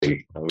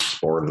ready. I was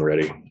born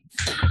ready.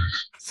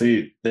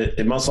 See,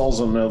 it must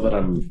also know that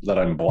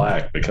I'm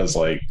black, because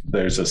like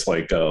there's this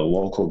like a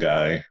local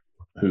guy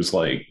who's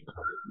like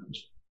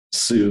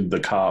sued the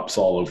cops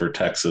all over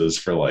Texas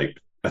for like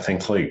I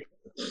think like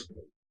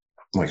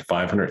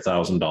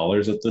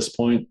 $500,000 at this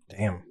point.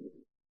 Damn.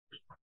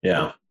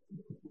 Yeah.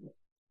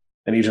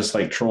 And he just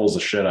like trolls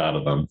the shit out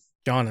of them.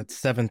 John, it's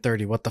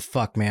 7:30. What the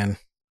fuck, man?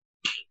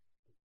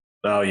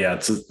 Oh yeah,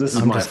 this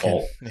is my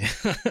fault.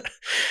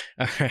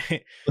 All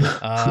right.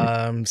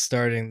 I'm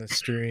starting the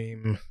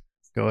stream.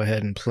 Go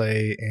ahead and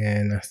play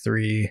in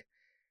 3,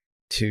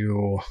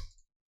 2,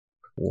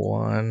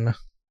 1.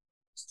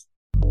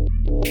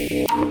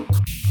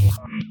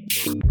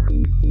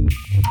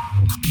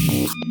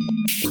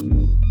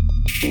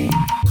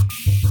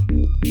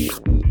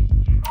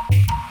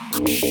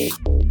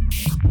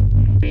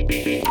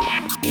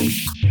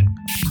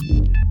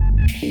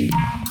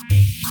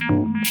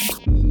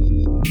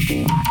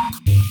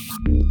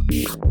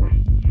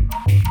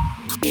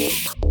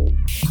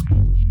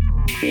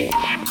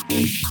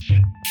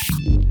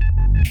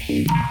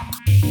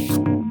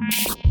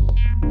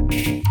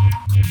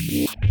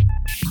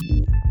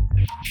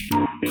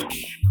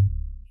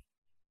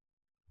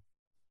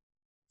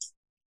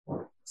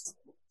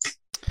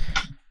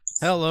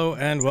 Hello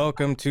and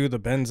welcome to the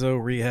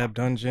Benzo Rehab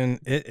Dungeon.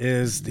 It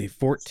is the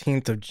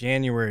 14th of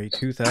January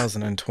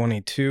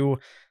 2022.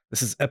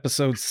 This is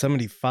episode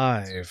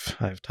 75.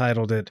 I've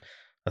titled it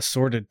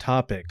Assorted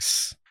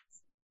Topics.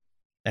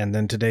 And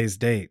then today's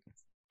date.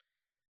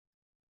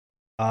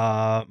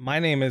 My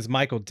name is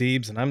Michael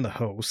Deebs and I'm the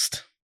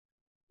host.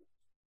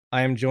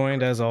 I am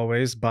joined as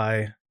always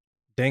by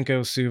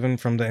Danko Suvin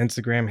from the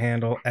Instagram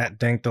handle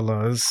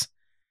 @DankTheLuz.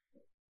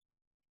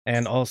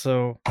 And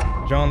also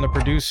John the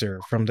producer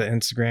from the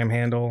Instagram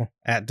handle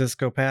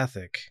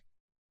 @Discopathic.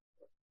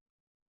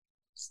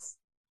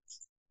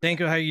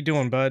 Danko, how you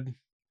doing, bud?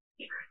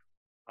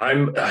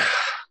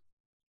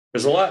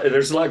 There's a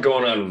lot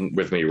going on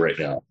with me right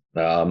now.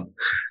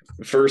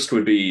 First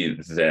would be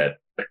that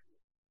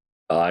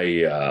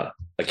I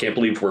can't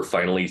believe we're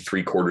finally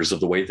 3/4 of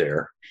the way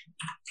there.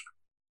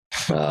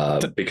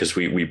 Because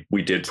we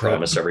did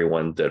promise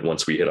everyone that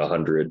once we hit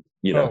 100,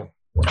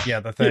 yeah,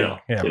 the thing,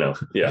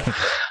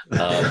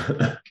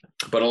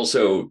 but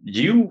also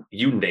you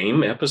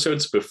name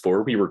episodes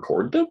before we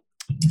record them.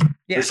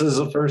 Yeah. This is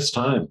the first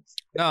time.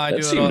 No, I do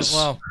it all.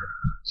 Well,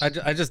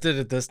 I just did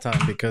it this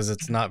time because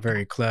it's not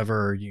very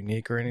clever or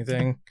unique or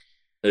anything.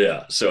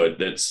 Yeah, so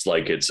it's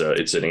like it's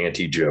an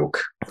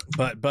anti-joke.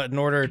 But in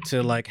order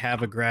to like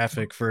have a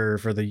graphic for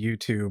the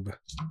YouTube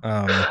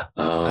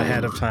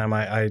ahead of time,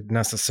 I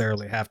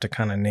necessarily have to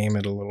kind of name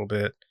it a little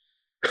bit.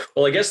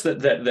 Well, I guess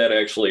that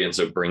actually ends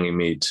up bringing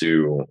me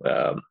to.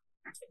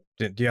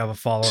 Do you have a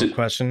follow-up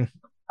question?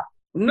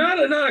 Not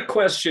a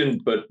question,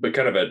 but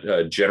kind of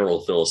a general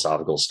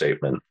philosophical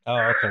statement.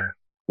 Oh, okay.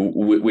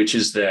 Which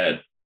is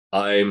that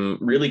I'm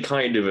really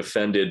kind of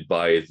offended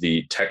by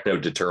the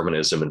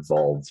techno-determinism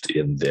involved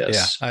in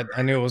this. Yeah,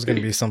 I knew it was going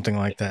to be something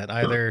like that.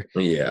 Either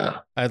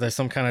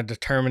some kind of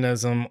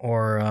determinism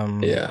or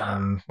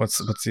what's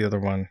the other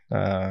one?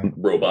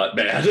 Robot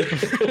bad.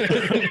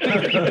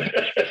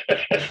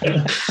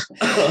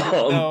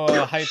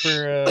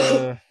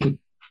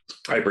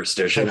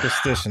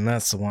 Hyperstition,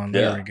 that's the one.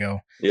 There we go.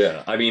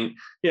 Yeah, I mean,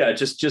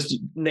 just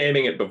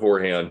naming it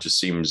beforehand just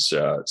seems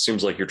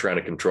like you're trying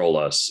to control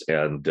us,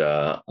 and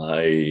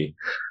I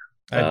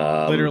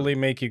literally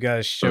make you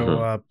guys show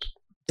up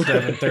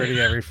 7:30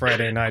 every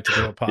Friday night to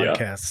do a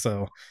podcast.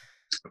 So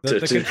the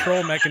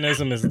control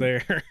mechanism is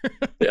there.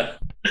 Yeah,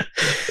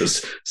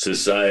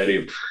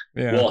 society.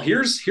 Yeah. Well,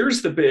 here's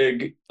the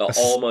big,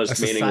 almost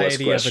meaningless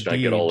question I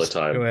get all the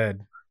time. Go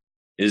ahead.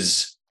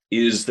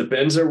 Is the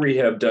Benzo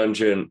Rehab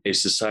Dungeon a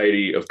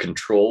society of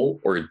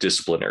control or a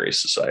disciplinary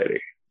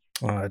society?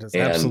 It is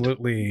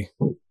absolutely.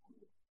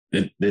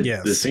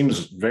 Yes. This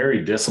seems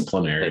very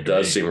disciplinary. It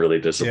does seem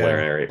really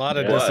disciplinary. Yeah, a lot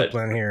of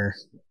discipline here.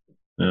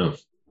 Yeah.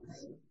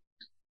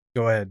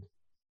 Go ahead.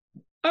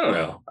 I don't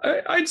know.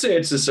 I'd say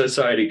it's a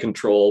society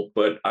control,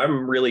 but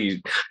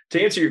to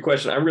answer your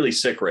question, I'm really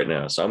sick right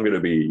now, so I'm going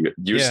to be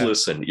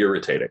useless and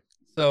irritating.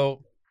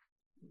 So.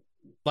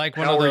 Like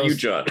one How of those, are you,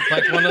 John?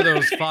 Like one of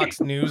those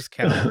Fox News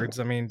cowards.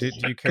 I mean, do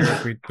you care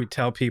if we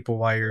tell people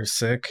why you're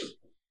sick?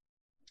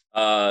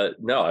 No,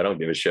 I don't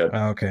give a shit.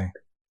 Okay.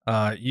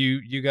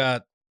 You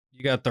got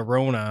the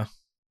Rona.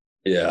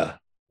 Yeah.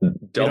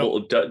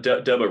 Double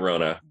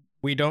Rona.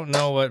 We don't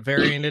know what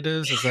variant it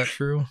is. Is that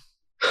true?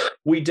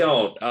 We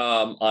don't.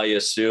 I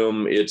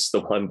assume it's the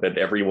one that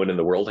everyone in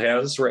the world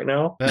has right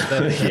now.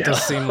 That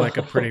does seem like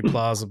a pretty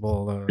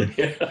plausible.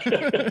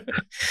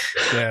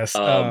 Yes.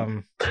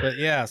 But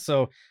yeah,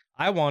 so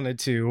I wanted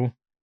to,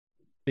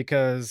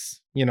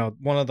 because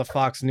one of the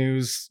Fox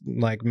News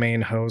like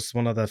main hosts,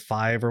 one of the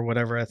 5 or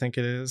whatever I think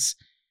it is,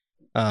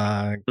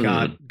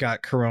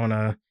 got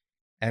corona,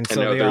 and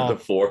so now they're the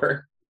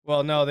 4.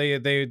 Well, no,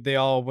 they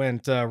all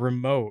went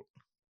remote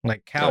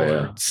like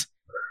cowards. Oh,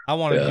 yeah. I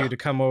wanted you to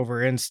come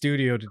over in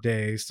studio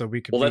today so we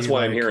could. Well, that's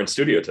why I'm here in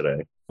studio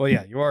today. Well,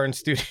 yeah, you are in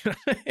studio.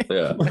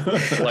 Yeah,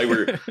 like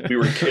we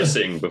were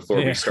kissing before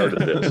we started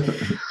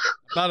this.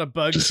 Not a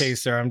bug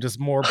chaser. I'm just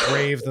more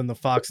brave than the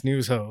Fox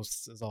News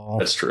hosts. Is all.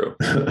 That's true.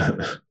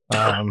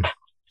 John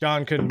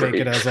couldn't make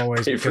it as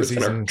always because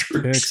he's in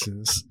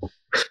Texas.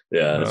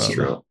 Yeah, that's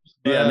true.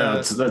 Yeah,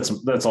 no,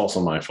 that's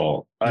also my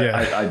fault.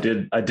 I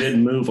did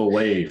move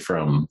away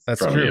from. That's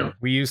from true. you.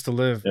 We used to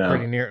live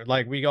pretty near.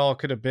 Like we all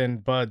could have been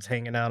buds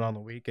hanging out on the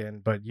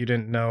weekend, but you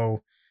didn't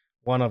know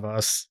one of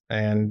us,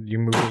 and you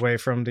moved away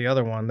from the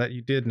other one that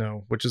you did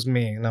know, which is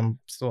me, and I'm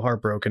still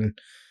heartbroken.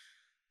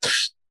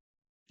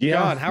 Yeah,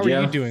 God, how are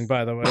you doing,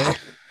 by the way?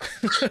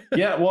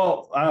 Yeah,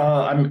 well,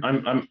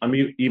 I'm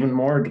even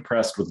more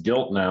depressed with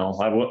guilt now.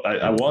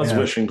 I was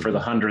wishing for the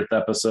 100th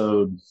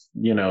episode,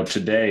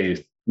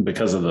 today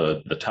because of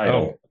the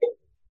title. Oh.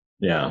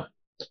 Yeah.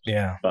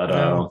 But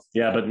but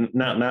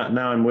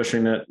now I'm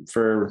wishing it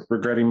for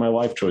regretting my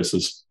life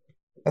choices.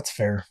 That's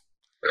fair.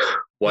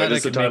 Why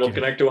does the title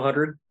connect to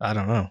 100? I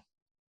don't know.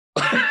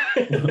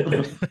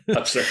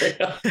 I'm sorry.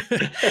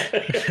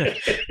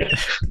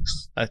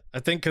 I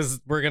think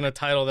because we're gonna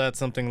title that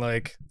something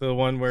like the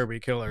one where we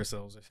kill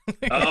ourselves.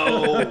 The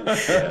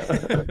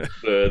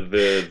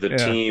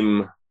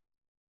team.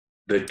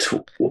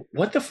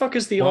 What the fuck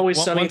is the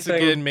Always Sunny once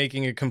thing? Again,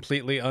 making a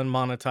completely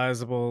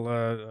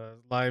unmonetizable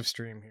live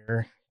stream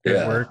here.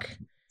 Good work.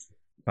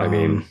 I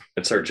mean,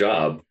 it's our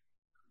job.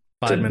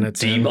 5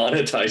 minutes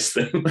demonetize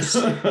things.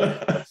 So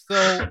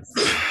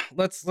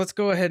let's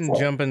go ahead and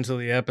jump into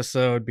the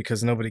episode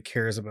because nobody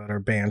cares about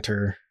our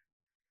banter.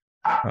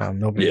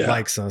 Nobody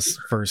likes us,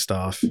 first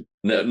off.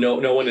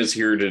 No one is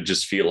here to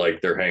just feel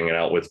like they're hanging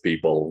out with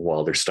people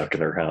while they're stuck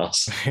in their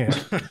house.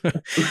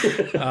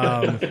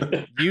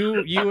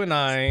 You and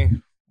I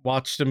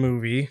watched a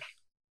movie,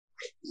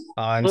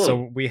 and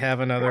so we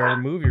have another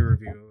movie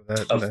review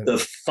of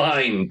the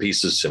fine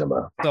piece of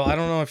cinema. So I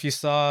don't know if you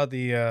saw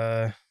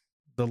the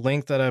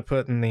link that I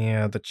put in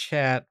the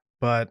chat,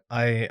 but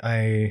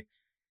I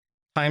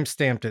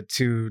timestamped it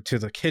to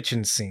the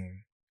kitchen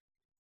scene.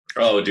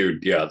 Oh,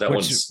 dude, yeah,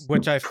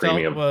 which I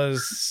premium. felt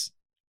was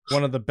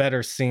one of the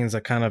better scenes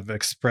that kind of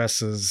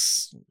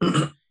expresses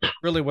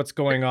really what's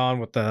going on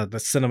with the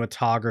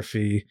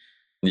cinematography.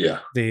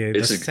 Yeah,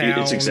 the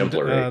sound, it's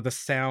exemplary. The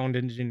sound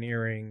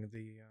engineering.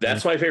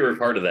 That's my favorite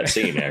part of that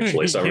scene,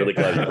 actually. So I'm really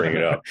glad you bring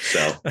it up.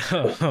 So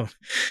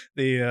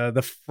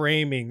the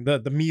framing,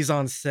 the mise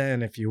en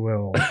scène, if you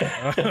will,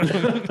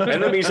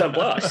 and the mise en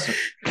place.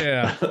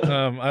 Yeah,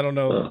 I don't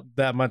know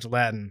that much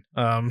Latin.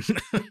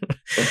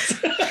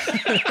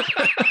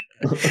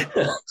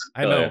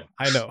 I know.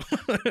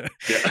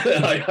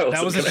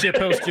 That was a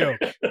shitpost joke.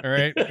 All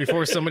right.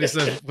 Before somebody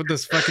says, "What,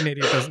 this fucking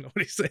idiot doesn't know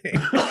what he's saying."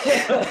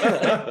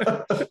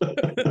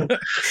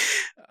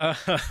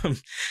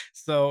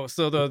 So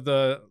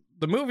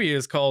the movie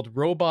is called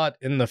Robot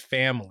in the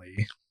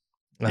Family.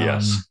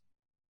 Yes.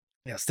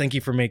 Thank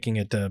you for making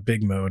it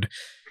big mode.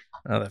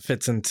 That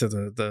fits into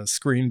the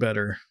screen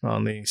better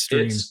on the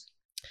stream.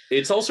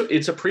 It's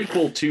a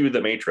prequel to The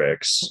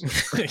Matrix.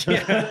 Do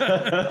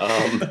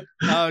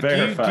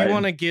you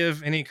want to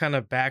give any kind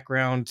of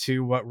background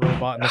to what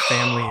Robot in the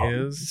Family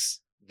is?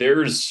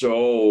 There's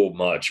so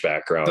much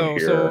background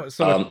here.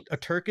 So a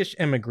Turkish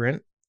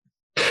immigrant.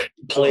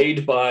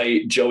 Played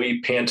by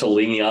Joey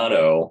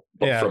Pantoliano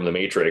from The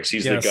Matrix.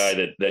 He's the guy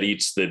that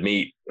eats the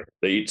meat,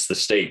 that eats the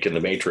steak in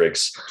The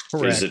Matrix.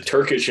 Correct. He's a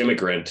Turkish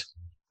immigrant.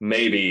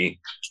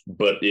 Maybe,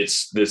 but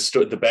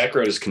the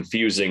background is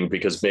confusing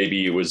because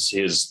maybe it was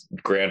his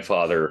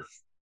grandfather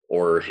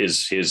or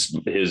his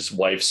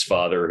wife's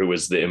father who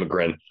was the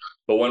immigrant.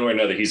 But one way or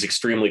another, he's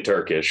extremely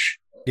Turkish.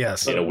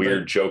 Yes, in a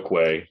weird joke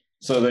way.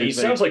 So he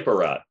sounds like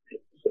Barat.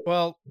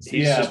 Well,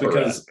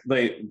 because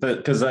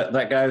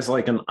that guy's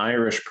like an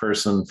Irish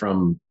person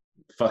from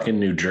fucking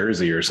New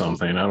Jersey or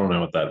something. I don't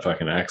know what that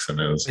fucking accent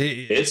is.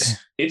 It's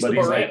the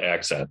Barat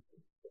accent.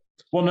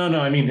 Well, no,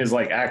 I mean his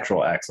like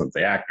actual accent,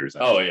 the actor's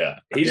accent. Oh yeah,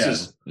 he's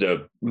just a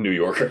New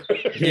Yorker.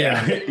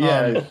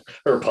 yeah,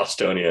 or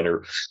Bostonian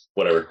or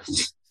whatever.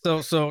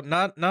 So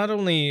not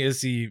only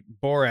is he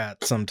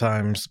Borat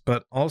sometimes,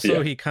 but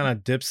also he kind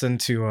of dips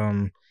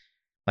into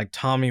like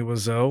Tommy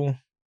Wiseau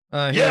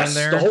here and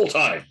there the whole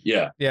time.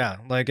 Yeah,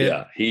 like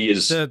he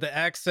is. The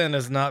accent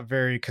is not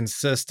very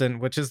consistent,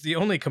 which is the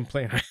only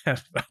complaint I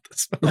have about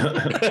this film.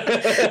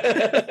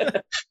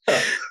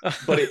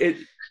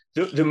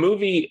 But the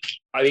movie,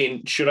 I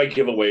mean, should I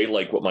give away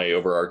like what my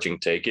overarching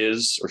take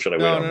is, or should I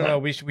wait on that? No.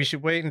 We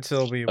should wait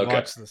until we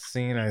watch the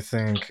scene, I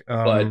think.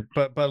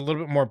 But a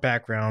little bit more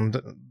background.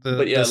 A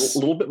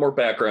little bit more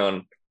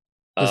background.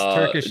 This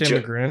Turkish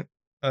immigrant,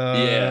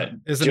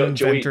 is an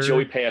inventor.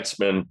 Joey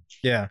Pantsman.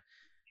 Yeah,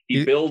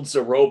 he builds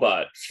a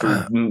robot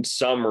for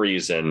some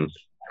reason.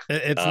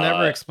 It's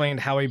never explained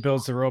how he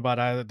builds the robot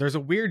either. There's a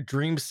weird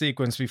dream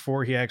sequence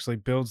before he actually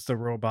builds the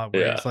robot,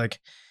 where it's like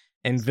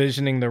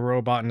envisioning the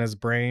robot in his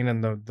brain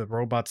and the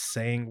robot's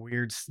saying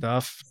weird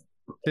stuff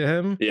to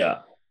him. Yeah.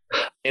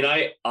 And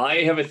I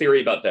have a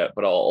theory about that,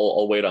 but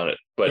I'll wait on it.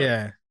 But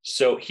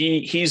So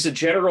he's a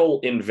general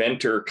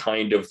inventor,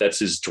 kind of. That's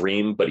his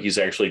dream, but he's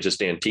actually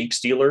just antique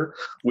dealer.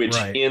 Which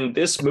in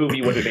this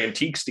movie, what an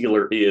antique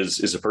dealer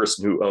is a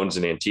person who owns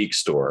an antique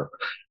store,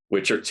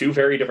 which are two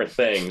very different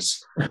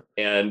things.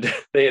 And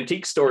the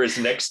antique store is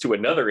next to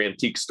another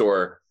antique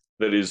store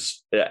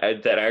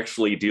that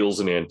actually deals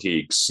in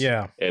antiques,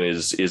 and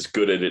is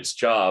good at its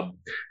job.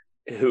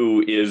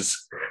 Who is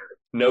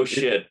no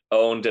shit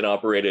owned and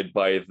operated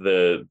by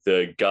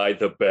the guy,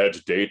 the bad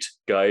date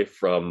guy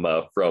from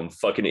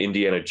fucking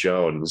Indiana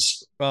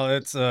Jones. Well,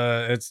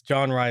 it's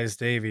John Rhys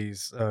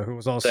Davies, who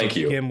was also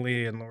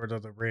Gimli in Lord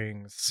of the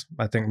Rings.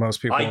 I think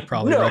most people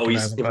probably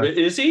recognize him.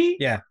 Is he?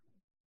 Yeah.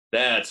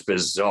 That's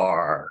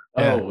bizarre.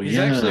 Yeah. Oh, he's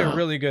actually a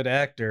really good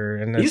actor,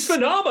 and he's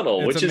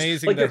phenomenal. Which is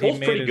amazing. Like, they're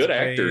both pretty good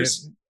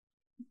actors.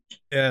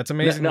 Yeah, it's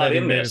amazing that he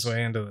made his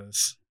way into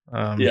this.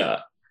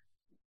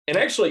 And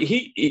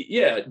actually,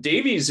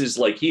 Davies is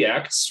like, he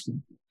acts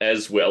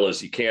as well as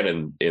he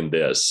can in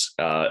this.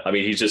 I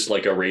mean, he's just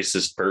like a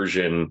racist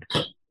Persian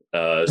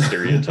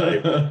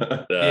stereotype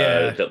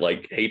that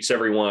like hates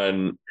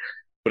everyone,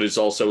 but it's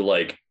also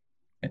like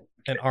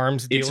an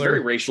arms dealer. It's a very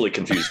racially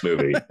confused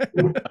movie.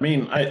 I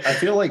mean, I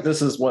feel like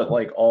this is what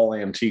like all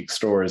antique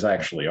stores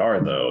actually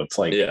are, though. It's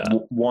like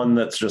one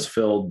that's just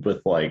filled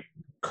with like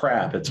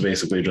crap. It's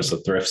basically just a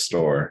thrift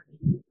store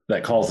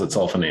that calls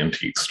itself an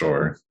antique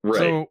store, right?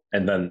 So,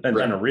 and then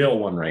a real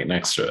one right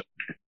next to it.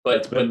 But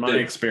it's been my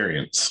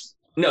experience.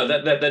 No,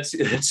 that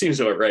seems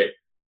about right.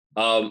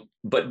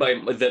 But by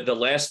the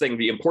last thing,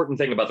 the important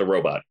thing about the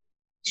robot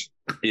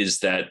is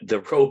that the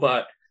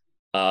robot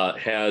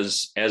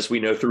has, as we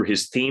know through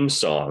his theme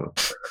song,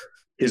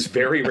 his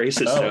very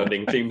racist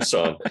sounding theme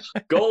song,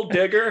 "Gold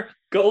Digger,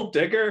 Gold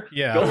Digger."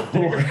 Yeah, Gold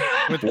digger.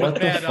 With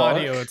bad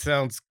audio, it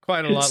sounds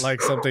quite a lot like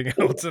something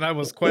else, and I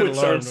was quite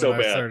alarmed.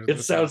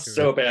 It sounds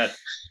so bad.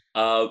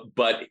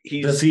 But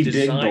does he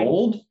dig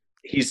gold?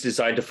 He's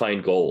designed to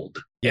find gold,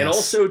 and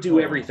also do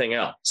everything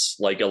else,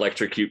 like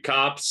electrocute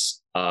cops.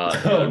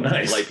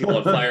 Nice. Light people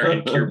on fire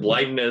and cure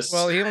blindness.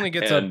 Well, he only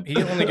gets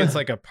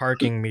like a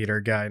parking meter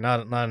guy,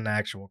 not an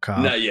actual cop.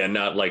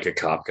 Not like a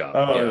cop.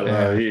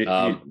 He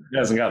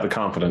hasn't got the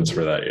confidence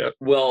for that yet.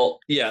 Well,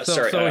 yeah.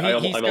 So I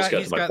almost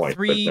got to my point.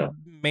 Three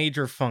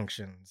major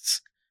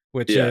functions,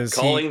 which is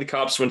calling the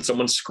cops when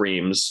someone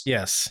screams.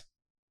 Yes.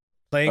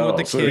 Playing with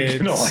the kids. He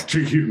can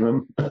electrocute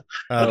them.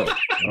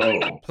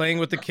 Playing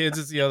with the kids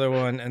is the other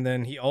one, and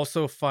then he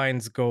also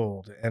finds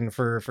gold. And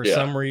for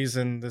some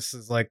reason, this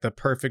is like the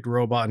perfect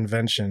robot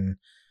invention,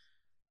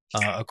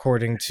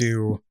 according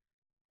to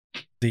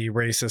the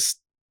racist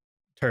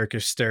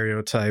Turkish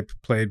stereotype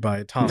played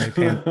by Tommy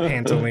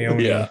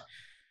Pantaleone.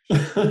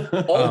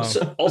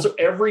 Also,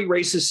 every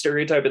racist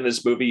stereotype in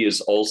this movie is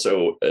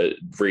also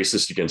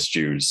racist against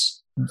Jews.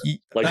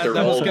 Like that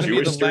was going to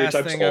be the last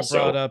thing I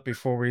brought up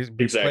before we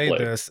played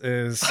this.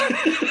 Is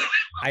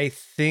I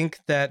think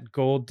that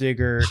Gold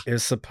Digger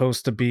is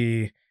supposed to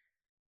be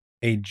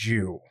a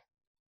Jew.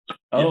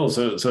 Oh,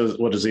 so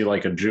what is he,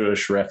 like a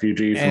Jewish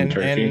refugee from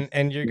Turkey?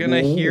 And you're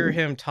gonna hear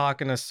him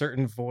talk in a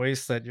certain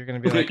voice that you're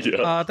gonna be like,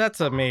 that's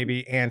a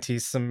maybe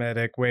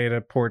anti-Semitic way to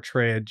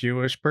portray a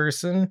Jewish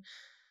person.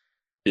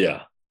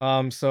 Yeah.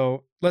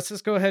 So let's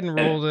just go ahead and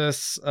roll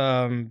this.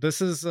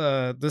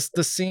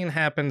 The scene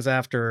happens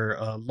after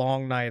a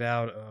long night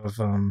out of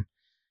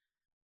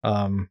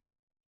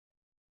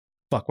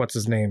what's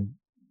his name?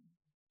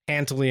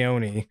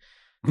 Pantaleone.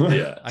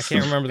 Yeah. I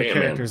can't remember the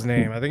character's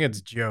name. I think it's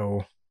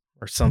Joe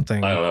or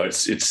something. I don't know.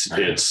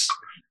 It's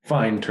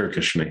fine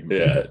Turkish name.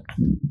 Yeah.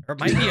 Or it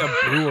might be a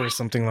Boo or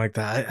something like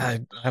that.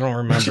 I don't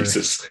remember.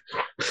 Jesus.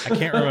 I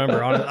can't remember.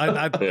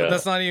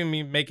 That's not even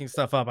me making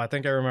stuff up. I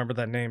think I remember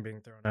that name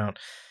being thrown out.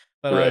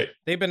 But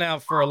they've been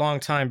out for a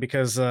long time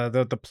because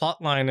the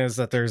plot line is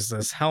that there's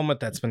this helmet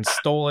that's been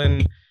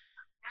stolen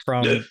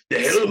from the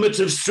helmet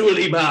of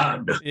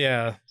Suleiman.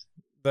 Yeah,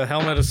 the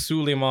helmet of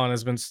Suleiman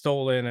has been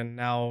stolen, and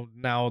now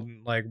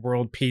like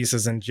world peace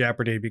is in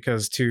jeopardy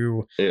because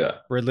two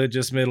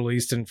religious Middle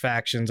Eastern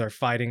factions are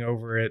fighting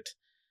over it.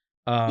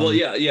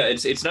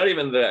 It's not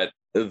even that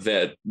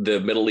the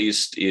Middle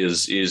East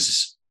is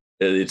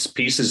its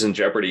peace is in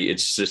jeopardy.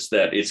 It's just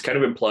that it's kind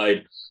of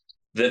implied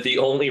that the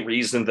only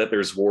reason that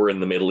there's war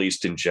in the Middle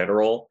East in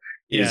general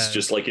is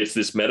just like it's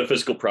this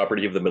metaphysical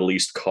property of the Middle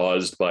East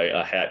caused by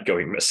a hat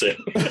going missing.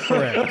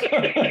 Correct.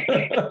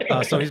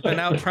 So he's been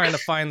out trying to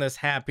find this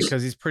hat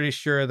because he's pretty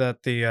sure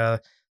that the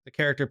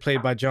character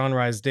played by John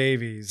Rhys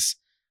Davies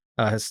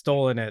has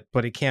stolen it,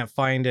 but he can't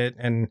find it,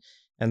 and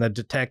the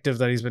detective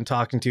that he's been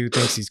talking to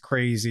thinks he's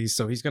crazy.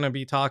 So he's going to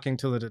be talking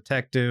to the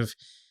detective,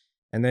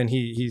 and then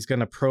he's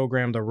going to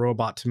program the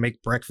robot to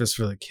make breakfast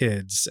for the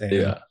kids.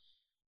 And,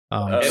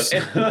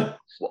 and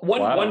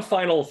one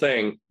final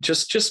thing,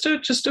 just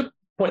to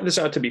point this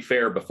out, to be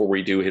fair, before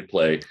we do hit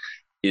play,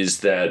 is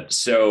that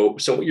so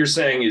what you're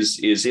saying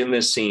is in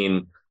this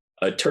scene,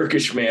 a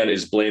Turkish man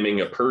is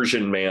blaming a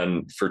Persian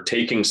man for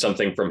taking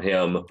something from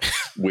him,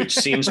 which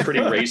seems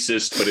pretty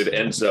racist, but it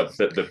ends up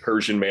that the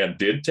Persian man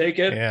did take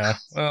it. Yeah,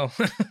 well,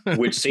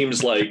 which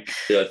seems like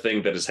a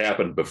thing that has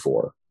happened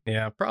before.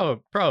 Yeah,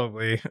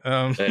 probably.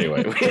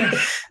 Anyway,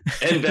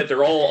 and that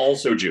they're all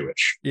also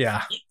Jewish.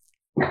 Yeah.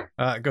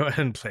 Go ahead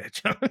and play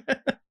it, John.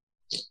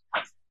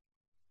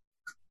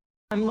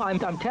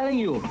 I'm telling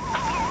you.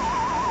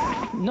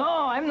 No,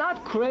 I'm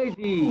not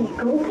crazy.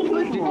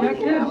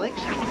 Detective? Alex?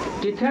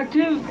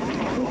 Detective?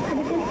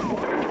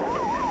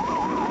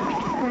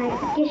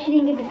 I guess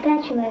you didn't get the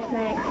statue last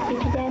night,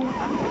 did you,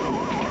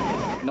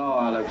 Daddy? No,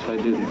 Alex, I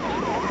didn't.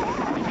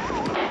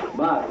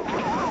 But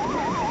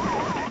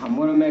I'm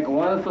going to make a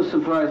wonderful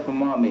surprise for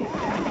Mommy.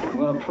 I'm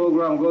going to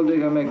program Gold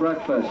Digger make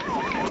breakfast.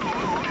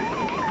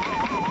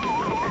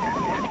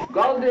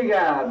 Gold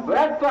Digger,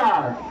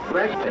 breakfast!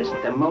 Breakfast,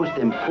 the most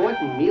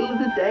important meal of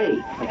the day.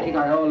 I think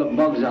I got all the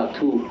bugs out,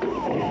 too.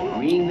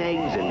 Green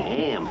eggs and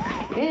ham.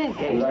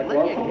 Pancakes, You like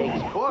liquor waffles?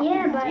 cakes, coffee,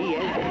 Yeah, but tea,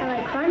 I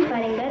like crime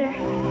fighting better.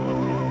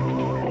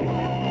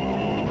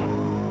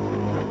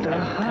 The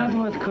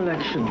hardware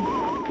collection.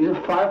 You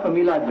have 5 for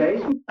me like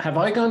base? Have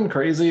I gone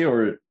crazy,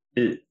 or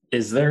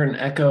is there an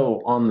echo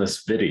on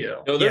this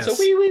video? No, there's Yes.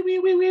 a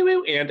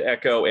wee, and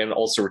echo, and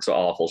all sorts of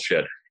awful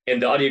shit.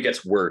 And the audio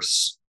gets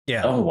worse.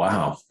 Yeah. Oh,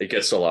 wow. It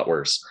gets a lot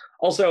worse.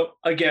 Also,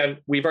 again,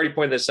 we've already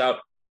pointed this out,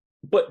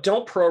 but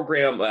don't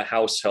program a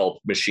house help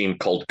machine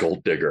called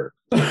Gold Digger.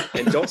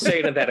 And don't say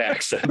it in that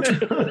accent.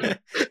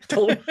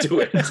 Don't do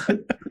it.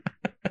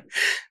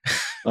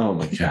 Oh,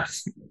 my God.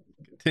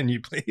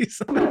 Continue,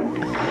 please.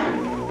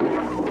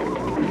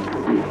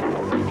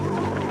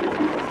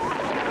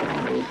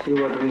 Let's see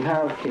what we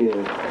have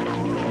here.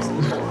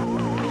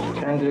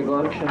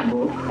 Transaction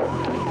book.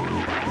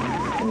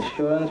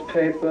 Insurance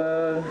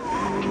paper.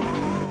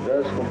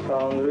 Dress for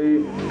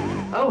foundry.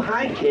 Oh,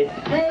 hi, kid.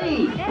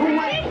 Hey, who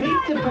wants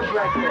pizza for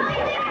breakfast?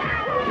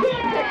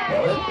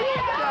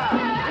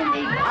 I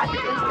need pots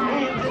and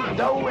pans and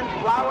dough and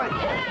flour.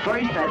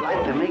 First, I'd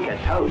like to make a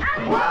toast.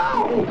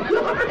 Wow,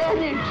 your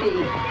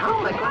energy. How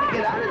am I going to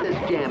get out of this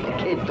jam?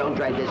 Kids, don't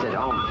try this at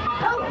home.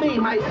 Help me,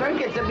 my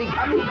circuits are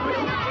becoming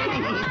grilled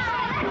cheese.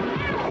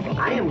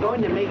 I am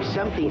going to make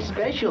something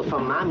special for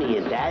Mommy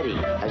and Daddy.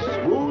 A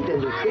smooth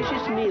and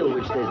nutritious meal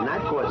which does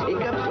not cause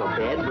hiccups or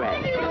bad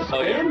breath.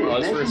 Oh, yeah. Spam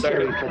Pause is for a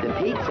necessary second. for the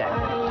pizza.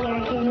 Here,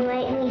 can you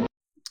light me?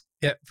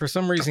 Yeah, for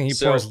some reason he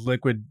So- pours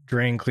liquid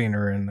drain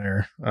cleaner in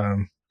there.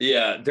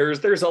 Yeah,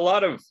 there's a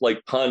lot of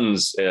like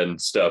puns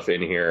and stuff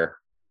in here,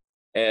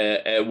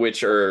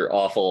 which are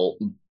awful.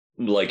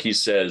 Like he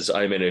says,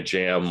 "I'm in a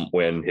jam"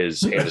 when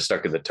his hand is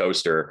stuck in the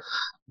toaster.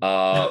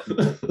 But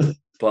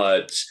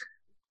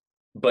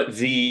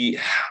the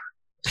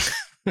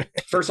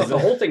first off, the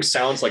whole thing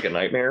sounds like a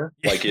nightmare.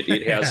 Like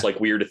it has like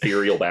weird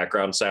ethereal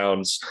background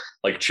sounds,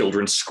 like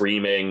children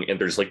screaming, and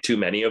there's like too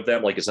many of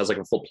them. Like it sounds like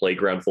a full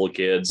playground full of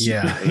kids.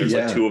 Yeah. And there's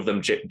Yeah. like 2 of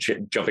them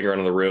jumping around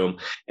in the room,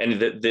 and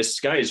this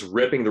guy is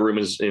ripping the room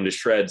into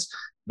shreds.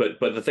 But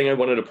the thing I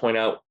wanted to point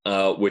out,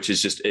 which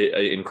is just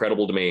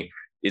incredible to me,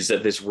 is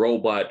that this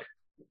robot,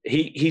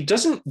 he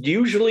doesn't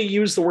usually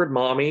use the word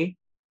mommy,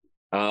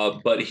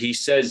 but he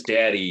says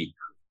daddy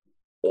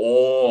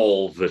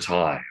all the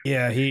time.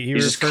 Yeah, he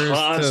He's just refers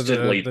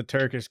constantly- to the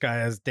Turkish guy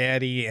as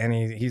daddy, and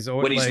he's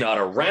always When he's like, not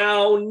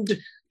around,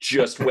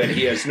 just when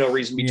he has no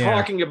reason to be Yeah.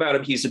 talking about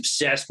him, he's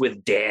obsessed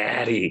with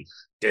daddy.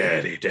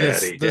 this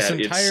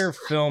Daddy. entire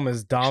film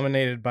is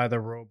dominated by the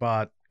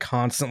robot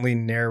constantly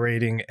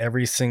narrating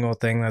every single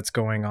thing that's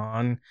going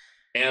on,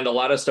 And a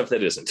lot of stuff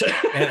that isn't.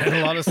 and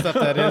a lot of stuff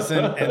that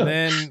isn't. And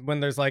then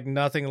when there's like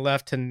nothing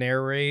left to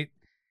narrate,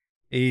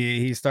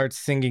 he starts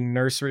singing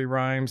nursery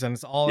rhymes, and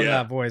it's all in Yeah.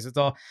 that voice. It's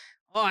all,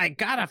 oh, I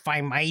gotta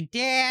find my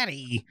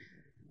daddy.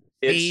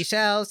 It's,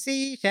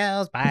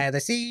 Seashells by the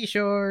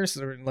seashores.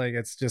 Or, like,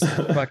 it's just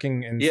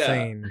fucking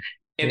insane.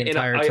 the and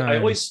entire I time.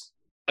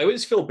 I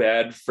always feel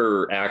bad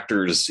for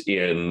actors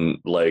in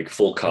like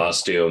full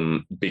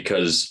costume,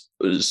 because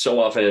so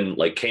often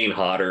like Kane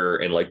Hodder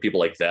and like people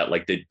like that,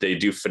 like they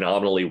do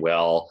phenomenally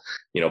well,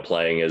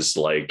 playing as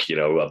like,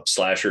 a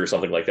slasher or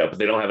something like that, but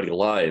they don't have any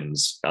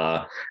lines.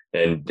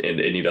 And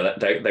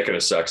that kind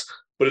of sucks,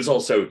 but it's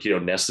also,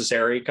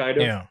 necessary kind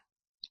of. Yeah.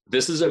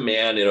 This is a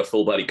man in a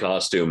full body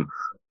costume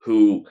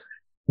who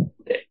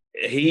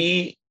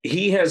he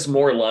has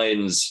more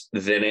lines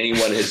than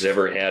anyone has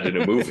ever had in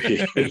a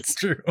movie. It's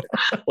true.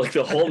 Like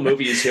the whole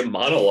movie is him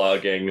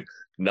monologuing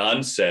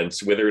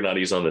nonsense, whether or not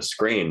he's on the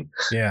screen.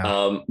 Yeah.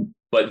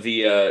 But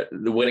the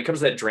when it comes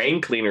to that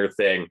drain cleaner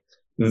thing,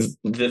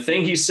 the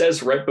thing he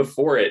says right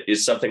before it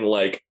is something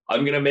like,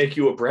 "I'm going to make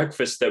you a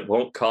breakfast that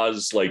won't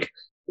cause like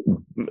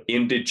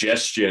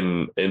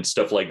indigestion and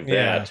stuff like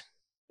that."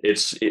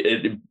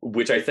 Yeah.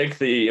 Which I think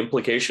the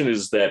implication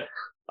is that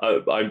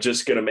I'm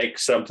just going to make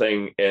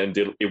something and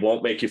it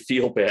won't make you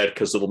feel bad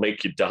because it'll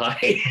make you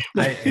die.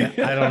 I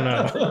don't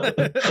know.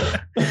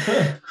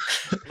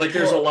 Like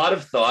there's a lot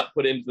of thought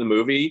put into the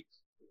movie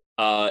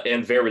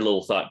and very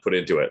little thought put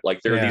into it.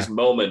 Like there are these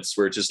moments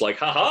where it's just like,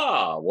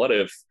 haha, what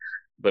if,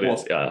 but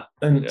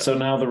So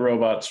now the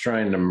robot's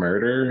trying to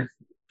murder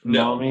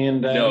No, mommy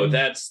and daddy? no,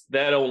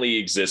 that only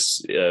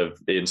exists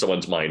in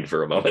someone's mind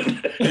for a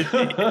moment.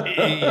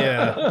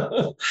 Yeah.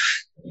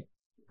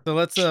 So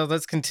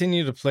let's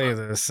continue to play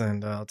this,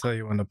 and I'll tell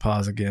you when to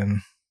pause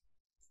again.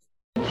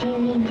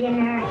 TV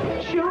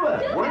dinner.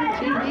 Sure, one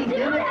TV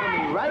dinner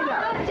coming right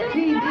up.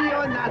 TV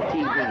or not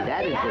TV,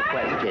 that is the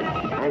question.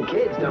 And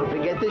kids, don't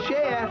forget to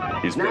share.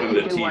 He's Now putting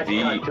you the can watch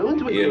TV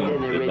cartoons with your in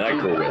dinner, the Richie,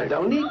 microwave. but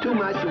don't eat too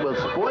much, it will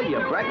spoil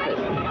your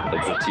breakfast.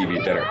 That's a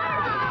TV dinner.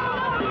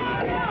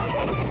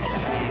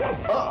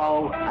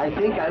 Uh-oh, I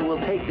think I will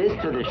take this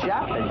to the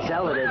shop and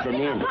sell it as an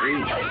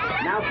antique.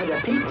 Now for the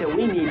pizza,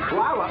 we need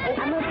flour.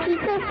 Oh, I'm a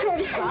pizza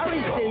person. sorry,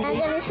 I'm Cindy.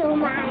 gonna show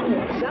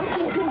mine.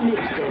 Something to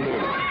mix them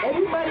in.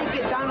 Everybody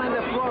get down on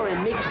the floor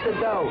and mix the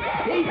dough.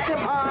 Pizza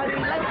party,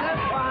 let's have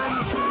fun.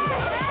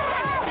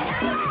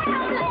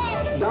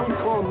 Don't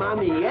call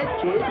Mommy yet,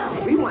 kid.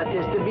 We want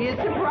this to be a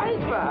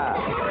surprise for her.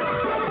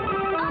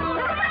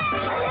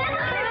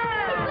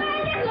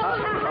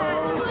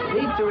 Uh-oh,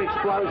 pizza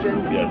explosion.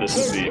 Yeah, this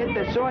is Kids, the-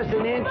 get the sauce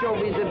and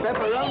anchovies and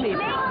pepperoni.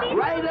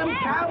 Ride 'em,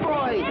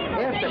 cowboy.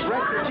 After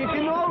breakfast, you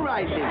can all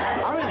ride me.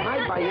 Aren't my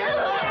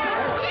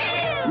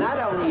bananas? Not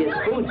only is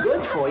food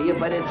good for you,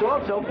 but it's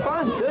also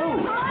fun, too.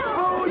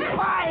 Food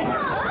fight!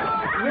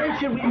 Where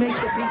should we make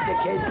the pizza,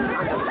 kids?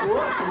 On the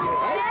floor, in your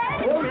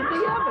head, or in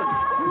the oven?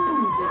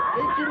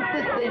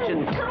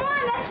 Decisions. Come on,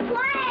 let's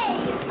play.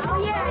 Oh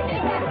yeah,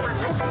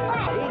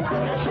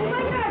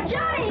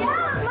 Johnny,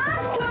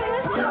 Mom's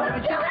coming.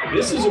 Let's go.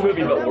 This is a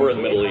movie about war in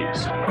the Middle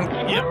East.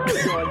 Help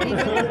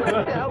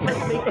us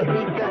make the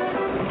pizza.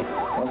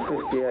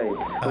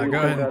 158. Go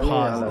ahead and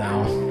pause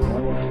now.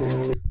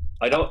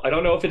 I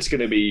don't know if it's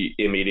going to be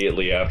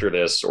immediately after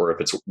this or if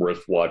it's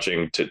worth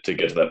watching to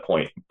get to that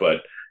point.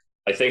 But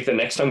I think the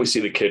next time we see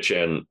the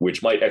kitchen,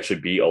 which might actually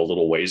be a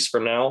little ways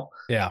from now,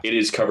 Yeah, it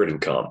is covered in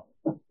cum.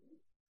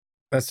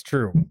 that's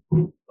true.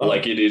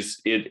 Like it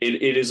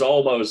is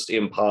almost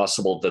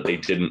impossible that they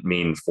didn't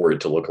mean for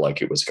it to look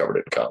like it was covered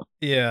in cum.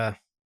 Yeah,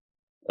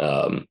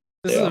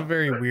 this is Yeah. a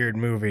very weird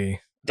movie.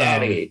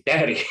 Daddy.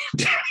 Right?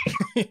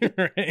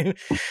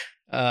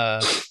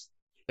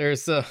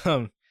 There's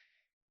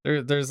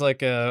there's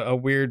like a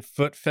weird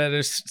foot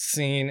fetish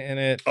scene in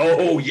it.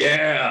 Oh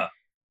yeah.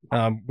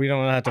 We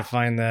don't have to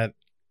find that.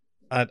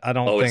 I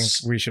don't think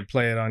it's- we should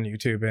play it on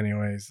YouTube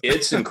anyways.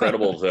 It's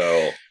incredible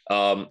though.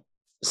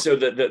 So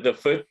the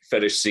foot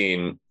fetish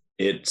scene,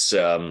 it's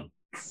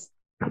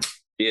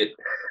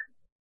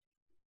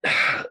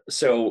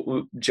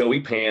so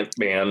Joey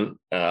Pantman,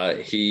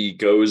 he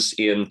goes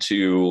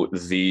into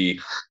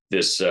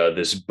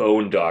this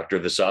bone doctor,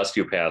 this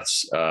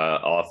osteopath's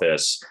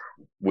office,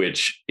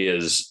 which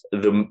is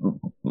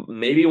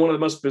maybe one of the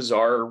most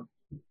bizarre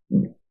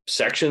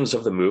sections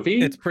of the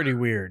movie. It's pretty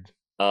weird.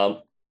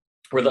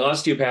 Where the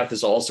osteopath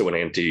is also an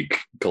antique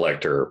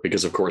collector,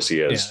 because of course he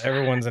is. Yeah,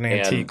 everyone's an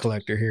antique And-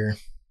 collector here.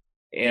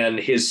 And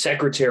his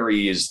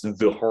secretary is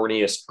the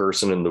horniest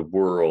person in the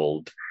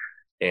world,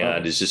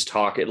 and is just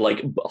talking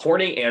like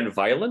horny and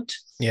violent,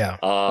 Yeah.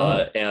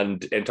 and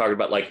talking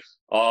about like,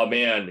 oh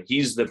man,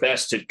 he's the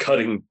best at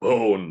cutting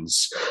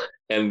bones.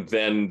 And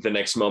then the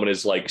next moment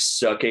is like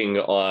sucking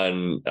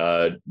on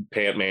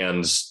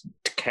Pantman's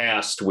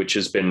cast, which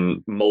has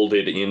been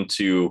molded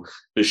into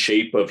the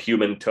shape of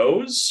human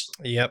toes.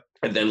 Yep.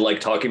 And then like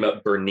talking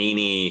about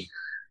Bernini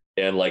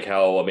and like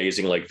how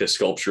amazing like the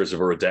sculptures of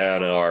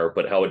Rodin are,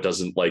 but how it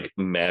doesn't like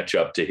match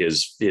up to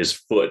his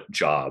foot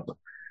job,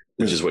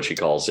 which is what she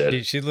calls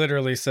it. She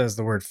literally says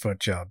the word foot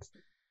job.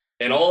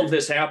 And all of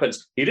this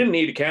happens. He didn't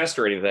need a cast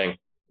or anything.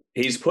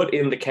 He's put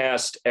in the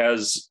cast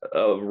as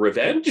a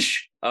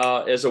revenge,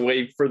 as a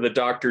way for the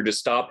doctor to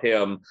stop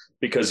him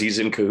because he's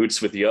in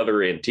cahoots with the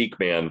other antique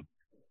man.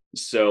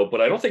 So,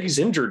 but I don't think he's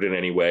injured in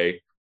any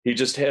way. He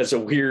just has a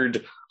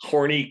weird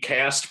horny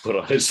cast put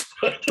on his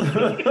foot.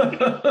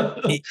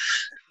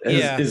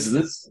 Yeah. Is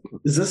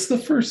this the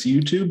first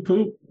YouTube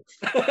poop?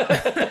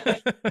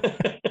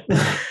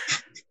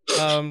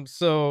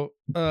 So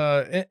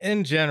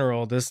in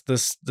general,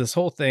 this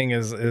whole thing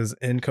is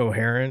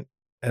incoherent,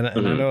 and I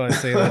know I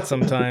say that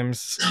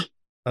sometimes,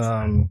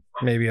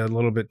 maybe a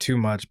little bit too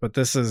much, but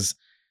this is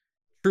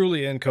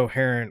truly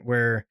incoherent,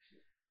 where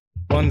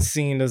one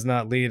scene does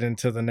not lead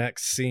into the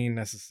next scene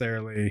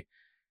necessarily.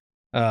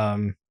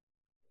 You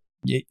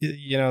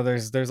know,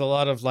 there's a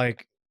lot of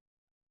like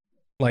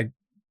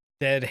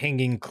dead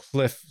hanging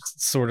cliff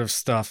sort of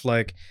stuff,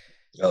 like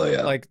Oh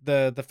yeah. like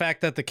the fact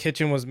that the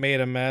kitchen was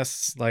made a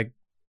mess, like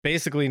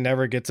basically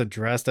never gets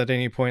addressed at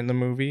any point in the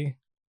movie.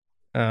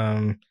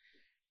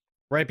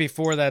 Right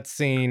before that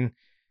scene,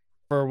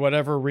 for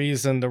whatever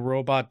reason, the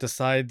robot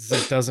decides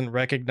it doesn't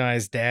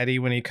recognize Daddy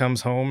when he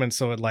comes home, and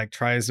so it like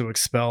tries to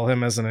expel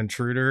him as an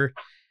intruder.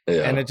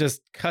 Yeah. And it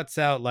just cuts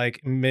out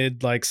like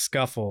mid like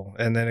scuffle,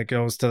 and then it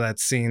goes to that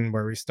scene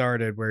where we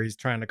started, where he's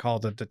trying to call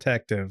the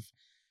detective.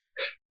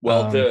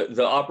 Well,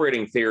 the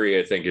operating theory,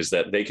 I think, is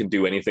that they can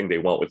do anything they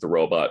want with the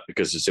robot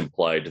because it's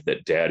implied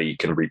that Daddy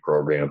can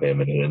reprogram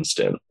him in an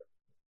instant.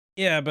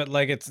 Yeah, but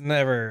like it's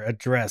never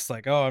addressed.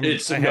 Like, oh,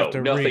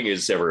 Nothing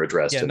is ever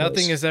addressed. Yeah, in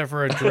nothing this. is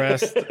ever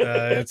addressed.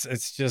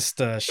 It's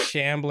just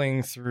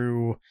shambling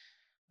through,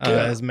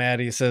 as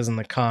Maddie says in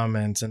the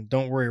comments. And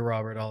don't worry,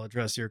 Robert, I'll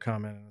address your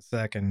comment in a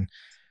second.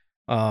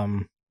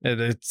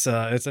 It's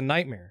a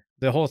nightmare.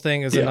 The whole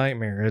thing is a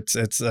nightmare.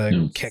 It's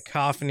a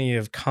cacophony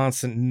of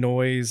constant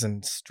noise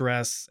and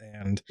stress,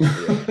 and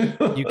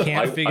you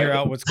can't figure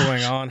out what's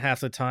going on half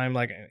the time.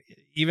 Like,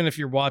 even if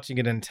you're watching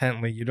it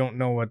intently, you don't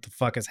know what the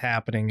fuck is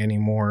happening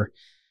anymore.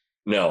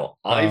 No,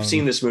 I've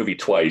seen this movie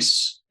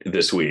twice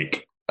this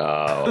week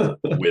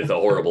with a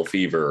horrible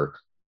fever,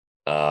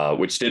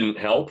 which didn't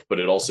help,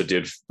 but it also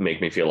did make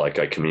me feel like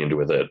I communed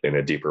with it in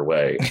a deeper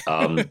way.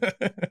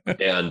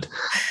 And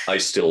I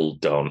still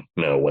don't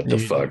know what the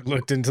fuck.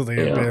 Looked into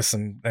the abyss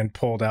and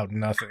pulled out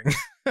nothing.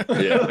 I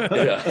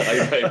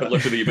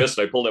looked at the abyss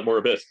and I pulled out more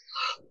abyss.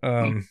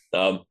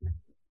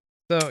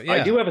 So yeah,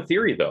 I do have a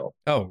theory though.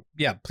 Oh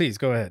yeah, please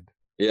go ahead.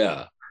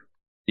 Yeah.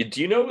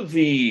 Do you know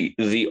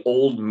the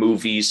old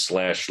movie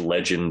 /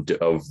 legend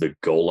of the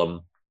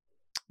Golem?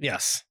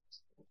 Yes.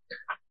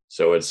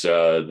 So it's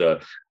a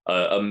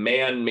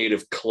man made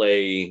of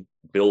clay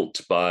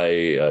built by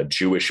a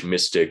Jewish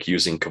mystic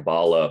using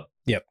Kabbalah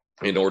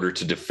in order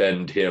to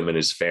defend him and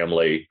his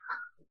family.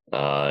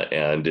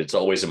 And it's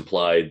always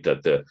implied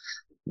that the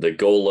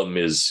Golem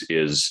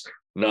is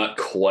not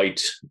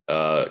quite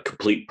a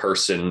complete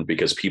person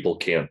because people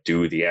can't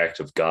do the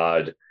act of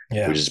God,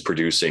 which is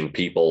producing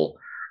people.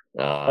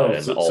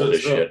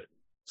 Shit.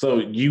 So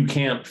you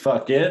can't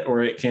fuck it,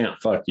 or it can't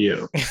fuck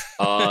you.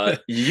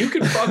 You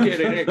can fuck it,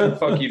 and it can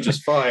fuck you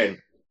just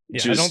fine.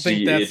 Yeah, I don't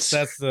think that's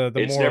the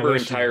it's moral never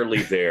issue.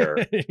 Entirely there.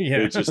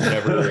 It just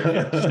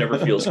never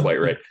feels quite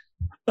right.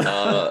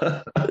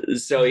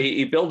 So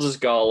he builds his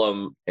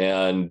golem,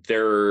 and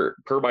there,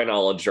 per my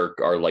knowledge,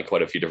 are like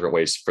quite a few different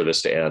ways for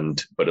this to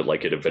end, but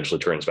it eventually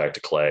turns back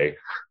to clay.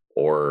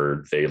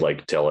 Or they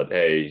like tell it,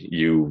 hey,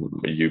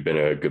 you've been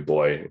a good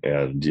boy,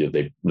 and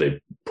they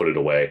put it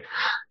away,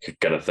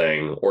 kind of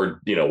thing,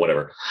 or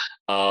whatever.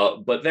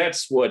 But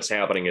that's what's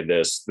happening in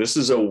this. This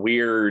is a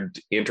weird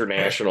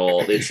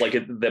international. It's like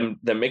them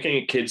making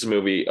a kids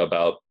movie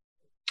about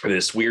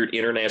this weird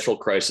international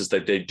crisis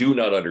that they do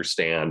not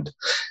understand,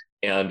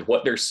 and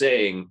what they're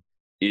saying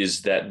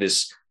is that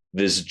this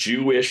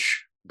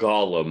Jewish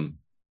golem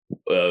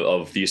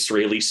of the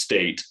Israeli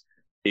state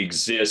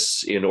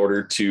exists in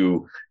order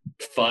to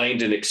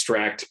find and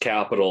extract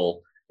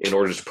capital in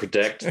order to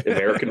protect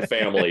American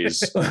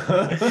families,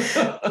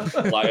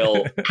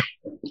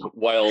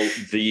 while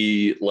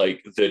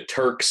the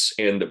Turks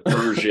and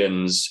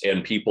Persians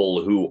and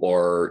people who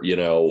are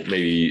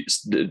maybe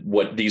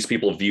what these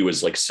people view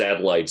as like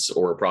satellites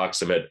or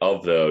approximate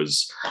of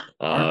those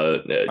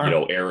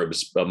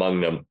Arabs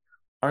among them,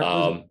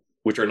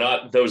 which are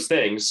not those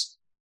things,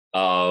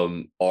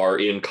 are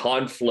in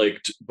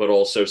conflict, but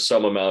also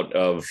some amount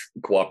of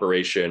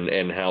cooperation,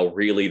 and how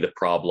really the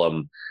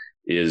problem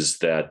is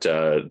that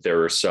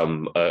there are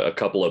a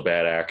couple of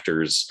bad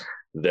actors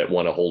that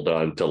want to hold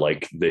on to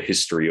like the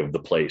history of the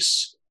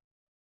place.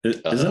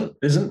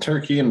 Isn't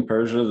Turkey and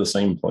Persia the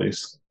same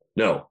place?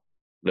 No.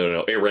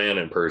 Iran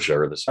and Persia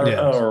are the same.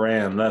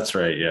 Iran. That's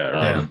right.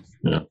 Yeah.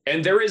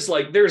 And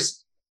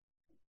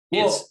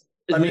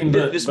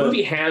this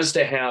movie has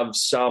to have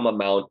some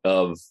amount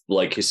of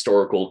like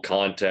historical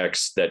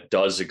context that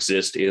does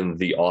exist in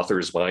the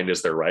author's mind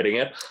as they're writing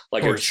it.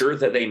 Like, I'm sure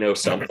that they know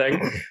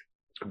something,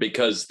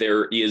 because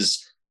there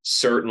is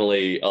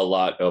certainly a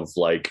lot of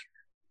like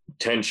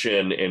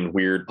tension and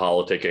weird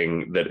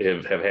politicking that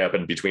have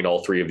happened between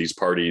all three of these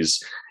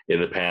parties in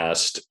the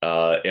past.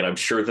 And I'm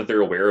sure that they're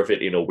aware of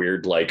it in a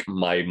weird, like,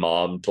 my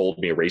mom told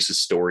me a racist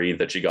story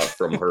that she got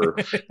from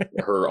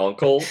her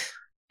uncle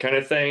kind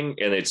of thing,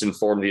 and it's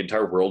informed the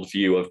entire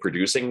worldview of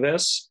producing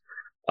this.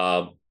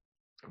 But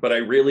I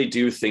really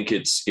do think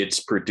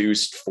it's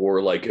produced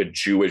for like a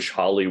Jewish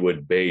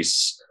Hollywood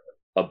base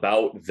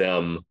about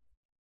them.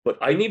 But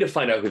I need to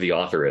find out who the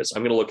author is.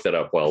 I'm going to look that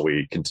up while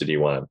we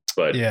continue on.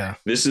 But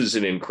this is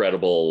an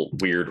incredible,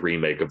 weird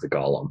remake of The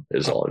Golem,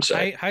 is all I'm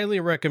saying. I highly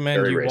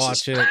recommend you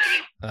watch it.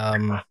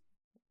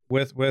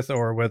 With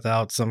or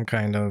without some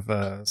kind of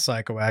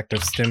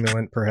psychoactive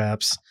stimulant,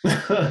 perhaps.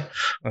 Not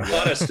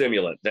a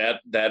stimulant.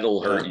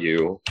 That'll hurt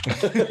you.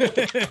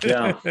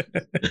 Yeah.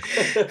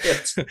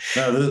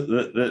 No,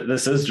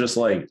 this is just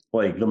like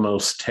the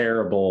most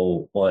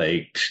terrible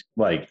like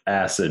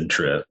acid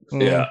trip.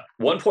 Yeah.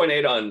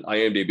 1.8 on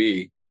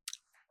IMDb.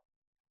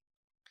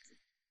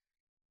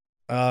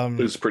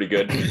 It's pretty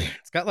good.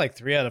 It's got like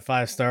 3 out of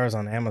 5 stars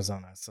on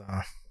Amazon, I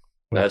saw.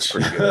 That's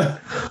pretty good.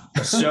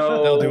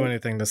 So they'll do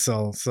anything to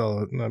sell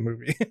a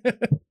movie.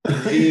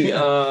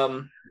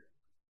 The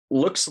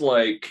looks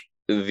like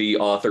the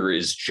author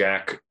is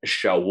Jack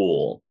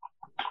Shaul,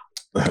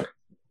 that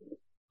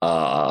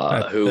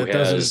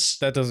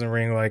doesn't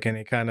ring like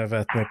any kind of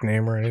ethnic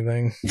name or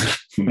anything.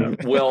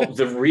 Well,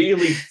 the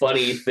really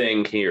funny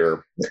thing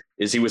here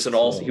is he was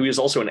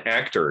also an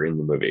actor in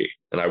the movie,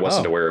 and I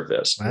wasn't aware of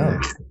this. Wow.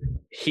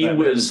 He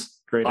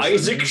was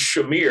Isaac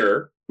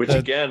Shamir. Which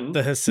again,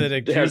 the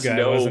Hasidic Jew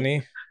guy, wasn't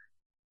he?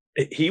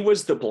 He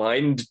was the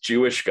blind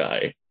Jewish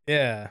guy.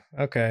 Yeah.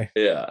 Okay.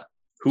 Yeah.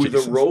 Who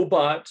Jesus. The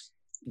robot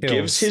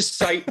gives his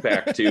sight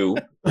back to,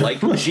 like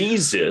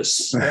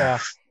Jesus. Yeah.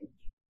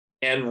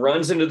 and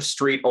runs into the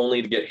street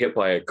only to get hit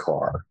by a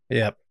car.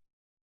 Yep.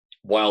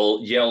 While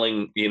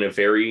yelling in a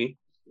very,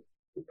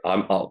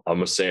 I'm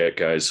gonna say it,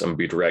 guys. I'm gonna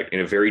be direct, in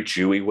a very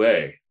Jewy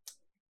way.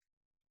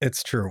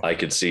 It's true. I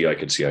can see.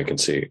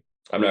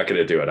 I'm not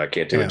going to do it. I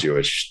can't do a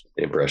Jewish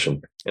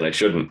impression, and I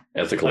shouldn't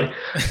ethically.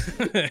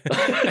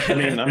 I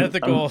mean,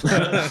 ethical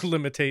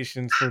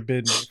limitations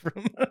forbid me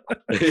from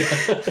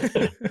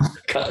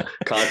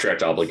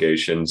contract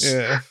obligations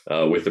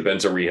with the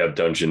Benzo Rehab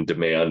Dungeon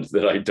demand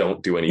that I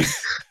don't do any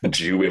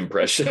Jew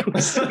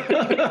impressions.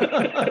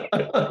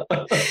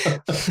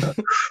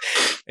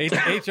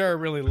 HR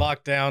really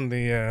locked down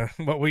the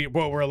what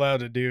we're allowed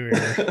to do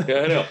here.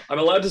 Yeah, I know. I'm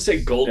allowed to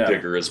say gold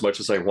digger as much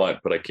as I want,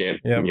 but I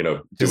can't,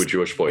 do a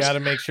Jewish voice. Got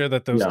to make sure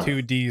that those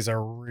two D's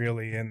are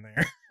really in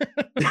there.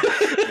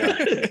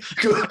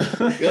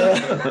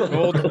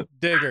 Gold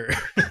digger.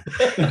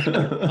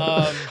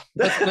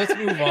 Let's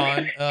move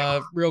on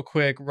real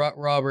quick.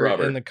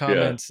 Robert in the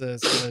comments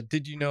says,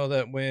 did you know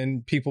that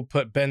when people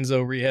put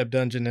Benzo Rehab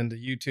Dungeon into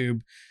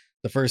YouTube,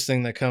 the first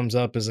thing that comes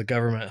up is a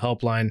government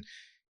helpline?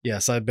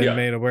 Yes, I've been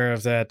made aware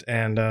of that,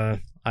 and I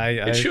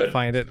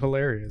find it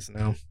hilarious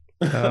now.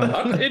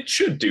 It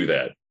should do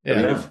that. Yeah.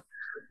 I mean,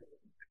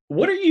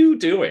 what are you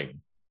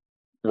doing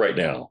right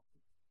now,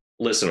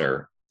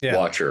 listener,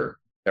 watcher,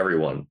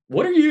 everyone?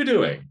 What are you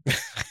doing?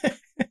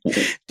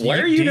 Why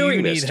are you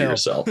doing this to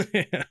yourself?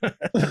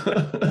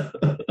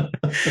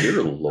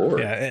 Dear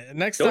Lord. Yeah.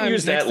 Next time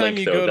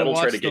you go to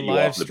watch the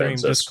live stream,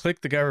 just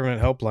click the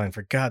government helpline,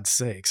 for God's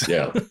sakes.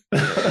 Yeah.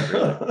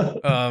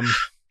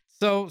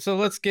 So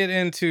let's get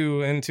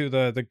into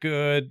the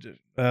good,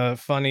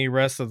 funny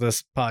rest of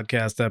this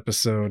podcast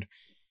episode.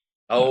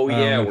 Oh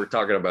yeah, we're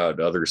talking about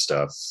other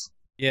stuff.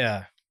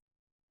 Yeah,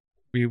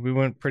 we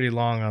went pretty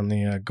long on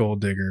the Gold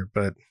Digger,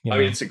 but I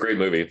mean, it's a great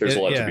movie. There's a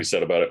lot to be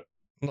said about it.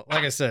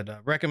 Like I said,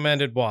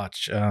 recommended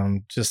watch.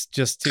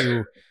 Just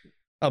to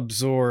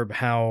absorb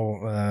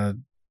how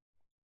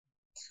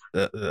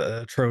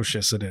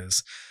atrocious it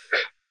is.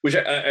 Which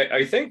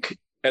I think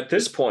at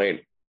this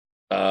point,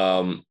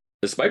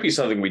 this might be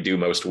something we do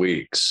most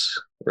weeks,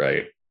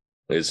 right?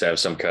 Is have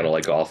some kind of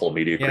like awful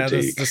media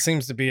critique. This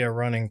seems to be a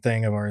running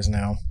thing of ours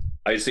now.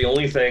 It's the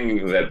only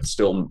thing that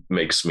still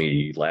makes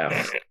me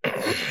laugh.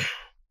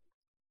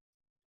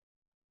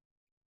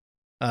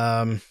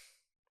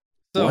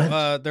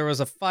 So there was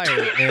a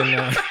fire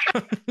in.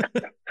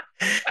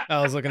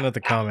 I was looking at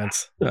the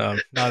comments, not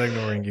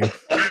ignoring you.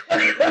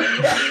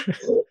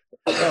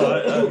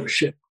 Oh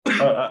shit!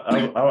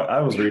 I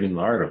was reading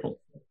the article.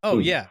 Oh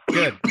yeah,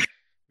 good.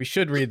 We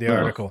should read the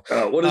article.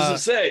 What does it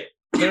say?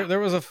 There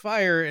was a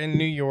fire in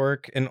New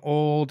York, an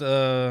old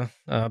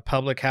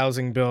public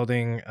housing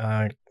building.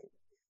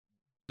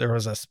 There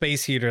was a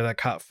space heater that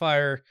caught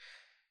fire.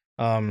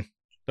 The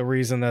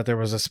reason that there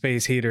was a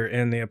space heater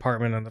in the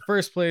apartment in the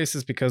first place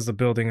is because the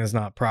building is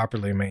not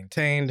properly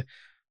maintained,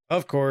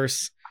 of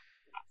course.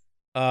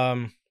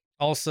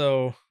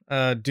 Also,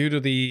 due to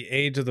the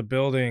age of the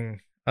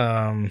building,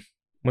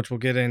 which we'll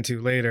get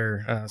into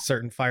later,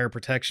 certain fire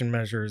protection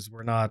measures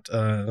were not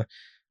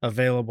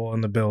available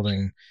in the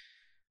building.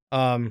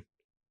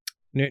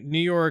 New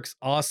York's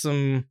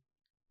awesome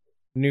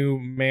new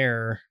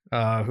mayor,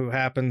 who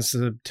happens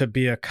to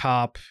be a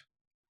cop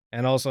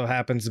and also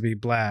happens to be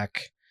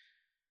black.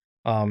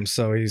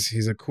 So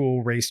he's a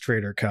cool race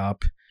traitor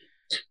cop.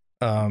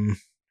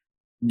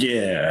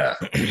 Yeah.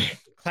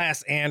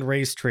 Class and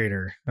race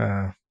traitor.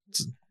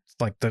 It's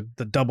like the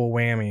double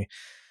whammy.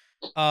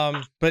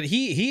 But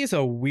he's a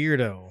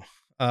weirdo.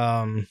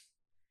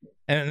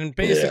 And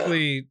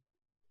basically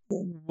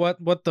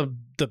what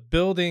the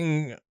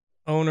building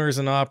owners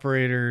and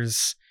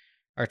operators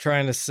are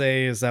trying to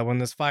say is that when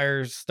this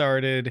fire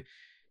started,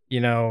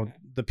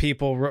 the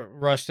people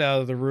rushed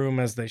out of the room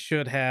as they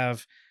should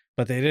have,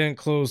 but they didn't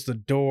close the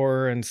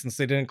door. And since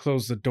they didn't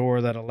close the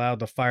door, that allowed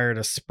the fire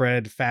to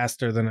spread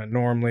faster than it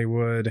normally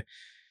would.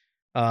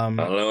 I don't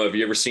know. Have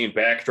you ever seen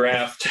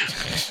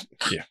Backdraft?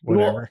 Yeah,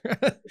 whatever.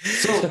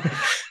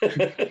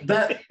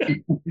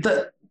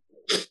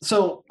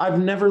 So I've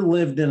never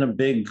lived in a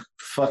big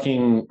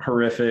fucking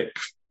horrific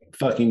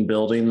fucking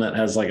building that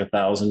has like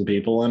 1,000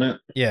 people in it.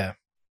 Yeah.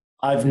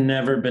 I've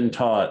never been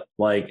taught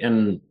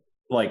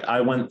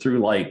I went through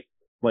like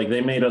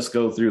they made us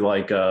go through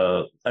like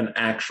an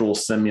actual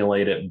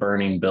simulated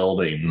burning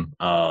building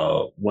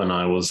when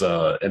I was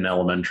in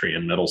elementary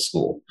and middle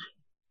school.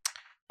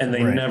 And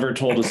they never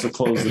told us to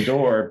close the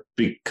door,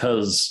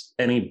 because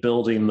any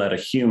building that a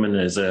human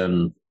is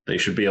in, they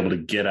should be able to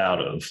get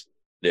out of.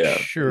 Yeah,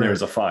 sure.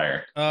 There's a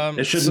fire.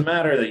 It shouldn't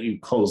matter that you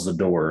close the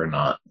door or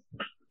not.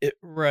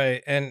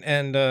 Right,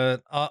 and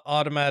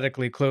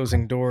automatically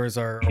closing doors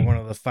are one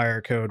of the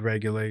fire code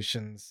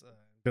regulations.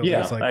 So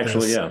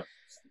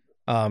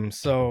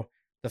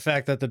the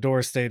fact that the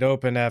door stayed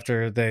open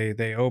after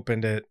they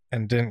opened it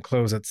and didn't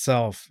close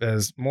itself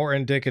is more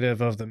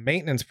indicative of the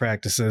maintenance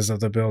practices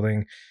of the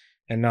building,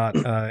 and not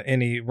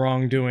any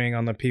wrongdoing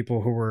on the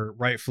people who were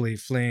rightfully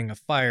fleeing a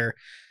fire.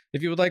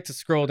 If you would like to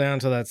scroll down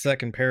to that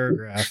second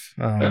paragraph.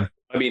 I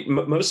mean,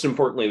 most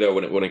importantly, though,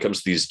 when it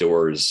comes to these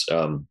doors,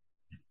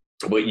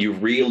 what you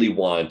really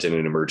want in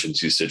an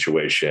emergency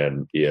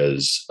situation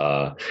is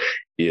a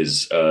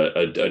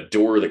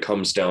door that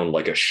comes down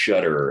like a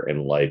shutter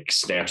and like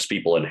snaps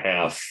people in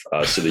half,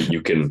 so that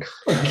you can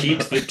keep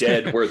the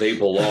dead where they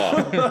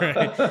belong.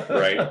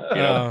 Right? You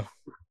know?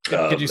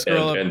 Could you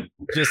scroll up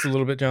just a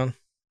little bit, John?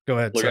 Go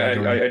ahead. Look,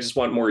 I just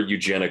want more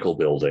eugenical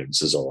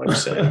buildings is all I'm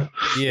saying.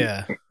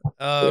 Yeah.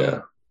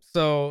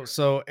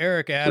 So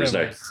Eric Adams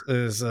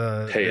is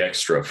pay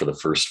extra for the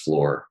first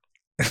floor.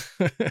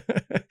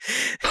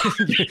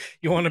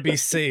 You want to be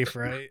safe,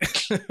 right?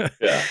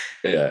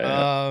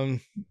 Yeah.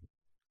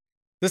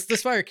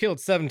 This fire killed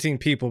 17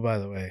 people, by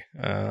the way.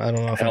 I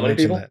don't know if How I many mentioned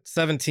people? that.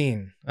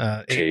 17.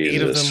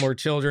 Eight of them were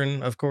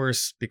children, of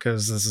course,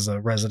 because this is a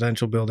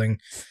residential building.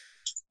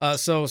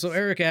 So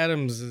Eric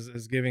Adams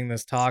is giving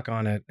this talk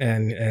on it,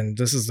 and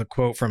this is the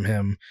quote from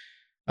him.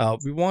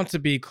 We want to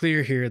be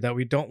clear here that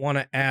we don't want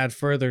to add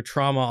further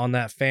trauma on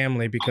that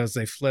family because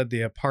they fled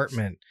the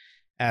apartment,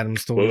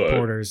 Adams told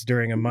reporters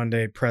during a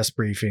Monday press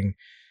briefing.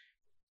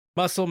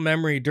 Muscle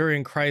memory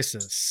during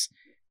crisis.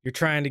 You're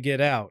trying to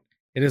get out.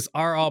 It is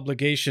our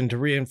obligation to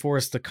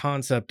reinforce the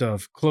concept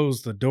of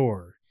close the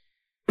door.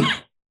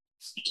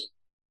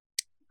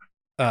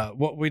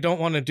 What we don't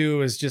want to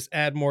do is just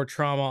add more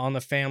trauma on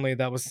the family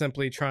that was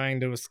simply trying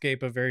to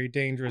escape a very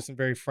dangerous and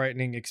very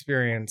frightening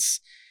experience.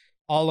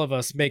 All of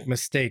us make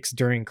mistakes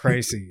during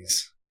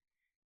crises.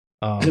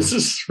 This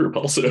is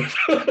repulsive.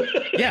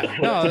 Yeah,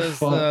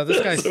 no,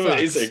 this guy sucks.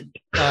 Amazing.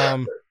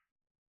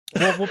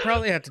 We'll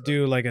probably have to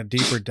do like a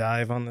deeper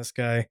dive on this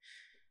guy.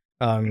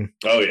 Oh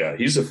yeah,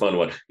 he's a fun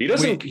one. He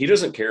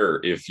doesn't care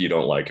if you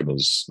don't like him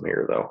as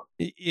mayor, though.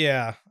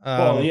 Yeah.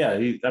 Well, yeah.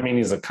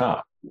 He's a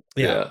cop.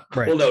 Yeah.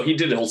 Right. Well, no, he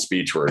did a whole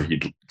speech where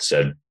he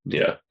said,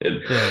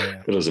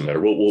 it doesn't matter.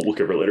 We'll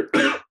cover it later.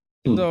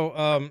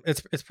 So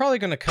it's probably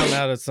going to come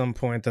out at some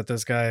point that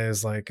this guy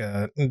is like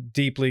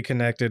deeply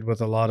connected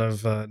with a lot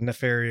of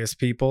nefarious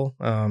people.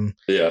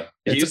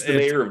 He's the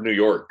mayor of New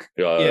York.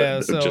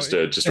 So, just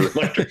a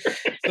reminder.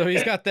 So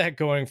he's got that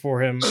going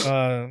for him.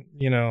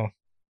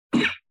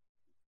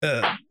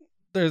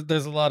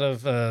 There's a lot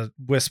of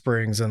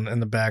whisperings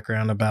in the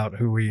background about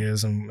who he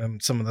is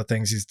and some of the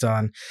things he's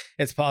done.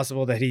 It's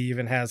possible that he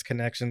even has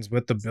connections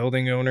with the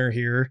building owner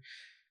here.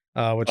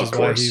 Which is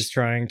why he's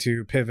trying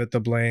to pivot the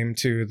blame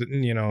to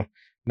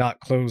not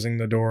closing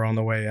the door on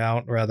the way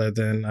out rather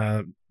than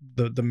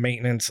the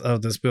maintenance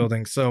of this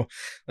building. So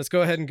let's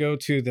go ahead and go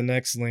to the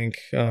next link,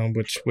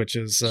 which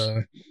is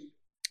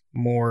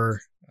more.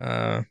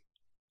 Let's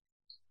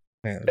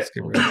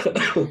get rid of it.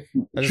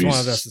 I just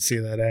wanted us to see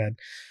that ad.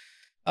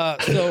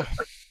 So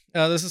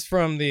this is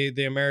from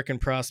the American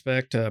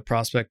Prospect,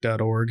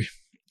 prospect.org.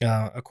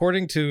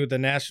 According to the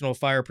National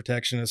Fire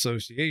Protection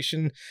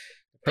Association,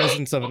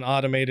 presence of an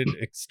automated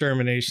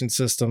extermination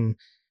system,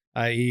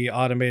 i.e.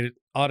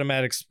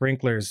 automatic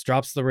sprinklers,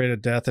 drops the rate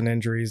of death and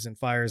injuries in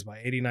fires by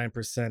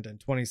 89% and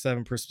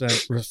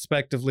 27%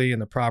 respectively in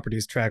the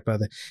properties tracked by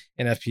the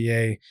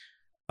NFPA.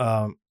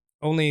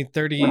 Only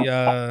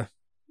 30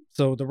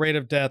 so the rate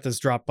of death is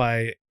dropped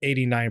by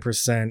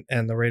 89%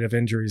 and the rate of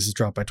injuries is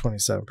dropped by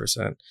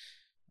 27%,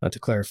 to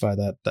clarify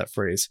that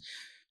phrase.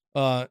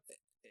 In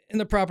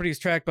the properties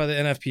tracked by the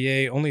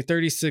NFPA, only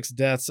 36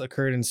 deaths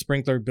occurred in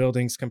sprinkler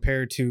buildings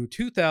compared to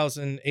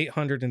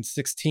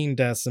 2,816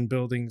 deaths in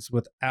buildings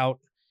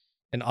without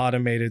an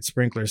automated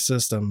sprinkler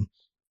system.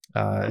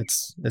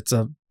 It's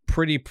a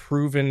pretty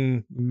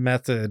proven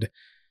method,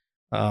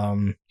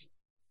 but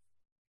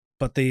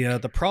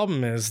the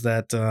problem is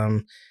that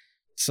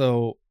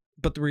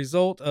But the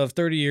result of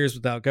 30 years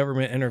without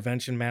government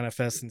intervention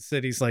manifests in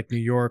cities like New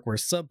York, where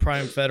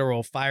subprime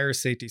federal fire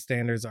safety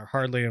standards are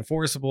hardly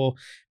enforceable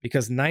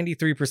because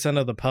 93%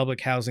 of the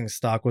public housing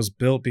stock was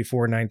built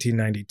before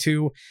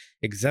 1992,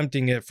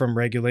 exempting it from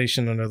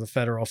regulation under the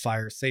Federal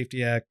Fire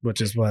Safety Act, which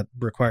is what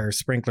requires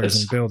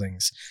sprinklers in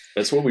buildings.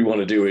 That's what we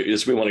want to do.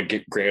 Is we want to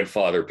get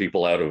grandfather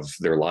people out of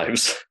their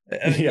lives.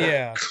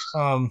 Yeah.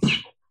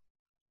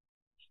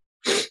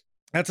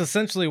 That's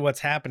essentially what's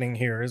happening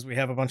here. Is we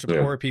have a bunch of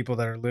poor people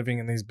that are living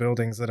in these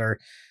buildings that are,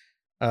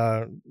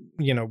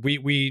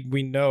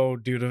 we know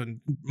due to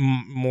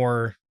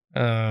more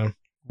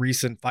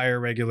recent fire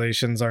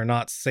regulations are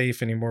not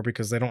safe anymore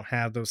because they don't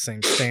have those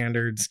same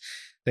standards.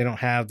 They don't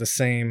have the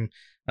same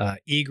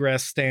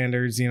egress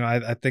standards.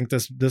 I think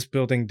this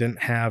building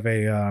didn't have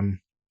an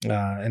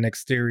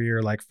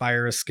exterior like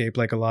fire escape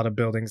like a lot of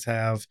buildings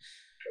have.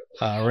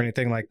 Or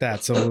anything like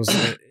that. So it was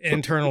an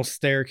internal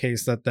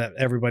staircase that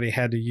everybody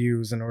had to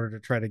use in order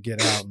to try to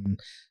get out. And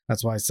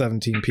that's why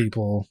 17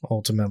 people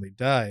ultimately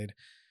died.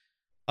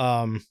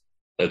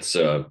 That's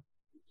go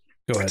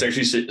ahead. It's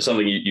actually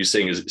something you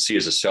see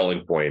as a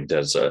selling point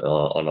as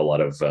on a lot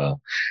of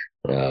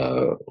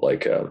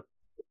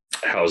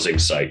housing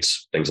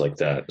sites, things like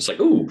that. It's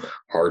like, ooh,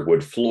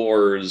 hardwood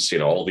floors,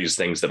 all these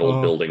things that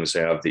old buildings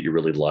have that you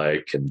really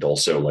like, and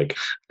also like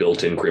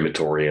built-in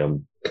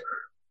crematorium.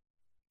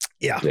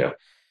 Yeah.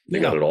 They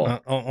got it all.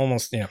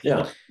 Almost.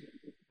 Yeah.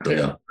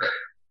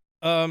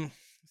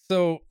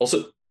 So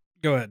also,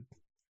 go ahead.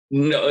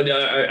 No,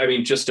 I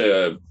mean, just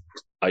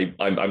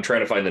I'm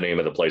trying to find the name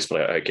of the place,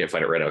 but I can't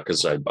find it right now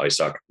because I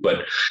suck.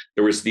 But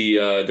there was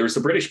the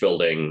British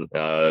building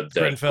that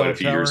Grenfell quite a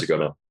few Tower. years ago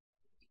now.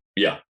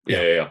 Yeah.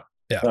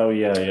 Oh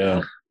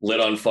yeah. Lit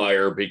on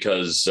fire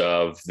because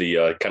of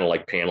the kind of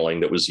like paneling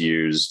that was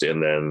used,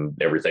 and then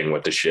everything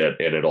went to shit.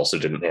 And it also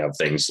didn't have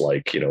things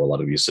like, a lot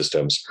of these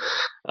systems.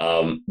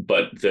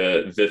 But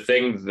the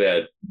thing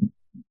that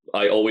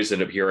I always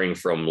end up hearing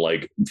from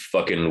like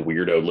fucking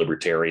weirdo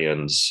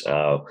libertarians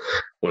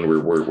when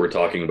we're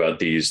talking about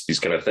these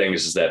kind of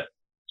things is that,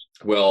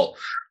 well,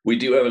 we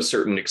do have a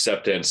certain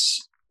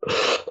acceptance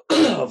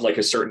of like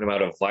a certain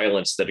amount of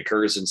violence that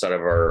occurs inside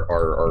of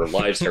our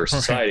lives and our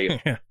society.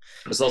 Right. Yeah.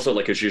 It's also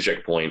like a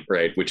Zizek point,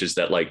 right? Which is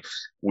that like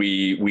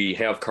we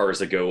have cars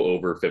that go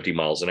over 50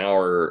 miles an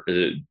hour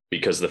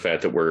because of the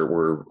fact that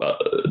we're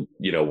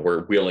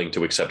willing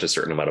to accept a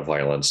certain amount of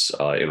violence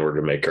in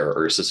order to make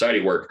our society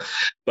work.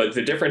 But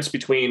the difference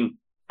between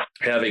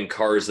having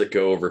cars that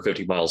go over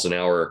 50 miles an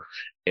hour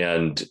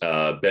and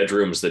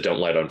bedrooms that don't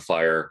light on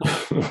fire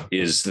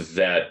is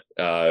that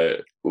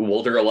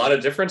well, there are a lot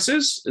of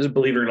differences,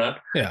 believe it or not.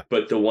 Yeah.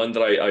 But the one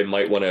that I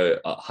might want to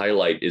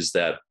highlight is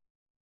that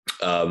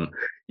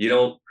you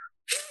don't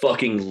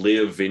fucking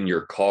live in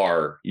your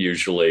car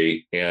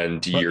usually,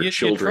 and your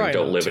children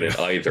don't live in it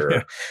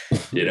either.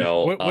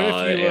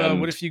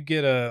 What if you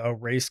get a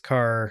race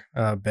car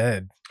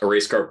bed? A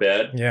race car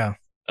bed? Yeah.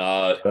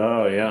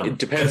 Oh yeah. It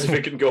depends if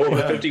it can go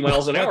over 50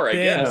 miles an hour, I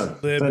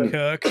guess. Lib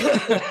cook.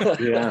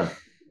 Yeah.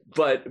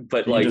 But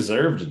you like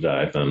deserve to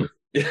die then.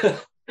 Yeah.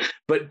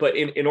 But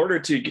in order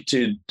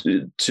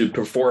to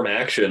perform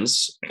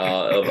actions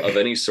of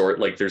any sort,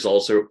 like there's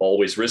also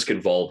always risk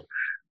involved.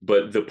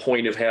 But the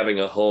point of having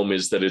a home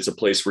is that it's a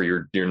place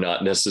where you're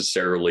not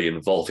necessarily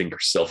involving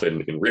yourself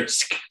in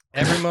risk.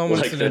 Every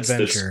moment's like an that's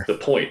adventure. the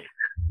point.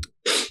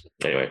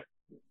 Anyway,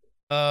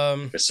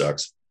 it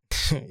sucks.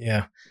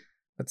 Yeah.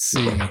 Let's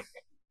see.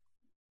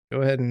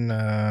 Go ahead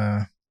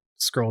and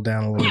scroll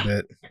down a little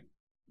bit.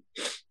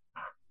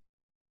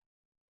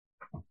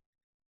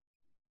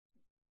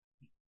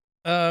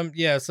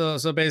 Yeah,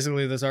 so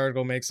basically this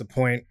article makes a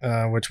point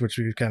which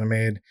we've kind of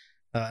made.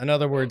 In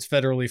other words,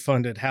 federally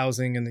funded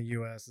housing in the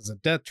US is a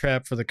death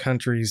trap for the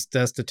country's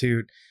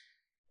destitute.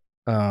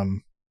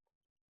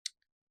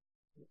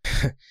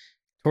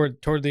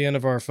 Toward the end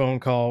of our phone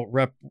call,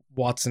 Rep.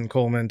 Watson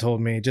Coleman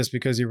told me, just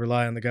because you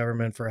rely on the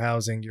government for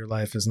housing, your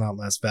life is not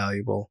less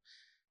valuable.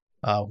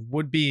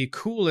 Would be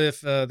cool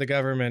if the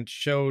government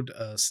showed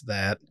us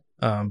that,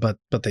 but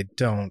they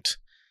don't.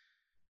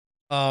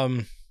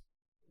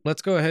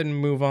 Let's go ahead and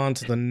move on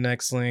to the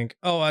next link.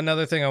 Oh,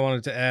 another thing I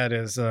wanted to add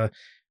is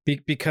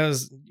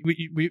because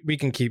we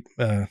can keep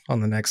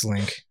on the next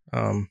link.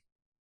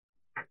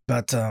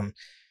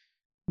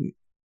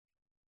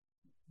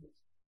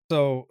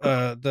 So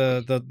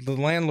the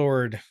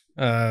landlord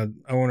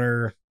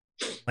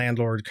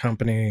landlord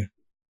company,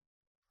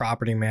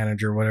 property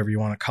manager, whatever you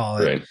want to call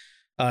it,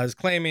 right, is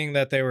claiming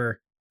that they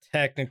were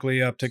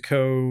technically up to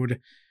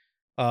code.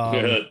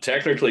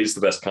 Technically is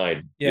the best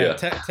kind. Yeah.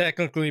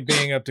 Technically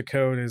being up to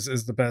code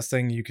is the best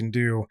thing you can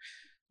do.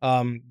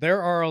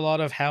 There are a lot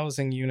of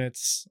housing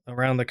units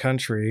around the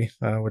country,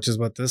 which is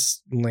what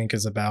this link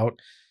is about.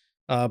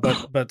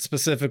 But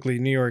specifically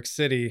New York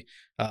City,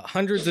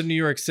 hundreds of New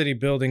York City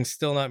buildings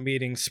still not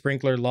meeting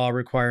sprinkler law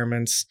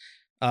requirements.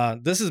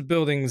 This is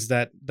buildings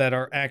that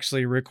are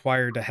actually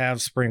required to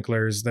have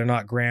sprinklers. They're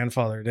not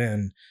grandfathered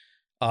in.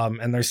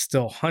 And there's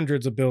still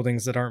hundreds of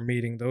buildings that aren't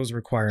meeting those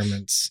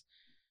requirements.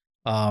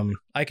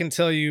 I can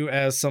tell you,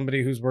 as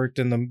somebody who's worked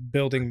in the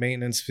building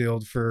maintenance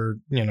field for,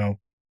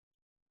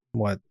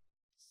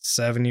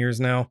 7 years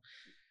now.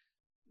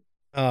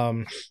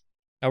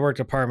 I worked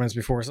apartments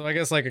before, so I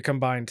guess like a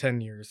combined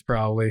 10 years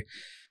probably.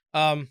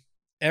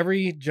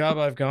 Every job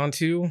I've gone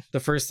to, the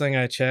first thing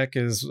I check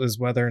is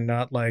whether or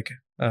not like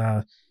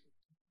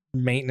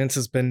maintenance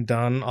has been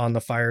done on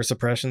the fire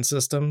suppression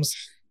systems.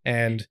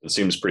 And it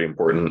seems pretty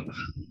important.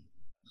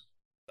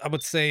 I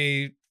would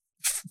say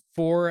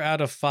 4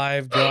 out of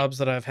 5 jobs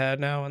that I've had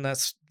now in that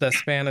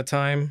span of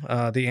time,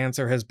 the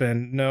answer has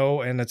been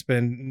no, and it's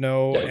been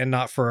no, and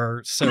not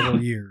for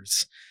several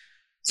years.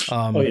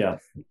 Oh yeah.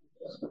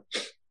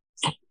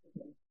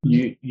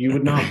 You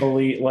would not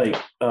believe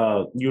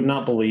you would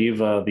not believe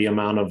the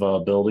amount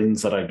of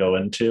buildings that I go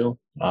into,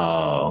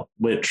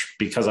 which,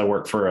 because I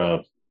work for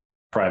a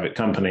private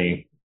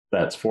company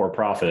that's for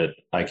profit,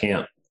 I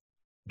can't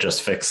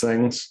just fix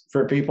things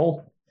for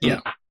people.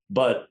 Yeah.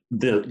 But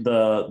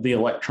the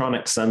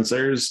electronic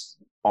sensors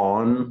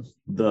on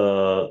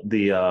the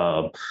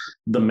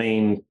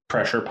main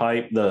pressure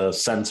pipe, the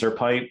sensor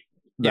pipe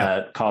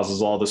that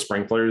causes all the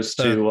sprinklers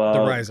to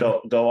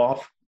go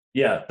off.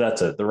 Yeah,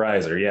 that's it. The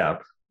riser. Yeah.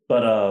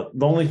 But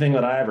the only thing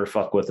that I ever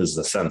fuck with is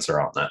the sensor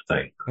on that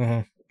thing.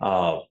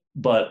 Mm-hmm.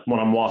 But when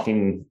I'm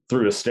walking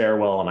through a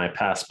stairwell and I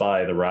pass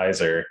by the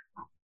riser,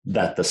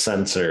 that the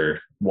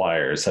sensor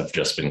wires have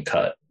just been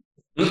cut.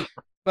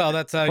 Well,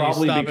 that's how you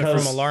stop it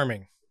from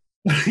alarming.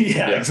 Yeah,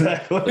 Yeah.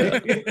 exactly.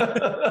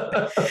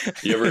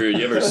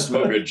 You ever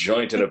smoke a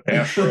joint in a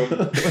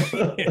bathroom?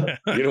 Yeah.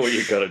 You know what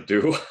you gotta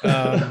do.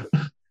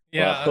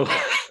 Yeah.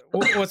 Wow.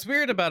 What's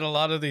weird about a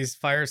lot of these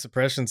fire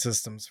suppression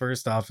systems,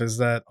 first off, is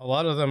that a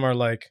lot of them are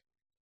like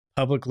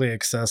publicly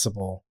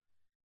accessible,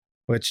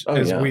 which Oh,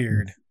 is yeah.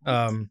 weird.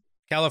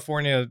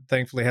 California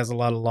thankfully has a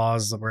lot of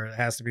laws where it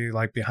has to be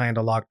like behind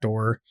a locked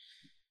door.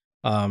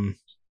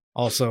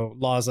 Also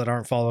laws that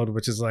aren't followed,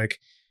 which is like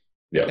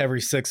Yeah.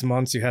 every 6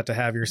 months you have to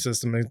have your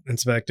system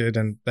inspected,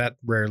 and that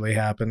rarely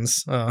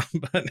happens.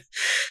 But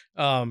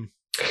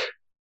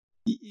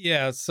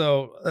yeah,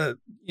 so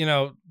you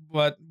know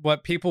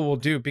what people will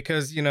do,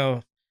 because you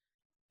know,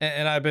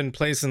 and I've been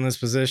placed in this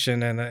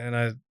position, and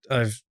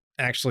I've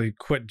actually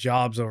quit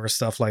jobs over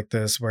stuff like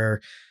this,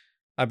 where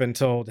I've been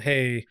told,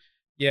 hey,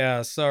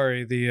 yeah,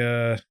 sorry,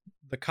 the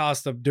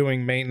cost of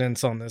doing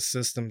maintenance on this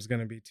system is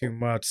going to be too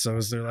much. So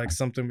is there like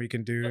something we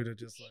can do to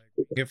just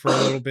like get for a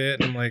little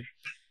bit? And I'm like,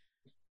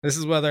 this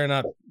is whether or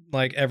not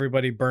like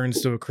everybody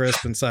burns to a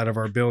crisp inside of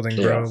our building,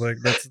 bro. Yeah. Like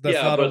that's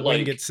Yeah, not a but, like,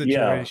 wing it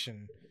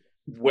situation.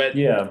 Wet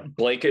Yeah.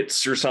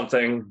 blankets or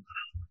something.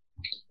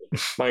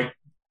 Mike.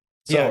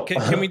 Yeah, So,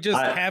 can we just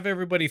I- have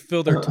everybody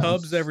fill their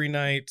tubs every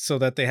night so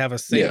that they have a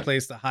safe Yeah.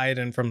 place to hide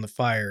in from the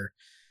fire?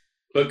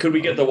 But could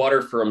we get the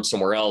water from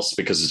somewhere else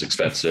because it's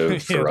expensive Yeah,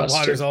 for the us?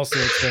 water's also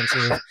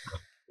expensive.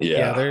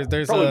 Yeah,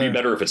 there's probably a be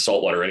better if it's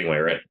salt water anyway,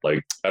 right?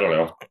 Like, I don't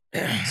know.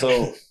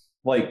 So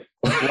like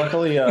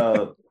luckily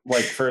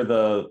like for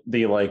the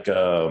like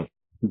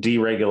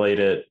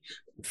deregulated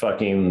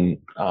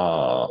fucking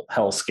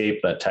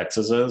hellscape that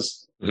Texas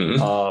is,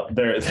 Mhm.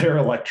 their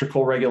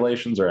electrical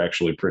regulations are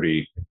actually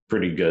pretty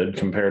good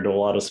compared to a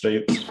lot of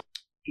states.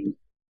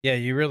 Yeah,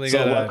 you really So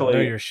gotta luckily- know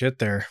your shit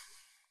there.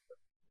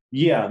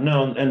 Yeah,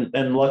 no,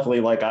 and luckily,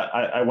 like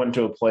I went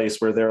to a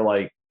place where they're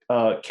like,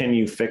 can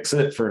you fix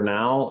it for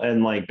now?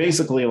 And like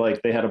basically,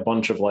 like they had a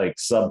bunch of like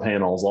sub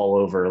panels all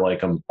over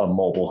like a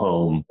mobile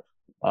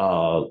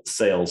home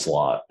sales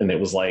lot, and it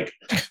was like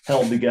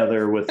held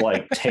together with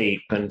like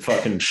tape and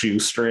fucking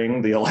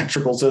shoestring, the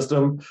electrical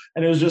system,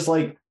 and it was just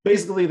like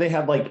basically they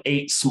had like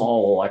 8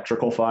 small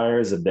electrical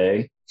fires a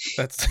day.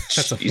 That's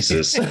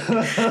Jesus.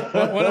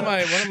 one of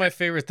my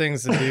favorite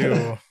things to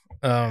do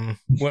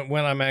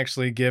when I'm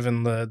actually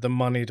given the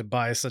money to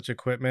buy such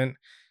equipment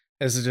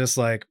is to just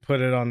like put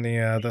it on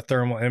the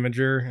thermal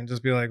imager and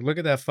just be like, look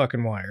at that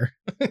fucking wire.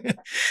 You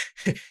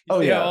Oh,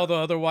 see how yeah. all the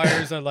other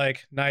wires are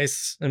like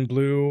nice and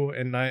blue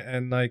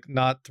and like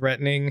not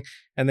threatening,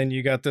 and then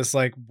you got this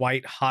like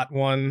white hot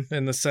one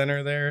in the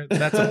center there.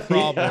 That's a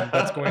problem. Yeah.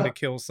 That's going to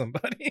kill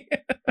somebody.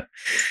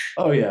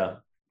 Oh yeah.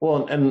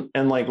 Well,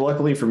 and like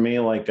luckily for me,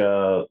 like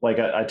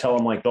I tell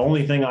them like the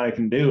only thing I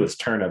can do is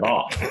turn it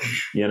off.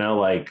 You know,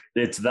 like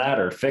it's that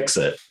or fix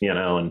it. You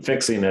know, and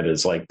fixing it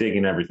is like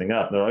digging everything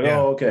up. And they're like,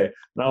 Yeah. oh okay.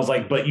 And I was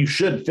like, but you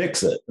should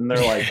fix it. And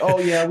they're like, oh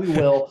yeah, we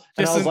will.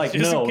 And I was like,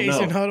 just no, in case no.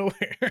 you're not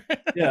aware.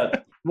 Yeah.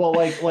 Well,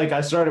 like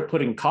I started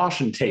putting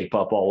caution tape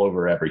up all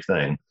over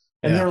everything,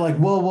 and Yeah. they're like,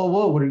 whoa,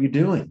 what are you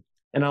doing?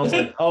 And I was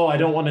like, oh, I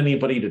don't want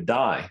anybody to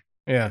die.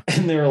 Yeah.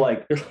 And they were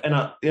like,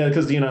 yeah,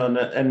 because you know,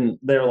 and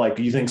they were like,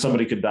 you think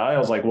somebody could die? I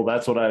was like, well,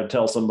 that's what I would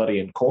tell somebody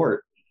in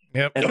court.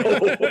 Yep. And,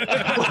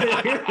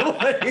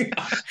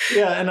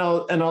 yeah, and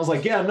I was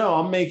like, yeah, no,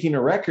 I'm making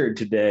a record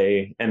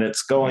today, and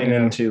it's going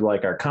into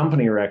like our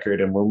company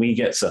record, and when we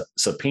get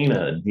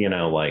subpoenaed, you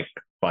know, like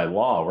by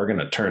law, we're going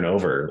to turn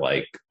over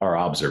like our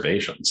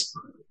observations.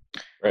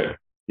 Right.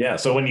 Yeah.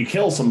 So when you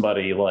kill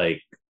somebody,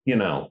 like, you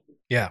know.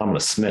 Yeah. I'm gonna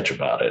snitch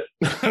about it.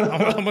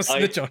 I'm gonna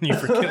snitch on you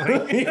for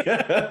killing. And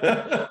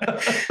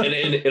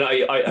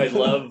I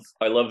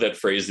love that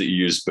phrase that you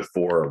used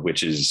before,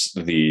 which is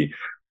the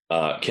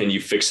can you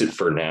fix it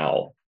for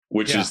now?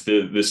 Which is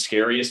the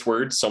scariest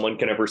word someone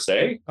can ever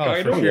say. Oh,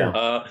 kind for of.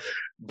 sure.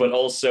 But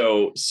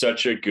also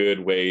such a good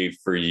way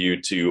for you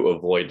to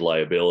avoid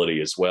liability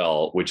as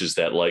well, which is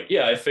that like,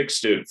 yeah, I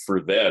fixed it for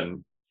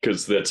then,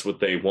 because that's what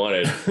they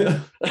wanted.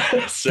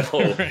 So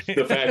Right.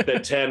 the fact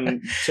that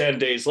 10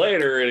 days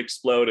later it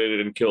exploded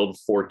and killed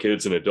 4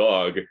 kids and a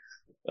dog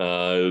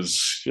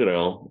is, you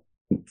know,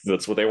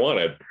 that's what they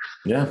wanted.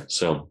 Yeah.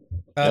 So,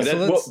 So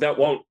that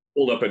won't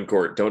hold up in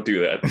court. Don't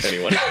do that,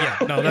 anyone. Yeah,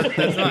 no,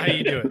 that's not how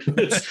you do it.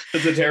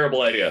 It's a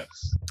terrible idea.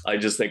 I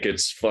just think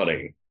it's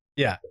funny.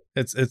 Yeah,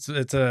 it's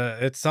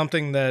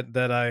something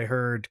that I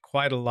heard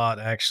quite a lot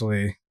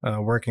actually,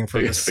 working for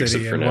the Fix it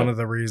city, for and now. one of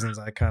the reasons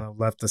I kind of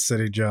left the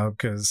city job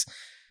because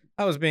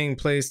I was being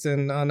placed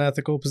in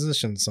unethical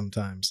positions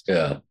sometimes.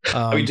 Yeah.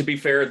 I mean, to be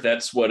fair,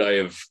 that's what I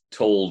have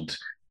told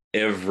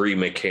every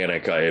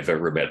mechanic I have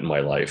ever met in my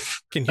life.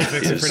 Can you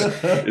fix it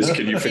for now?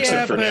 Can you fix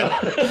Yeah, it for now?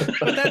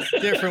 But that's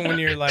different when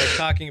you're like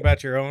talking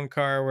about your own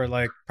car, where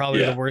like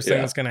probably the worst thing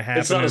that's going to happen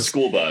It's not a is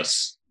school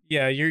bus.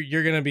 yeah,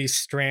 you're gonna be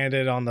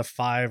stranded on the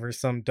 5 or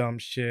some dumb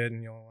shit,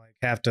 and you'll like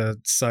have to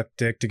suck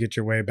dick to get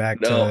your way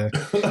back No,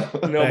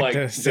 Mike,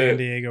 to San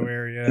Diego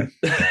area.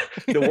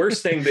 The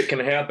worst thing that can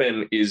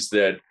happen is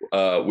that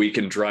we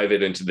can drive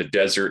it into the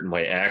desert and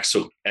my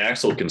axle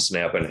can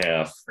snap in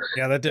half.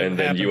 Yeah, that didn't and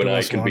then happen you and to I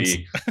us can once.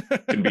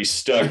 be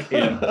stuck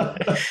in,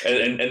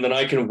 and then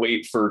I can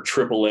wait for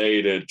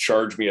AAA to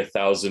charge me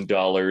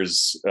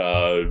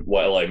 $1,000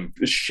 while I'm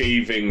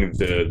shaving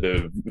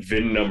the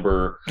VIN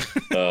number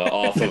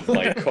off of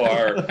my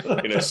car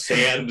in a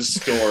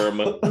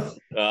sandstorm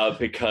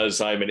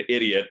because I'm an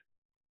idiot.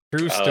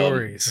 True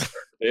stories.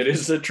 It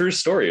is a true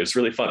story. It's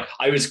really fun.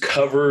 I was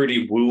covered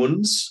in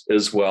wounds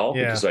as well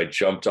because I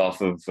jumped off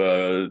of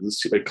a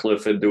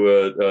cliff into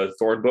a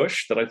thorn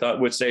bush that I thought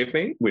would save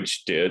me,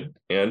 which did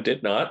and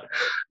did not,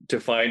 to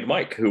find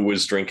Mike, who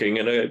was drinking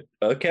in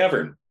a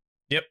cavern.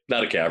 Yep.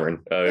 Not a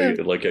cavern,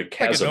 like a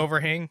chasm. Like an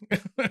overhang.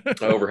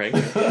 Overhang.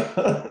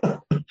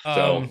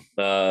 So,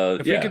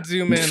 if we could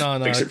zoom in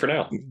on fix it for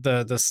now.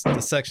 The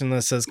section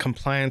that says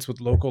compliance with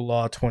local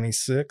law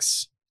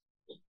 26.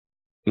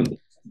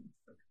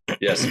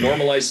 Yes,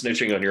 normalize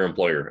snitching on your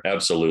employer.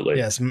 Absolutely.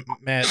 Yes,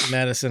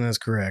 Madison is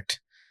correct.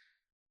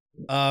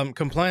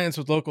 Compliance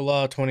with local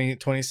law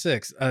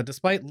 2026.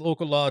 Despite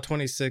local law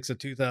 26 of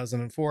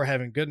 2004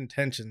 having good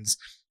intentions,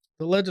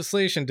 the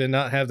legislation did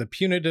not have the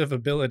punitive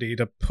ability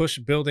to push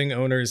building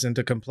owners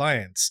into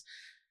compliance.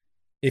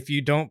 If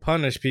you don't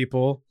punish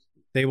people,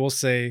 they will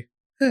say,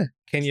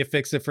 can you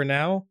fix it for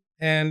now?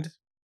 And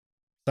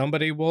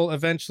somebody will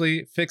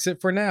eventually fix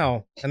it for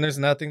now, and there's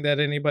nothing that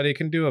anybody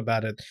can do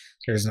about it.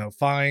 There's no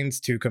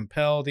fines to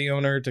compel the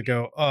owner to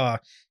go,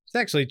 it's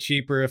actually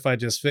cheaper if I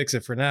just fix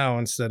it for now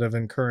instead of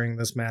incurring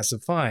this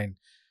massive fine.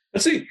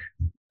 Let's see.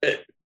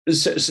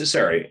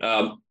 Sorry.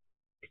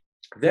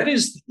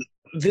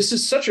 This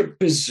is such a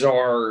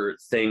bizarre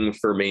thing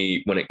for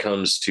me when it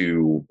comes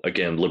to,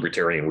 again,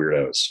 libertarian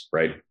weirdos,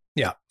 right?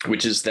 Yeah.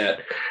 Which is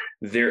that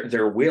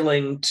they're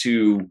willing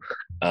to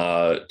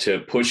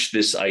push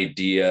this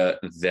idea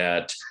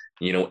that,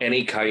 you know,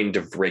 any kind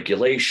of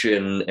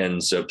regulation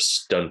ends up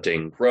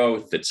stunting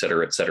growth, et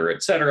cetera, et cetera,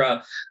 et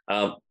cetera.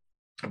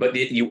 But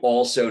you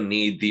also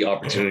need the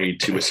opportunity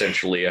to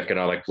essentially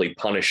economically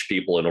punish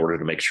people in order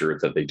to make sure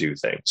that they do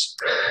things.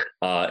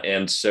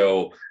 And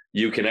so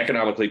you can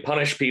economically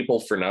punish people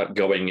for not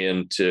going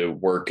in to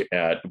work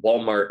at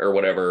Walmart or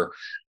whatever.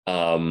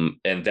 And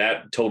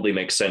that totally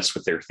makes sense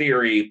with their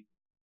theory,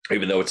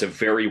 even though it's a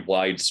very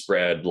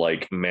widespread,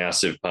 like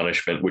massive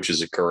punishment, which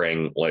is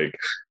occurring like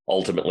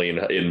ultimately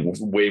in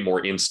way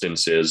more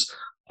instances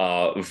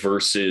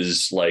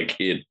versus like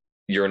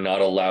you're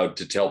not allowed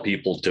to tell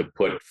people to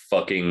put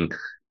fucking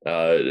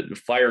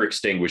fire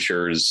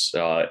extinguishers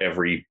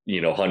every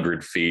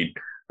 100 feet,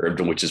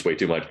 which is way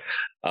too much.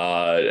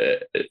 I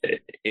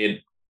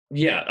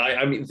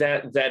mean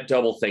that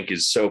double think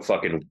is so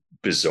fucking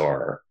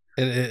bizarre.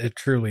 It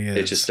truly is.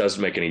 It just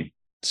doesn't make any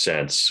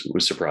sense. It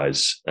was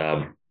surprise.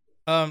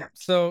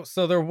 So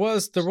there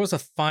was a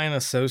fine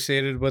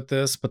associated with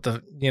this, but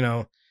the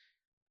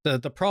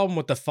problem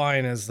with the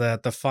fine is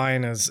that the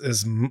fine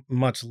is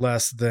much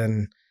less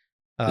than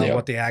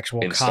what the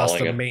actual cost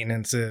of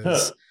maintenance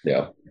is.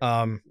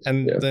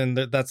 Then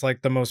that's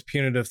like the most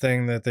punitive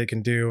thing that they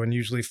can do. And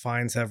usually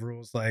fines have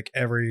rules like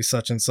every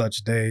such and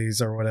such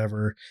days or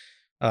whatever.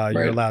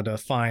 You're allowed to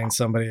fine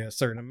somebody a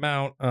certain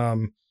amount.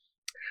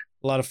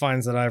 A lot of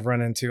fines that I've run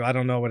into, I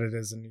don't know what it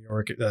is in New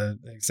York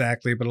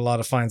exactly, but a lot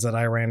of fines that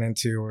I ran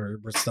into were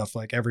stuff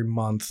like every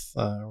month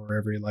or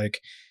every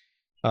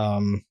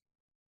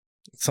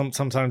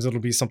sometimes it'll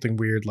be something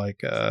weird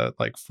like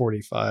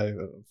 45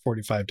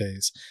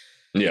 days.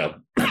 Yeah,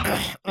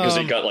 because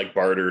it got like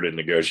bartered and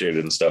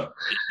negotiated and stuff.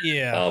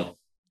 Yeah.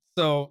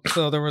 So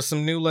there was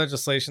some new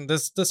legislation.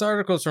 This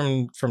article is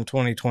from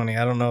 2020.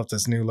 I don't know if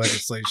this new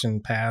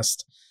legislation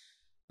passed.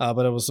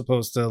 But it was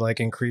supposed to like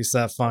increase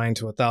that fine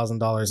to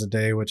 $1,000 a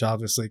day, which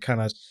obviously kind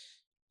of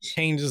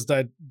changes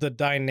the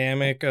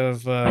dynamic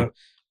of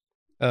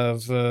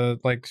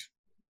like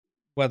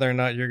whether or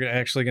not you're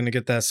actually going to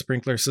get that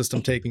sprinkler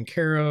system taken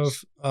care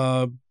of.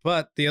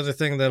 But the other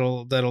thing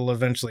that'll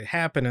eventually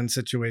happen in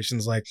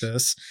situations like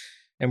this,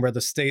 and where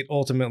the state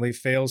ultimately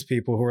fails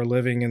people who are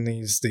living in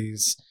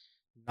these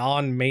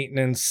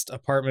non-maintenance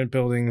apartment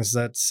buildings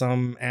that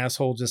some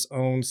asshole just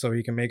owns so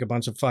he can make a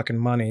bunch of fucking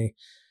money.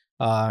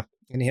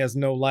 And he has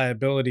no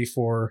liability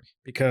for,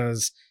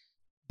 because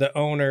the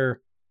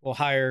owner will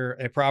hire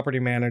a property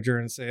manager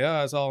and say,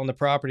 it's all on the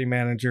property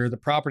manager. The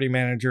property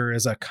manager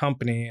is a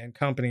company, and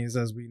companies,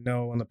 as we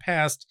know in the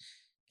past,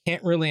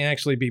 can't really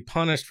actually be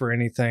punished for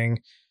anything.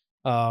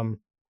 And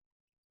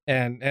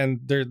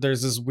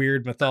there's this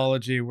weird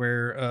mythology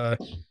where,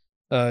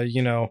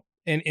 and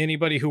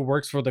anybody who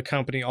works for the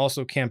company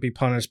also can't be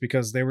punished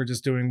because they were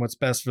just doing what's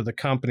best for the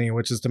company,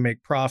 which is to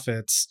make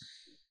profits.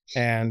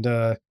 And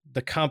the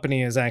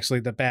company is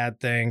actually the bad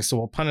thing. So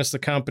we'll punish the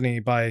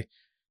company by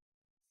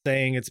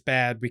saying it's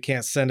bad. We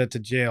can't send it to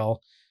jail.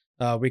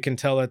 We can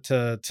tell it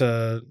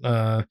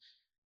to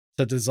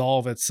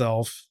dissolve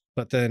itself.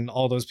 But then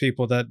all those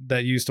people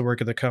that used to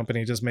work at the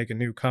company just make a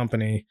new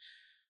company.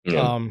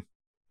 Yeah.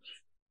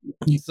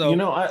 So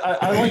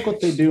I like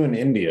what they do in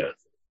India.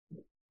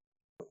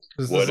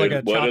 is this like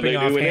a chopping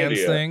off hands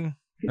India? thing?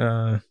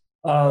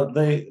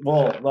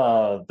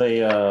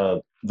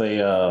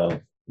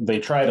 They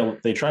try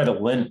to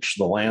lynch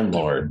the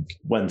landlord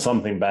when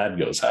something bad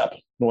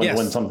happens.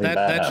 When something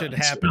bad happens. Should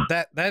happen.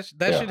 That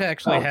should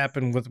actually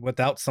happen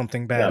without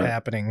something bad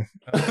happening.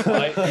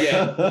 I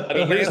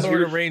mean,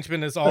 landlord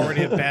arrangement is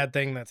already a bad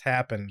thing that's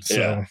happened.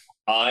 So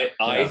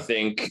I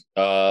think,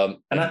 and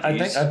I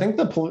think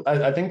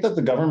that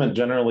the government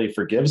generally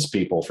forgives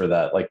people for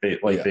that. Like they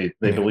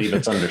believe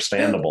it's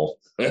understandable.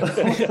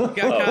 Got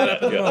caught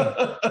up in the moment.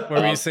 What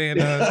were you saying,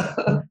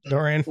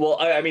 Dorian? Well,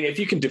 I mean, if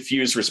you can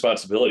diffuse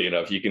responsibility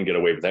enough, you can get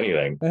away with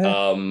anything.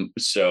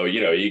 So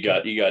you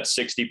got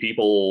 60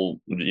 people,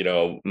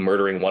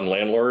 murdering one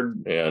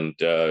landlord, and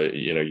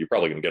you're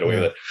probably gonna get away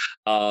with it.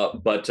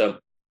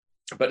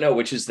 But no,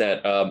 which is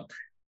that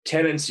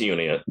tenants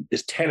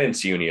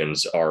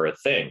unions are a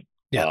thing.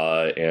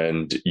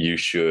 And you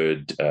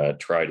should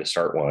try to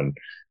start one.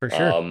 For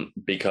sure.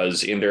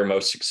 Because in their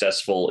most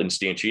successful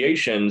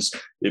instantiations,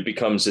 it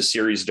becomes a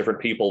series of different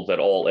people that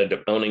all end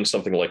up owning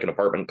something like an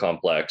apartment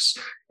complex,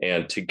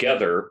 and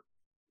together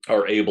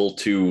are able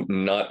to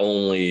not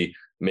only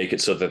make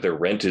it so that their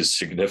rent is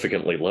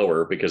significantly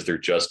lower because they're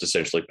just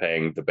essentially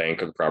paying the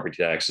bank on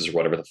property taxes or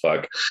whatever the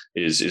fuck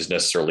is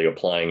necessarily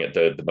applying at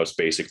the most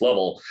basic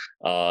level,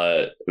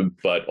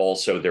 but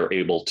also they're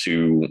able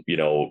to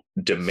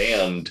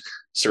demand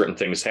certain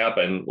things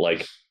happen,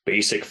 like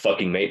basic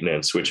fucking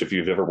maintenance, which if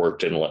you've ever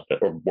worked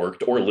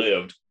or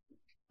lived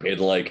in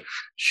like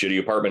shitty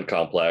apartment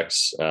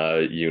complex,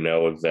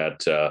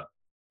 that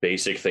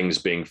basic things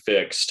being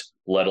fixed,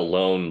 let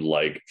alone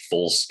like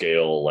full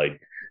scale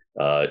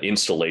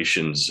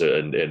installations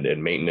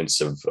and maintenance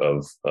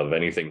of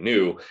anything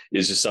new,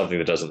 is just something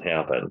that doesn't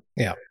happen.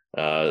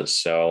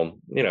 So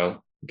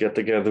get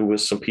together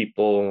with some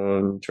people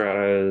and try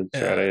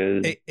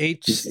to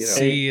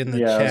HC in the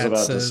chat. I was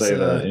about to say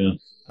that.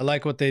 I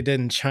like what they did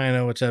in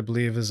China, which I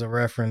believe is a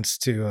reference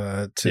to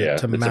Mao.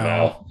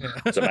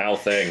 It's a Mao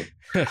thing.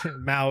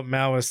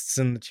 Maoists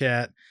in the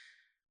chat.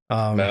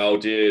 Mao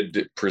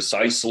did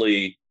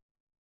precisely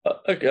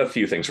a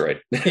few things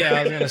right. Yeah,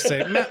 I was gonna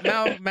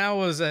say Mao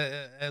was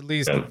at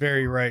least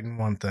very right in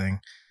one thing.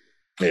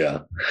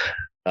 Yeah.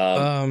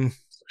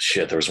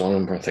 Shit, there was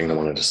one more thing I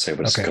wanted to say,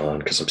 but it's gone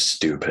because I'm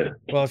stupid.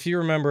 Well, if you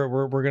remember,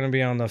 we're going to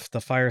be on the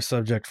fire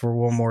subject for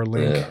one more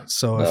link. Yeah.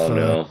 So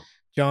if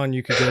John,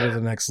 you could go to the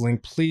next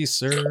link, please,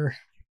 sir.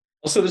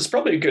 Also, this is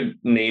probably a good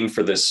name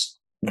for this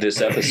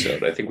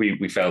episode. I think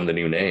we found the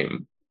new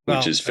name,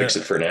 which is Fix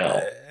It For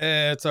Now.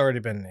 It's already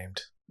been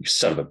named. You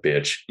son of a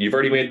bitch. You've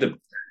already made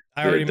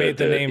I already made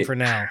the name for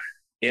now.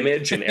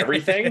 Image and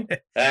everything.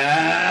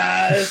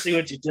 I see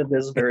what you did.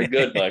 This is very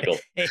good, Michael.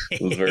 This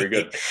is very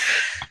good.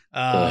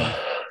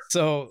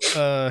 So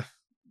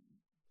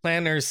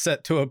planners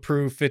set to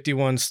approve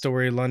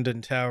 51-story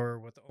London Tower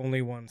with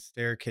only one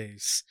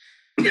staircase.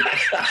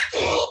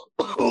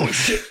 Oh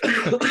shit.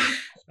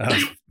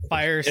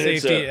 Fire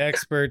safety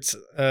experts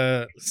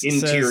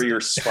interior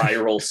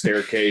spiral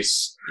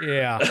staircase.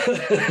 Yeah.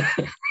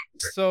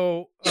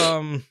 So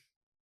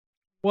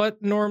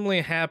what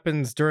normally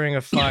happens during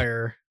a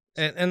fire,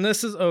 and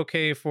this is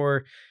okay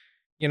for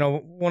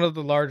one of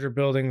the larger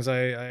buildings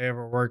I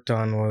ever worked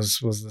on was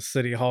the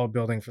City Hall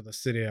building for the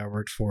city I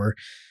worked for.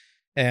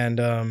 And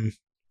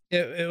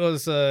it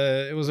was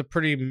a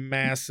pretty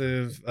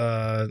massive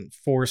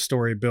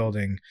 4-story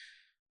building.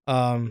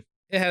 It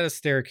had a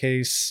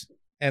staircase,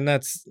 and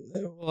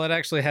it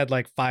actually had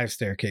like 5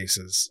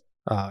 staircases.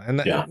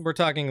 We're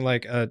talking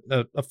like a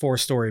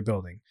 4-story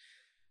building.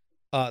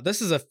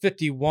 This is a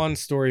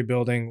 51-story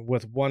building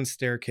with 1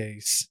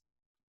 staircase.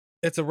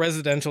 It's a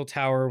residential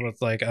tower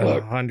with like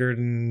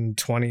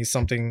 120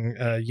 something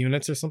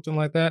units or something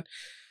like that.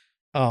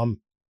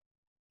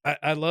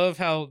 I love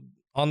how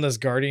on this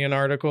Guardian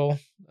article,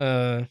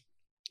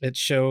 it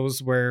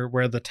shows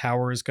where the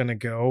tower is going to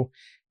go,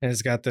 and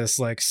it's got this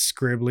like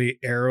scribbly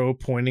arrow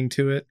pointing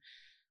to it.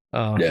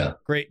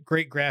 Great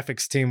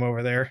graphics team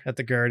over there at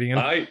the Guardian.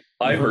 I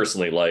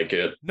personally like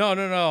it. No.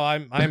 I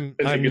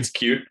think it's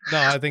cute. No,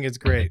 I think it's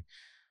great.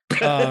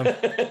 Fire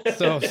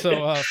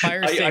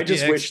safety. I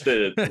just wish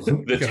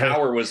the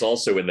tower was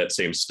also in that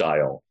same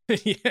style,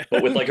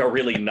 but with like a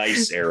really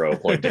nice arrow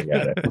pointing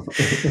at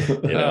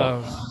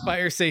it.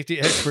 Fire safety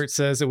expert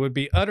says it would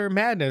be utter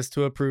madness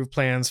to approve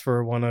plans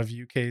for one of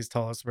UK's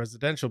tallest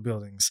residential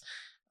buildings,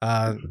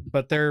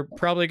 but they're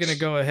probably going to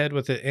go ahead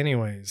with it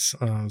anyways.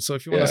 So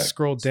if you want to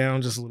scroll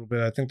down just a little bit,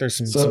 I think there's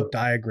some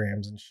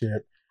diagrams and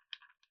shit.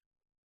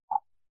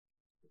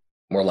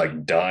 More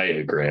like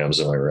diagrams,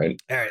 am I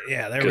right? All right,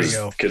 yeah, there we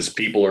go. Because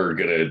people are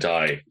gonna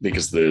die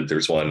because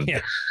there's one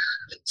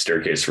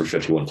staircase for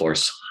 51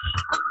 floors.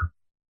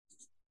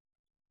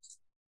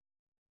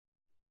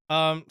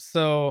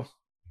 So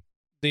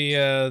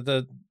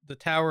the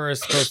tower is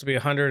supposed to be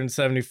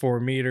 174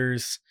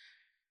 meters.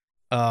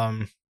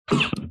 The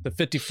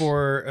 54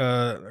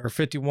 or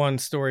 51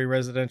 story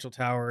residential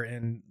tower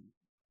in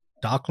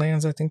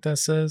Docklands, I think that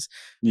says,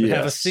 would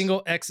have a Yes.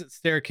 single exit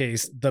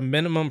staircase, the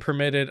minimum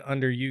permitted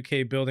under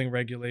UK building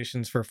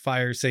regulations for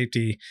fire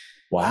safety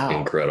Wow.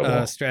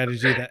 Incredible.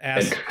 strategy that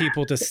asks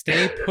people to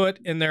stay put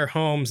in their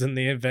homes in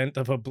the event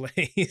of a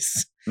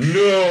blaze.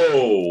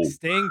 No.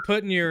 Staying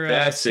put in your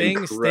That's staying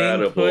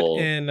incredible.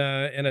 put in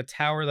a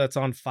tower that's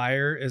on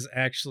fire is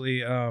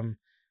actually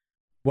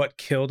what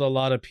killed a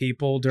lot of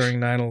people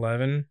during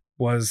 9/11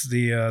 was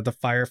the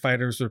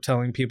firefighters were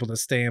telling people to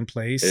stay in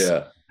place.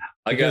 Yeah.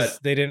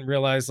 They didn't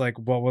realize like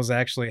what was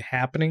actually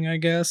happening, I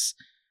guess.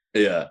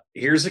 Yeah.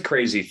 Here's a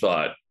crazy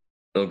thought.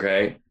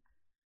 Okay.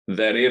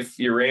 That if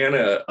you ran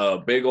a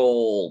big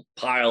old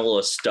pile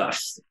of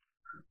stuff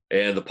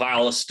and the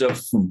pile of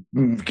stuff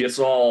gets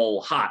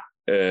all hot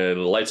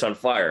and lights on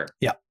fire.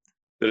 Yeah.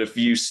 That if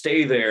you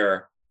stay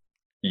there,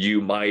 you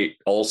might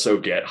also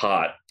get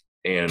hot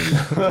and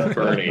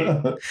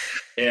burning.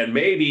 And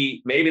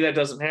maybe that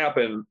doesn't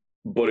happen,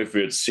 but if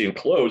it's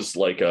enclosed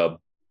like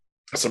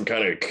some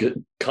kind of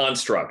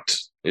construct,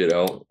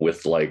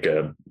 with like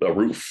a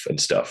roof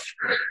and stuff,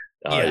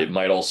 it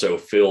might also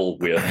fill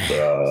with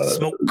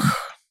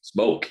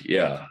smoke.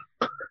 Yeah.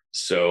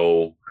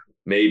 So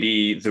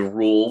maybe the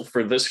rule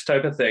for this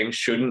type of thing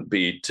shouldn't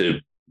be to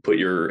put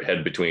your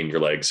head between your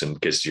legs and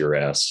kiss your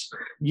ass.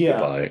 Yeah.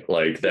 Goodbye.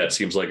 Like that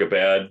seems like a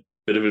bad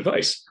bit of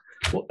advice.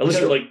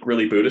 Unless you're like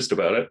really Buddhist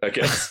about it, I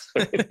guess.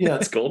 Yeah,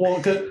 it's cool.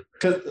 Well,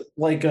 cause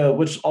like,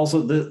 which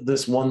also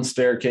this one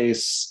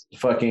staircase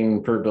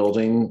fucking per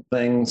building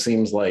thing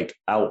seems like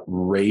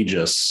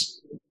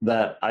outrageous.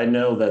 That I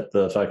know that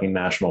the fucking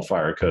National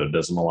Fire Code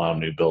doesn't allow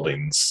new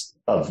buildings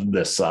of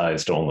this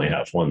size to only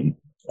have one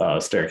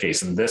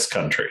staircase in this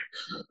country.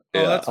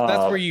 Oh, that's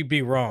where you'd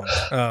be wrong.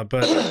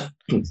 But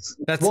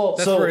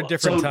that's for a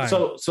different time.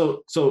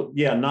 So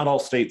yeah, not all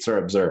states are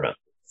observant.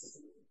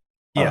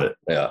 Yeah.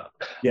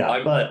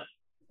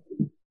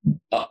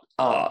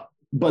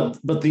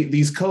 But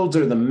these codes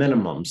are the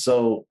minimum.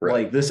 So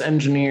like this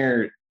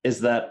engineer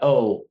is that,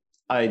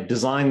 I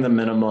designed the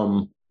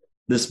minimum.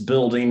 This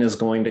building is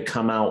going to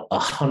come out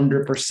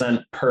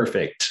 100%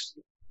 perfect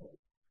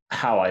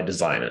how I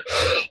design it.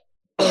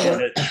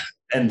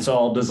 And so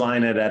I'll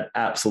design it at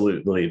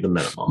absolutely the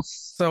minimum.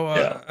 So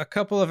a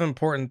couple of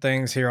important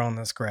things here on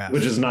this graph.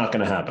 Which is not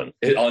going to happen.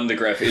 On the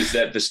graph is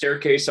that the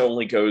staircase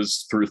only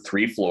goes through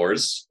 3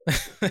 floors.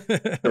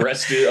 The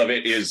rest of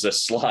it is a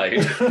slide.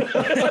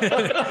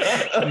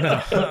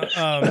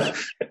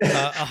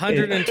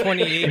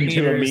 128 into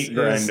meters a meat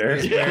grinder.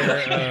 is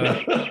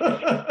where,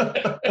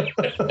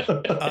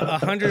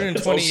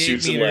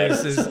 128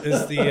 meters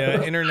is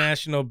the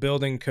international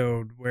building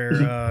code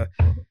where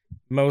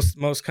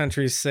most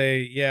countries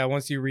say,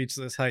 once you reach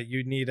this height,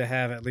 you need to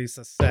have at least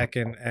a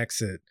second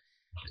exit.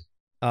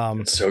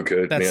 It's so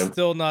good. That's man.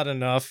 still not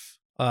enough.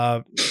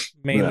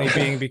 Mainly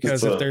being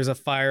because if there's a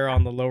fire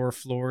on the lower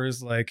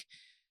floors, like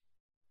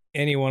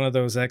any one of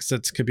those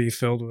exits could be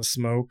filled with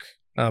smoke.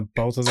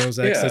 Both of those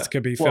exits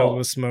could be filled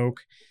with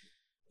smoke.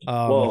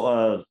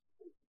 Have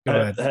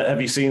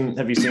you seen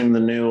the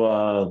new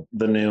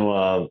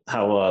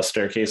how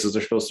staircases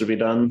are supposed to be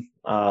done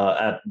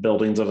at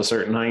buildings of a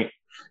certain height?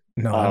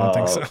 No, I don't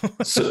think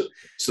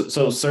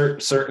so.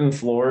 Certain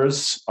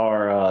floors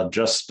are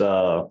just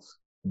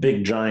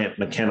big giant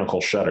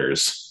mechanical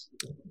shutters.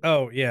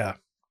 Oh yeah.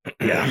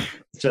 Yeah.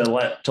 to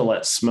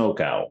let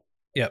smoke out.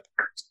 Yep.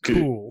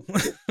 Cool.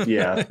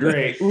 Yeah,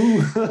 great.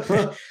 Ooh.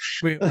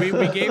 we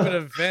gave it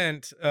a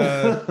vent.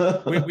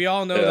 We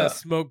all know that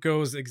smoke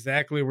goes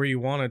exactly where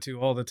you want it to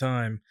all the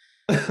time.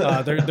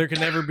 There can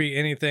never be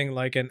anything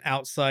like an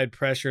outside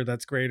pressure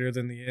that's greater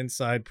than the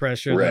inside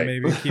pressure that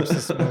maybe keeps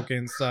the smoke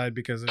inside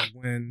because of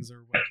winds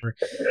or whatever.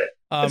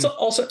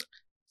 So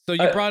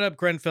you brought up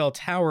Grenfell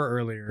Tower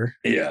earlier.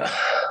 Yeah.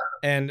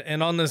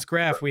 And on this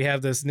graph, we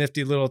have this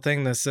nifty little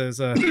thing that says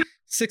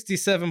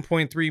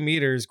 67.3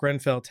 meters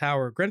Grenfell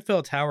Tower.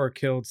 Grenfell Tower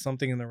killed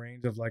something in the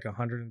range of like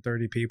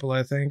 130 people,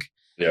 I think.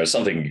 Yeah,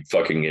 something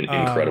fucking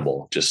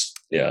incredible.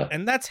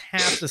 And that's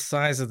half the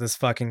size of this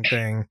fucking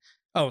thing.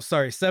 Oh,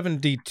 sorry,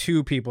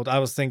 72 people. I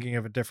was thinking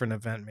of a different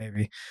event,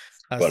 maybe.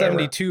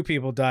 72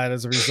 people died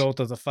as a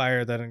result of the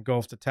fire that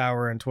engulfed the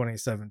tower in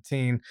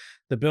 2017.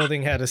 The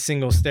building had a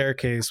single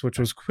staircase, which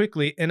was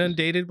quickly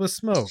inundated with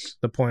smoke.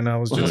 The point I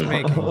was just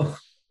making.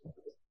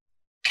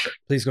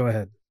 Please go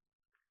ahead.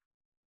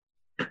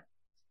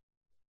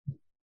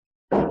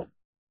 Oh,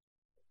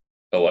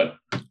 what?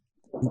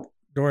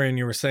 Dorian,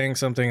 you were saying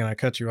something and I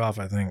cut you off,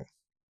 I think.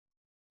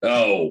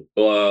 Oh,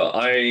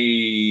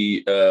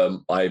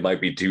 I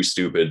might be too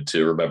stupid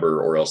to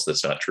remember, or else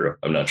that's not true.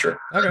 I'm not sure.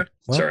 Okay,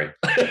 well, sorry.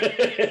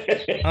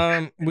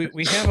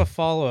 We have a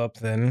follow up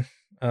then,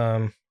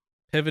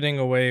 pivoting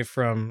away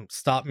from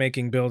stop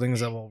making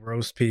buildings that will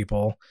roast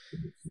people.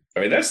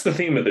 I mean, that's the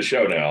theme of the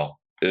show now.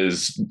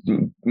 Is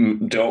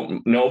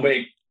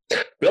make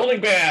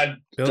building bad.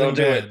 Don't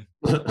do it.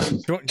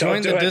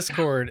 Join the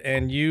Discord,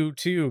 and you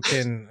too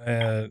can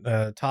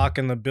talk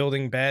in the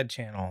Building Bad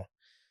channel.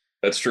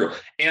 That's true.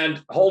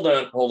 And hold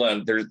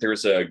on.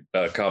 There's a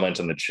comment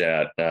in the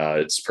chat.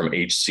 It's from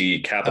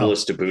HC,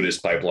 capitalist to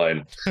Buddhist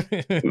pipeline.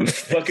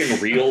 Fucking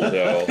real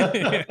though.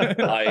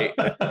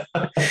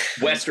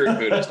 Western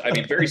Buddhist. I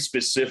mean, very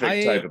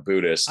specific type of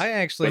Buddhist. I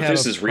actually but have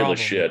this is problem. real as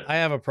shit. I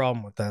have a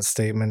problem with that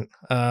statement.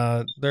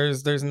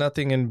 There's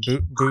nothing in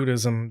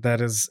Buddhism that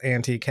is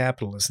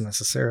anti-capitalist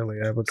necessarily,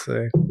 I would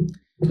say.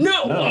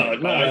 No,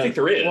 I think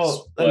there is,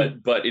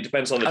 but it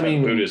depends on the type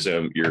of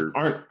Buddhism.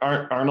 Aren't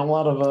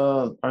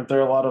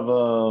there a lot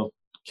of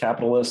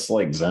capitalists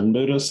like Zen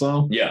Buddhists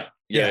though? Yeah.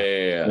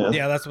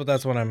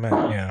 That's what I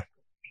meant. Yeah.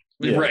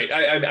 Right.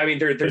 I mean,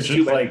 there's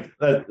two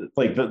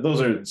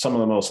those are some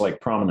of the most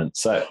like prominent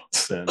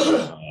sects in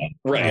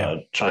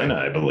China,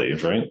 I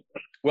believe. Right.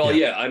 Well,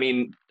 yeah. I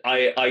mean,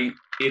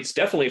 it's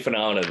definitely a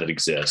phenomenon that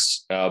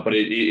exists, but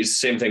it's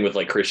the same thing with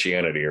like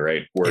Christianity,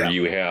 right? Where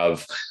you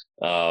have.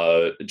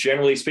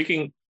 Generally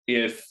speaking,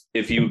 if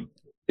you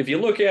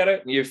look at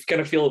it, you kind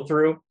of feel it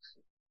through.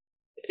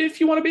 If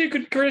you want to be a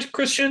good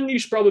Christian, you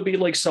should probably be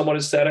like somewhat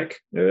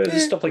aesthetic,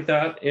 stuff like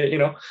that.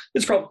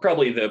 It's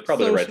probably the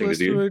right thing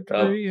to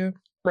do.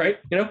 Right?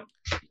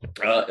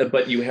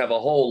 But you have a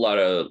whole lot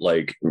of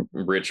like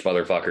rich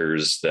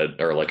motherfuckers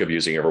that are like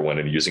abusing everyone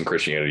and using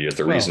Christianity as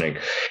their reasoning.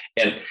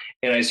 And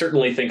I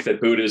certainly think that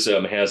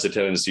Buddhism has a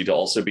tendency to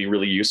also be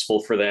really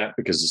useful for that,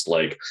 because it's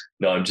like,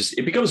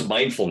 it becomes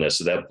mindfulness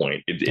at that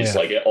point. It's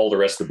like all the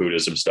rest of the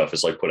Buddhism stuff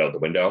is like put out the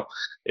window.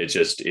 It's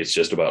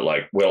just about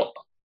like, well,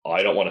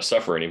 I don't want to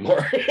suffer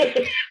anymore.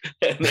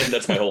 And then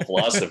that's my whole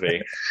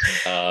philosophy.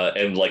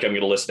 And like, I'm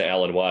going to listen to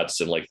Alan Watts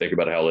and like think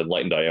about how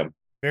enlightened I am.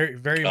 Very,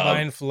 very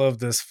mindful of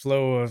this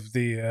flow of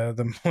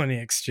the money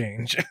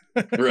exchange.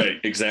 Right,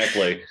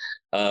 exactly.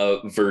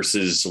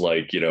 Versus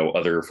like,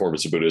 other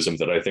forms of Buddhism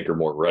that I think are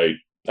more right.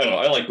 I don't know.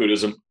 I like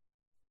Buddhism.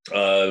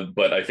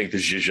 But I think the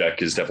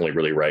Zizek is definitely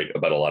really right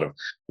about a lot of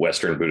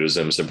Western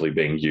Buddhism simply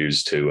being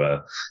used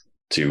to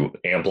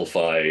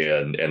amplify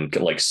and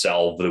like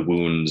salve the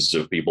wounds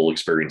of people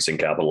experiencing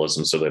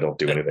capitalism so they don't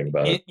do anything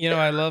about it.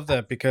 I love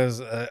that, because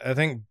I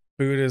think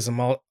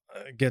Buddhism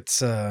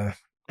gets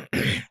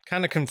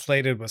kind of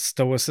conflated with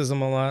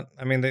Stoicism a lot.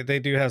 I mean, they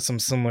do have some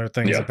similar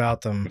things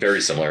about them.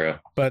 Very similar, yeah.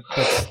 But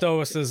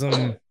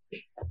Stoicism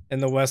in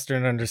the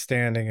Western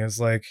understanding is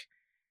like,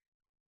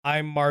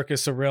 I'm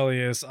Marcus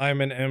Aurelius, I'm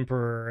an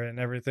emperor, and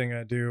everything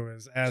I do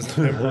is as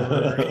an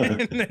emperor.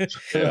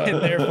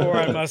 and therefore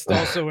I must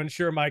also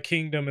ensure my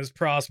kingdom is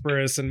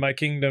prosperous, and my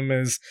kingdom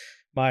is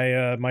my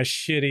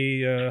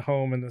shitty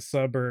home in the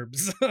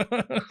suburbs. I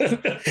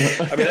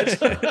mean,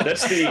 that's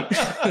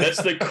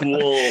the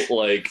cool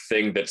like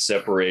thing that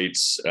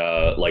separates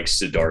like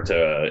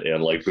Siddhartha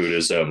and like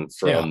Buddhism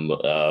from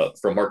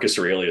Marcus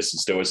Aurelius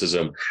and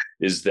Stoicism,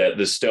 is that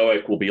the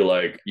Stoic will be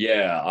like,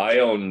 yeah, I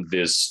own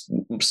this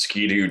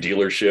Ski-Doo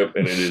dealership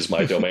and it is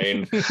my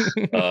domain.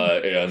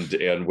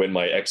 And when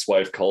my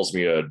ex-wife calls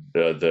me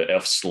the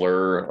F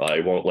slur,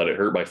 I won't let it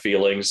hurt my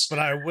feelings. But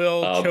I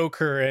will choke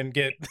her and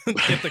get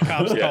the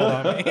cops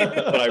called on me.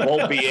 But I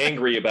won't be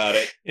angry about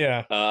it.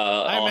 Yeah.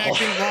 I'm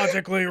acting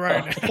logically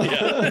right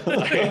now.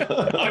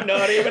 I'm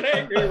not even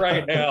angry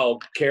right now,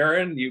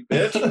 Karen, you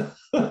bitch.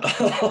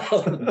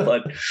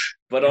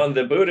 But on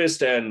the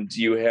Buddhist end,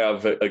 you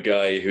have a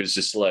guy who's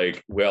just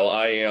like, well,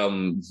 I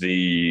am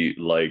the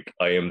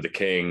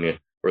king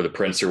or the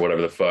prince or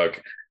whatever the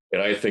fuck,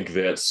 and I think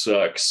that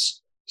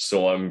sucks,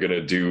 so I'm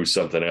gonna do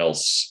something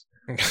else,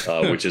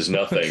 which is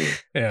nothing.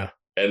 Yeah,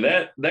 and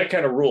that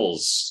kind of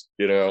rules,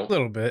 a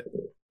little bit.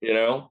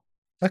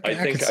 I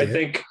think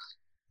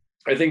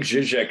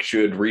Zizek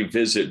should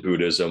revisit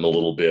Buddhism a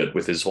little bit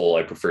with his whole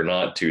 "I prefer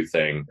not to"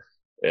 thing,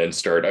 and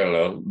start, I don't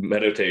know,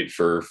 meditate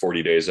for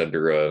 40 days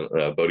under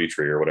a Bodhi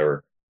tree or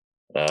whatever.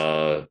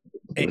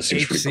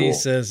 HC cool.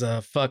 Says,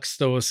 fuck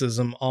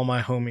Stoicism. All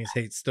my homies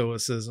hate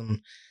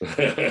Stoicism.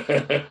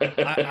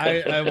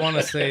 I want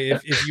to say,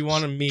 if you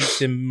want to meet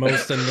the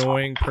most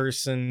annoying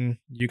person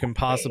you can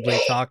possibly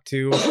talk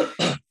to,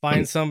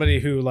 find somebody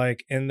who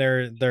like in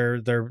their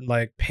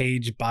like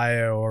page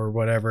bio or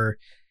whatever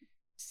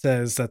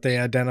says that they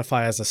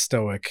identify as a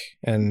Stoic,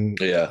 and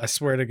I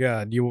swear to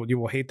God, you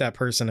will hate that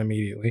person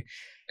immediately.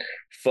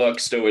 Fuck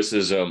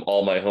Stoicism.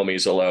 All my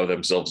homies allow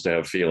themselves to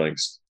have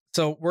feelings.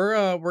 So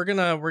we're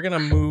gonna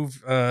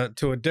move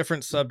to a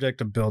different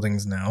subject of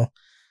buildings now.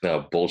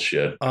 No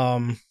bullshit.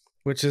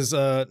 Which is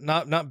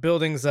not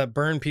buildings that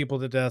burn people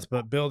to death,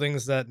 but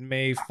buildings that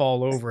may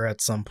fall over at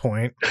some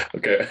point.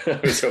 Okay, I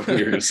was hoping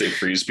you were going to say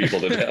freeze people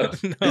to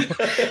death. No,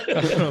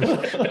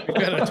 we've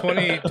got a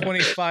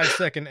 25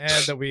 second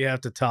ad that we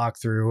have to talk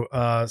through.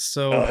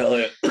 So, hell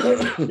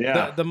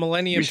yeah, the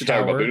Millennium we should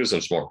Tower, talk about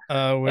Buddhism more.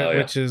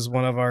 Which is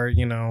one of our,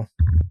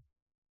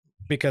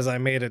 because I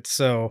made it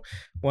so,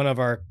 one of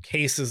our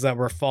cases that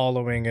we're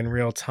following in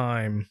real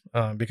time,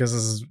 because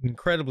this is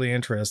incredibly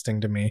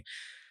interesting to me.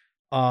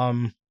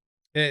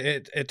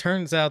 It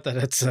turns out that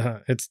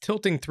it's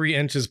tilting 3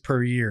 inches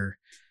per year.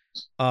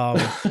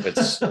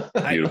 It's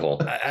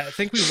beautiful. I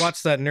think we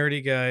watched that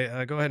nerdy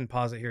guy. Go ahead and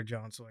pause it here,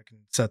 John, so I can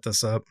set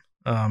this up.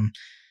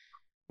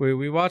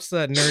 we watched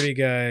that nerdy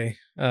guy,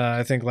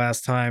 I think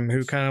last time,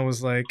 who kind of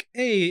was like,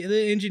 "Hey,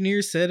 the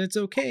engineer said it's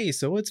okay,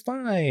 so it's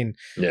fine."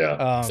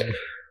 Yeah.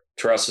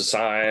 Trust the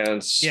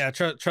science. Yeah,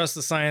 trust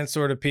the science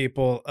sort of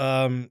people.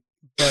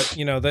 But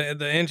you know,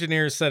 the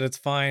engineers said it's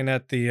fine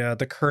at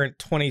the current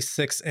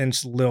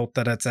 26-inch lilt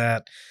that it's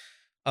at.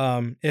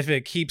 If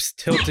it keeps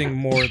tilting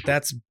more,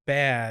 that's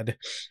bad.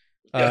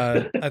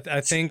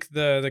 I think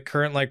the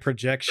current like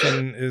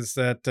projection is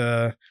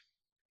that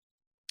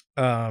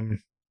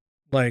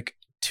like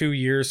 2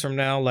 years from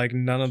now, like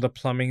none of the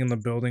plumbing in the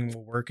building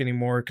will work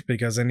anymore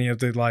because any of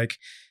the like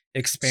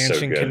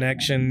expansion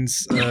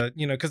connections,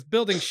 you know, because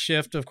buildings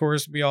shift, of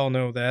course, we all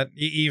know that.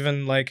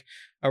 Even like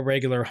a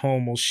regular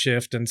home will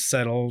shift and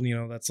settle, you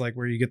know, that's like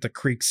where you get the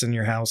creaks in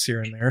your house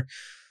here and there.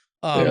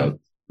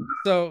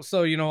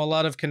 So you know, a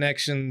lot of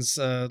connections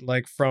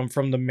like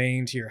from the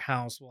main to your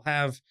house will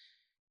have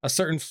a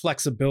certain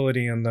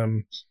flexibility in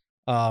them,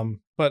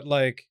 but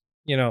like,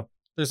 you know,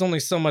 there's only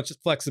so much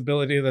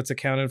flexibility that's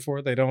accounted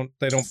for. They don't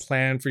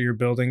plan for your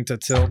building to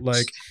tilt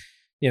like,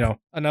 you know,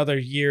 another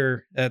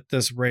year at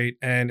this rate,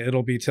 and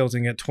it'll be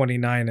tilting at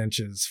 29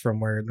 inches from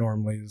where it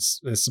normally is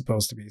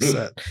supposed to be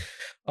set.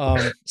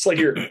 It's like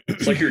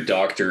your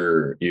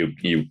doctor.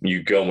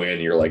 You go in,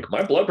 you're like,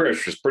 my blood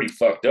pressure is pretty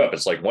fucked up.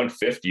 It's like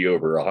 150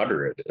 over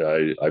 100.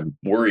 I'm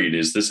worried.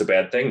 Is this a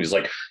bad thing? He's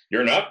like,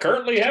 you're not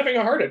currently having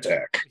a heart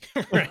attack.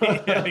 Right?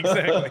 Yeah,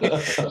 exactly.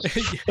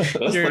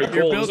 Your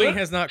building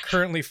has not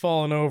currently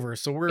fallen over,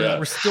 so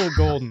we're still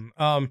golden.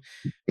 But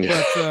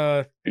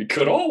it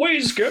could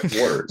always get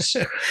worse.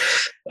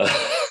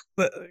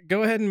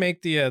 Go ahead and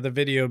make the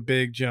video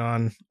big,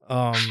 John.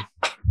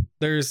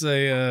 There's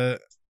a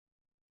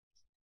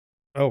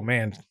oh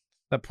man,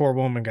 that poor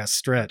woman got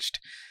stretched.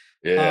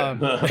 Yeah,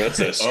 that's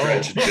a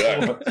stretch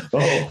duck.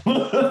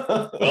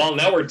 Well,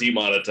 now we're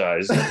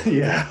demonetized.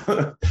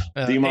 Yeah,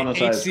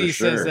 demonetized HC for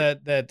sure. says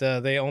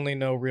that they only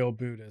know real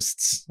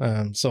Buddhists.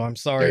 So I'm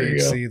sorry,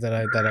 HC, that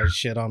I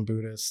shit on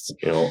Buddhists.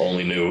 You know,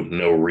 only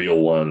no real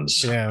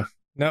ones. Yeah,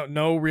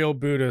 no real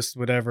Buddhist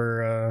would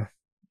ever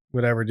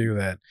do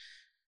that.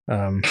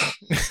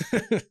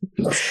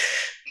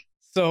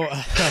 So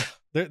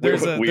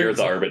we're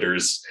the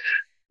arbiters.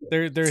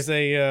 There's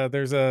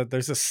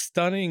a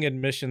stunning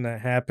admission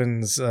that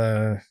happens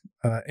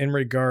in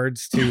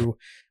regards to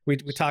we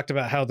talked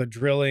about how the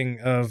drilling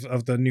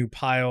of the new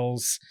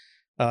piles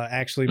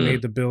actually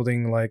made the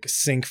building like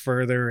sink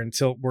further and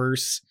tilt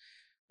worse.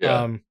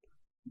 Yeah.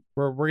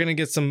 We're gonna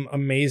get some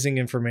amazing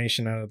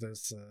information out of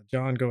this.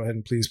 John, go ahead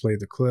and please play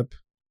the clip.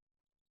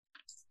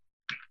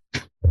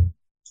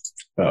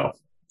 Oh,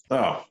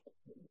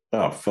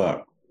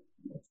 fuck.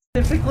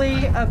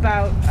 Specifically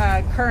about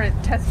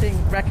current testing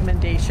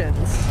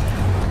recommendations.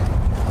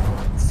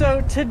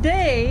 So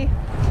today,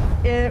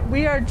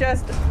 we are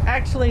just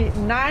actually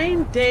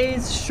 9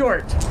 days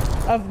short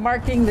of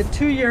marking the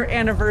 2-year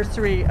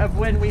anniversary of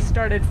when we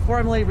started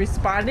formally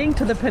responding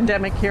to the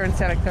pandemic here in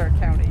Santa Clara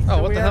County. Oh,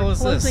 so what the hell is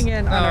this? Closing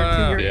in on our 2-year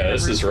anniversary. Yeah,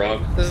 this is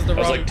wrong. This is the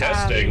wrong. I was like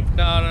testing.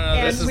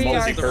 No. This is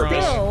multi-purpose. And we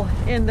are still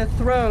in the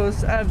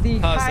throes of the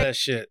Pause that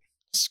shit.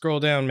 Scroll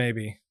down,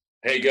 maybe.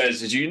 Hey guys,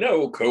 did you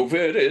know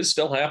COVID is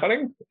still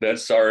happening?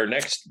 That's our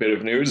next bit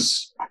of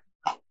news.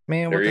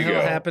 Man, what the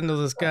hell happened to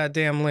this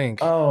goddamn link?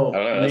 Oh,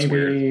 that's maybe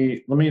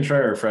weird. Let me try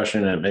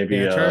refreshing it. Maybe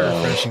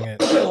try refreshing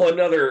it. Oh,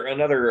 another.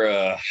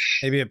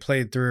 Maybe it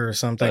played through or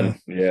something.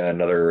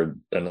 Another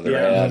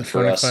ad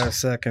for 25 us.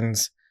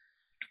 seconds.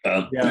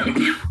 No,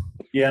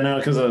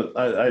 because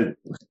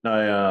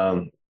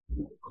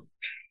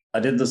I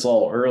did this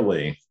all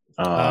early.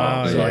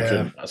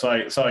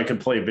 So I could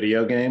play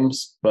video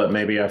games, but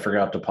maybe I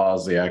forgot to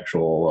pause the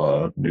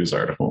actual news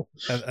article.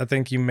 I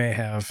think you may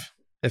have.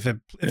 If it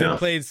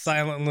played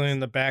silently in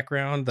the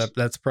background,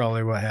 that's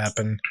probably what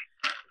happened.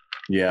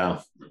 Yeah.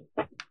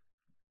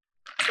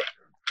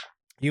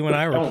 You and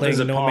I were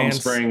playing No Palm Man's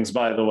Springs,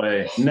 by the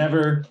way.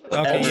 Never. Okay.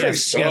 Ever.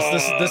 Yes.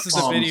 This is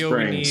the video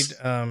Springs. we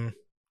need.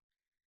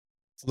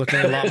 It's looking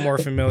a lot more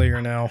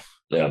familiar now.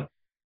 Yeah.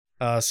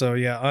 So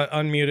yeah,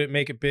 unmute it,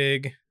 make it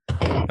big.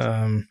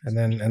 And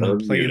then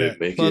play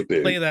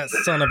that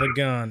son of a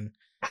gun.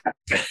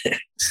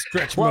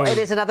 Stretch mode. Well, it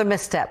is another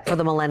misstep for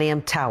the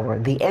Millennium Tower.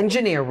 The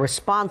engineer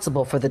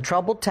responsible for the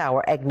troubled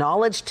tower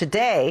acknowledged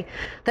today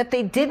that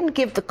they didn't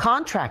give the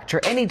contractor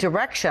any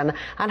direction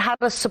on how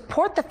to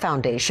support the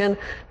foundation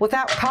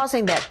without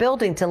causing that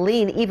building to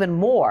lean even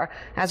more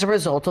as a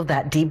result of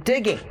that deep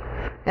digging.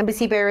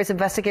 NBC Bay Area's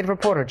investigative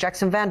reporter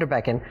Jackson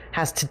Vanderbecken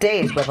has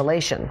today's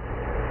revelation.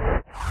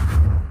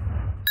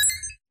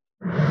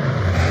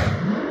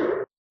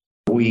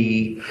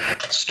 We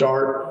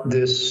start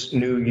this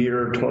new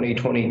year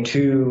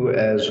 2022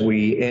 as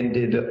we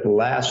ended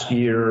last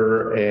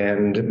year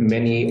and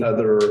many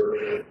other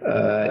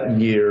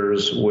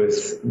years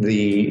with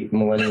the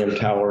Millennium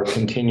Tower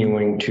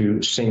continuing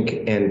to sink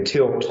and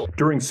tilt.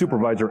 During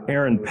Supervisor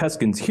Aaron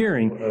Peskin's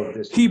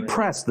hearing, he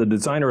pressed the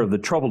designer of the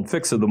troubled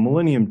fix of the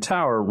Millennium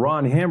Tower,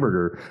 Ron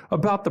Hamburger,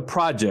 about the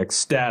project's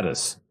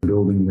status. The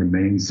building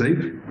remains safe,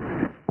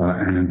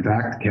 and and in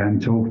fact can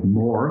tilt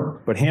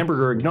more. But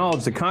Hamburger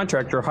acknowledged the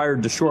contractor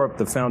hired to shore up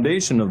the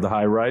foundation of the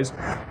high-rise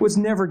was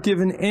never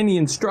given any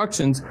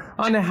instructions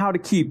on how to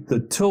keep the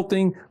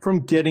tilting from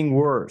getting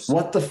worse.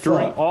 What the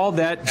During fuck? all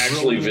that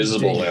Actually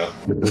visible now.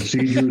 The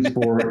procedures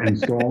for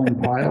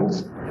installing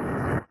piles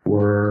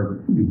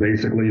were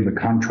basically the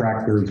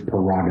contractor's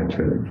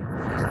prerogative.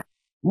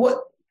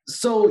 What?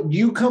 So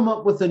you come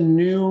up with a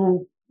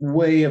new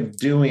way of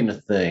doing a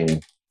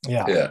thing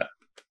Yeah.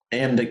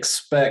 and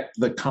expect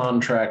the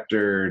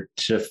contractor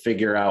to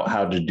figure out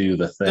how to do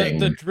the thing.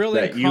 The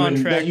drilling that you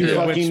contractor,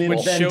 fucking which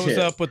shows invented.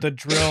 up with a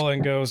drill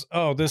and goes,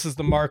 "Oh, this is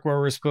the mark where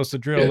we're supposed to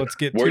drill. Let's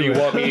get Where to do you it."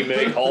 want me to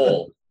make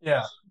hole?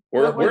 Yeah.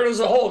 Where does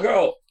the hole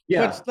go?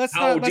 Yeah. Which, let's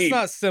How not deep?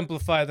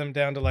 simplify them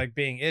down to like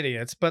being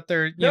idiots, but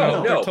they're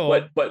No, they're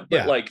told, but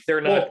yeah. like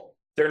they're not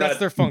that's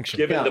their function.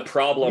 given the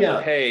problem.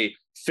 Yeah. Hey,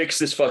 fix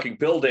this fucking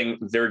building.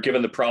 They're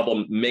given the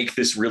problem. Make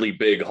this really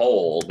big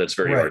hole that's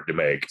very hard to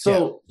make.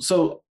 So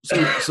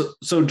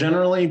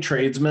generally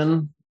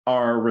tradesmen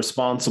are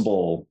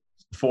responsible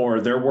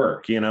for their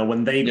work,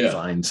 when they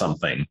design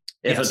something.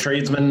 If a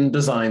tradesman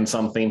designs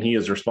something, he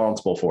is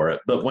responsible for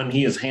it. But when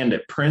he is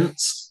handed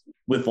prints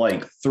with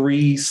like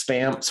 3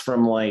 stamps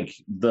from like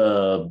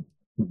the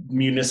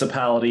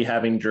municipality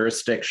having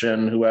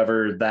jurisdiction,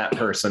 whoever that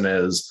person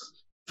is,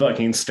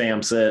 fucking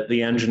stamps it,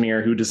 the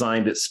engineer who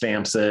designed it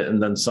stamps it,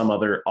 and then some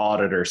other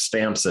auditor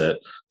stamps it.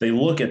 They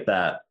look at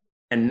that,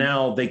 and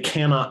now they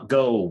cannot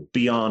go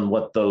beyond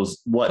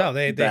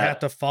they have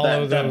to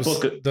follow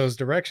those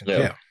directions.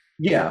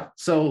 Yeah.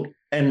 So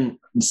and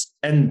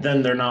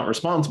then they're not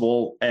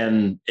responsible,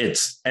 and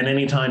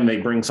anytime they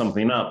bring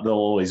something up, they'll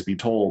always be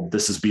told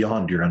this is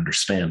beyond your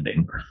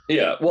understanding.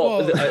 Yeah,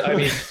 well, I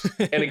mean,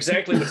 and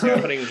exactly what's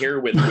happening here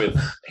with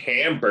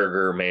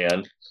Hamburger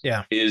Man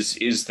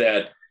is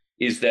that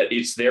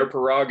it's their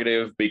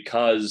prerogative,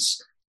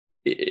 because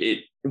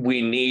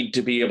we need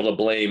to be able to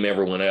blame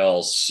everyone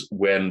else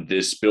when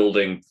this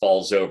building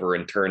falls over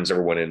and turns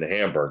everyone into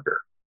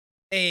hamburger.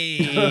 Hey,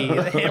 the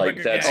hamburger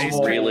like that's guy.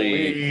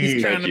 really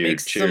He's trying to make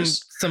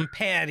cheers. some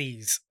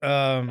patties.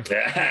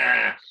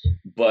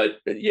 But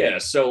yeah,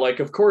 so like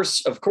of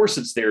course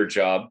it's their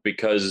job,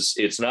 because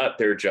it's not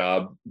their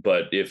job.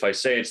 But if I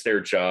say it's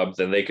their job,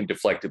 then they can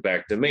deflect it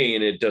back to me,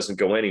 and it doesn't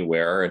go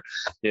anywhere.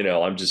 And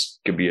I'm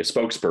just gonna be a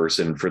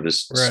spokesperson for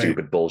this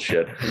stupid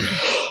bullshit.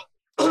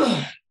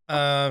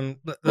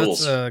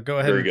 Let's go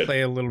ahead and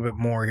play a little bit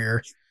more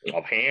here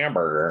of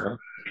Hamburger.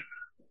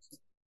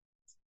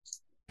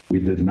 We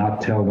did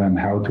not tell them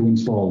how to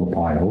install the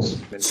piles.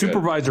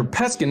 Supervisor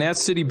Peskin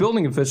asked city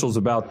building officials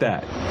about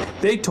that.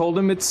 They told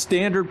him it's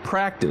standard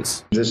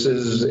practice. This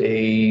is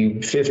a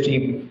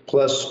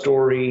 50-plus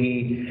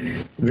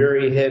story,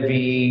 very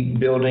heavy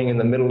building in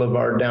the middle of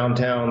our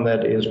downtown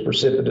that is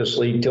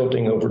precipitously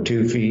tilting over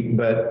 2 feet.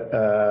 But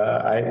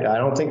I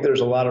don't think there's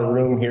a lot of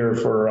room here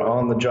for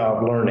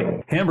on-the-job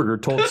learning. Hamburger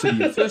told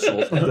city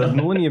officials the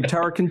Millennium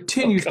Tower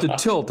continues to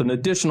tilt an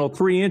additional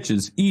 3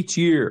 inches each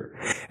year.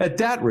 At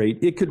that rate,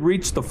 it could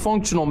reach the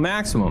functional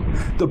maximum,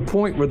 the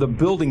point where the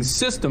building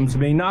systems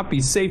may not be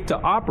safe to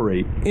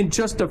operate in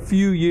just a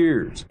few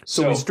years.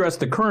 So we stressed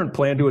the current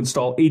plan to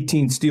install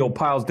 18 steel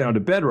piles down to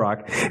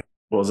bedrock.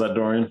 What was that,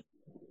 Dorian?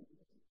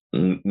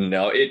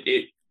 No,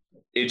 it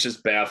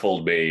just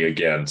baffled me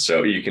again.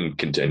 So you can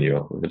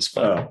continue. It's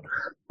fine.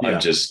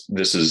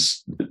 This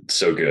is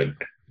so good.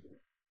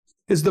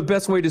 Is the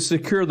best way to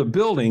secure the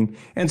building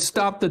and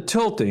stop the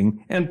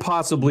tilting and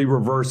possibly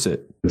reverse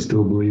it. I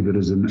still believe it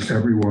is in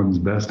everyone's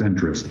best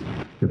interest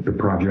if the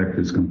project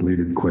is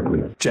completed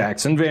quickly.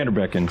 Jackson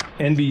Vanderbecken,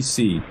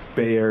 NBC,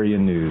 Bay Area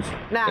News.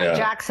 Now,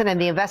 Jackson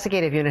and the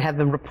investigative unit have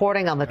been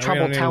reporting on the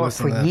troubled tower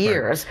for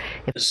years.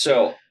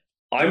 So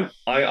I'm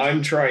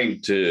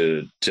trying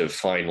to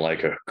find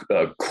like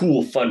a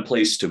cool, fun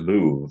place to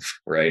move.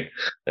 Right.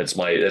 That's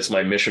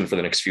my mission for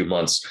the next few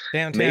months.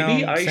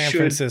 Downtown San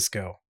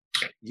Francisco.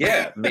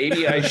 Yeah,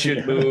 maybe I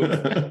should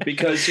move,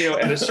 because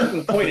at a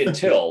certain point in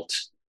tilt,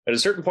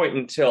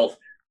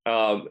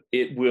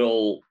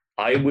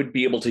 I would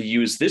be able to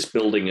use this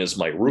building as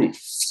my roof.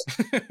 So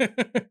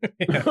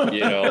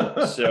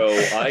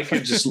I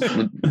could just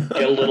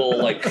get a little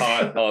like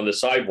caught on the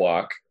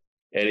sidewalk,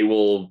 and it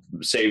will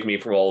save me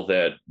from all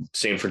that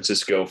San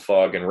Francisco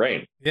fog and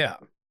rain. Yeah,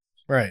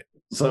 right.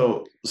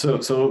 So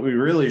what we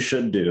really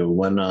should do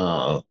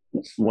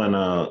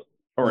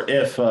or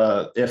if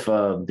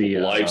the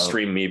live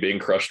stream me being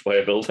crushed by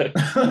a building.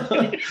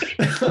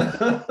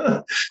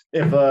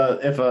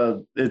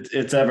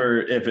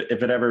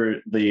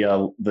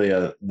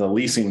 the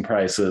leasing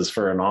prices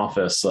for an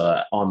office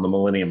on the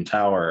Millennium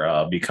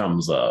Tower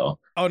becomes oh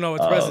no,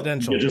 it's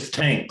residential. It just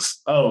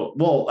tanks. Oh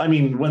well, I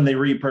mean when they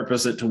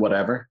repurpose it to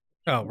whatever.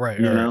 Oh right.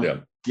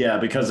 Yeah,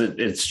 because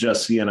it's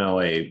just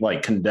a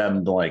like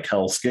condemned like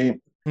hellscape.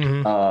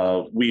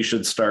 Mm-hmm. We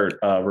should start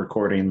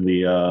recording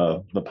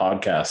the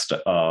podcast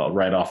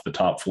right off the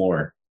top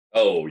floor.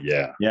 Oh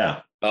yeah. Yeah.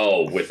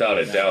 Oh, without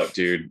a doubt,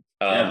 dude.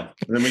 And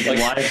then we can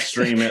live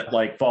stream it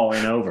like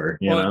falling over,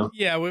 you know?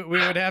 Yeah, we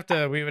would have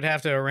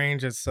to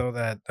arrange it so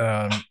that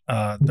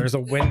there's a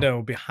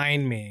window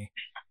behind me,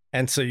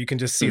 and so you can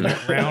just see the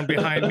ground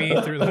behind me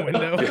through the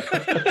window.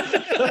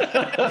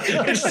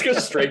 You just go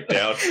straight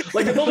down,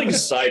 like the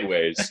building's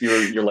sideways.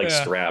 You're like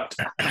strapped.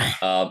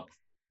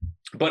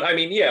 But I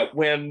mean, yeah,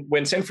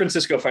 when San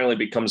Francisco finally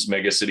becomes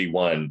Mega City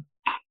 1,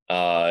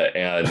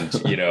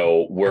 and you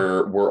know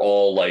we're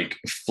all like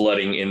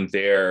flooding in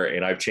there,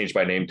 and I've changed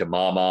my name to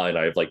Mama, and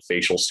I have like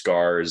facial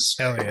scars,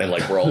 and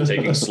like we're all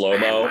taking slow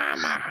mo.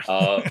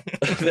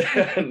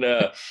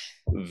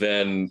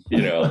 Then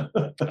you know,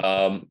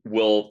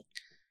 we'll.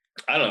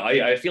 I don't know.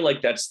 I feel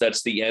like that's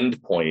the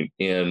end point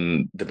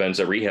in the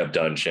Benzo Rehab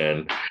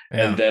dungeon,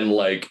 and then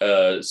like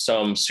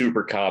some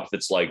super cop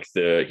that's like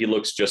he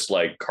looks just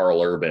like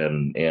Carl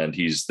Urban, and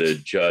he's the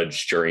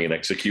judge, jury, and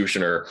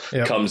executioner,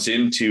 comes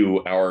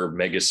into our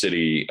mega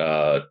city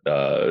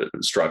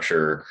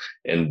structure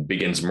and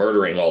begins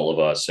murdering all of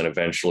us, and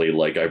eventually,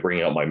 like I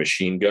bring out my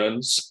machine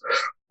guns,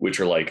 which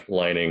are like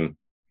lining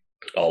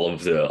all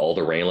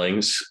the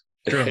railings.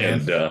 True,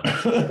 and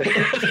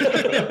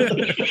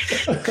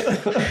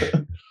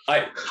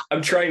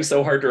I'm trying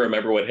so hard to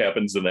remember what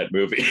happens in that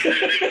movie.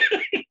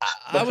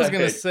 I was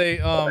gonna say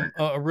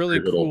a really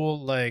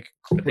cool like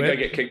quip. I think I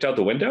get kicked out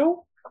the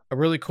window. A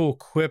really cool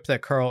quip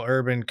that Carl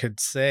Urban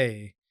could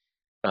say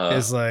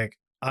is like,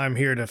 "I'm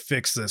here to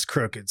fix this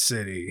crooked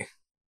city."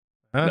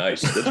 Huh?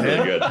 Nice, that's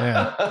really good.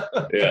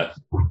 Yeah.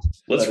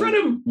 Let's write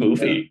a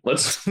movie.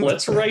 Let's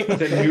write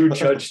the new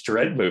Judge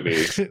Dredd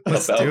movie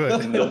about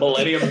the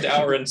Millennium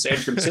Tower in San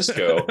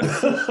Francisco.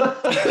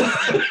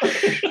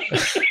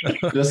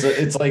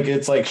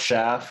 It's like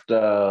Shaft,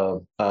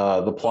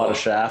 the plot of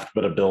Shaft,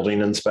 but a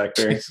building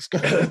inspector.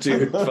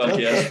 Dude, fuck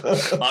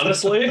yes.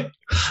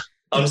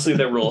 Honestly,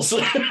 that rules.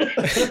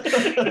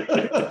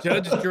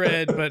 Judge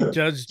Dredd, but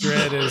Judge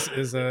Dredd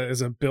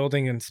is a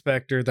building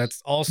inspector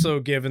that's also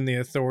given the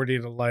authority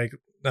to like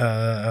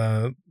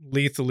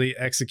lethally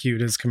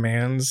execute his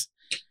commands.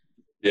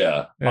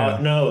 Yeah.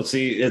 No,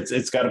 see,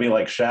 it's got to be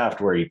like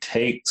Shaft, where he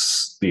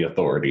takes the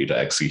authority to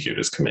execute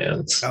his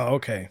commands. Oh,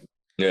 okay.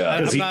 Yeah,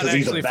 I'm not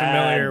actually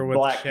familiar with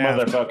black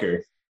Shaft. Motherfucker.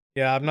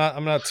 Yeah, I'm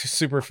not too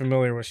super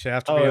familiar with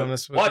Shaft, to be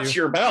honest with you. Watch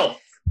your mouth.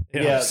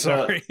 Yeah,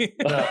 sorry.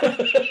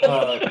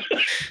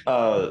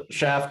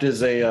 Shaft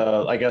is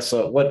I guess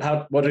what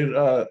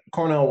did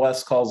Cornel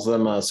West calls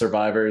them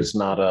survivors,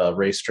 not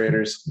race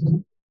traders.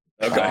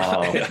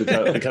 Okay.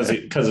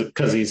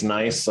 because he's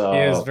nice. He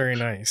is very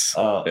nice.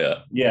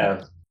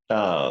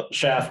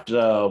 Shaft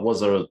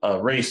was a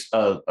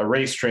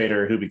race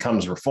trader who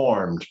becomes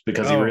reformed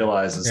because he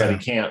realizes that he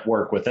can't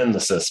work within the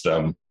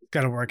system.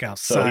 Got to work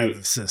outside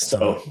the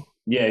system.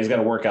 Yeah, he's got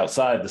to work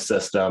outside the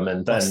system,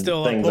 and then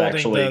still things upholding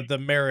actually the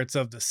merits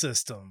of the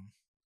system.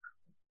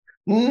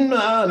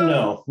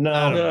 No.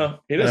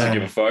 He doesn't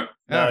give a fuck.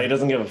 No, he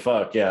doesn't give a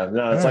fuck. Yeah,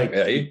 no, it's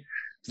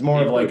it's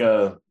more of like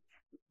a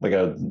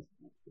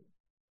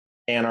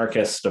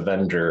anarchist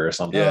Avenger or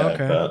something. Yeah,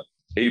 okay. But,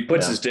 he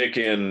puts his dick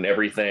in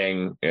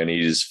everything, and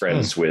he's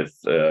friends with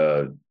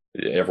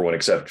everyone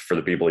except for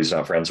the people he's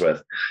not friends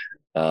with.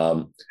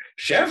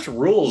 Shaft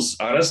rules,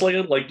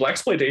 honestly. Like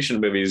blaxploitation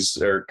movies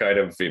are kind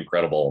of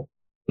incredible.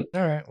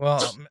 All right,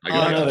 well,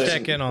 I'll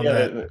check in on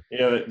that.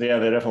 Yeah,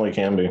 they definitely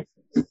can be.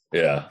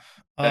 Yeah.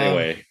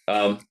 Anyway,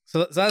 so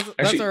that's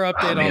our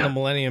update on the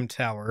Millennium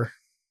Tower,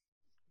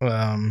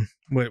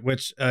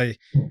 which I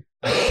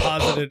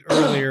posited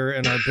earlier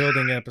in our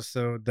building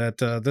episode that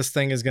this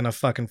thing is gonna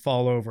fucking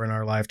fall over in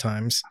our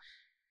lifetimes.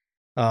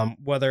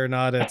 Whether or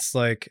not it's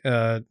like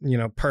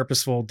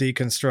purposeful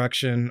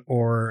deconstruction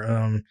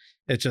or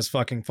it just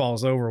fucking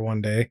falls over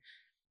one day,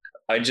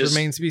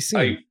 remains to be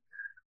seen.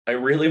 I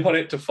really want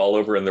it to fall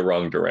over in the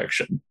wrong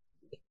direction.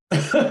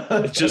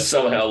 Just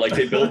somehow, like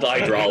they build the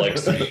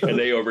hydraulics and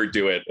they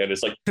overdo it, and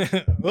it's like like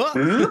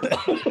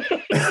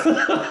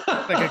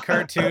a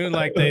cartoon,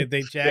 like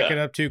they jack it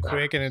up too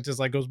quick, and it just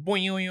like goes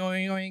boing,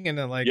 boing, boing, and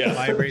then like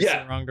vibrates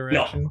in the wrong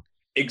direction. No,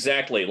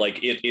 exactly, like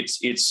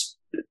it's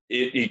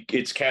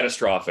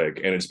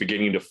catastrophic, and it's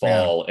beginning to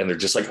fall, and they're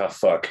just like, oh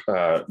fuck,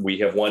 we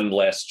have one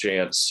last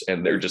chance,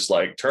 and they're just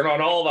like, turn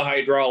on all the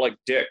hydraulic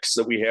dicks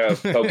that we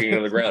have poking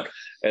in the ground,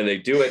 and they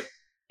do it.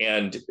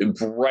 And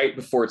right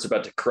before it's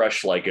about to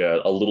crush like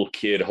a little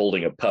kid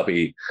holding a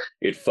puppy,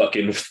 it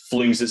fucking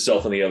flings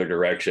itself in the other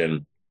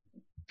direction,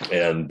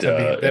 and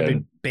that'd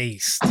be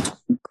based.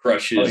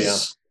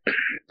 Crushes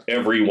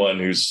everyone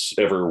who's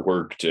ever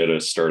worked at a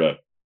startup.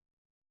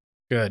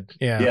 Good,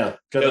 yeah.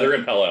 No, they're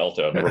in Palo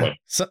Alto. Never mind.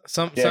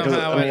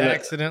 Somehow it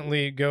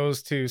accidentally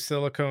goes to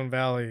Silicon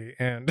Valley,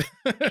 and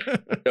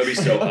that'd be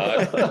so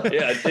hot.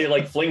 Yeah, it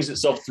like flings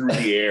itself through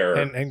the air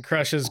and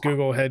crushes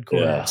Google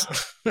headquarters.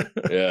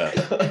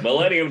 Yeah.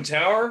 Millennium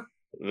Tower.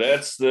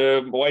 That's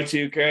the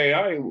Y2K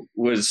I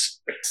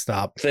was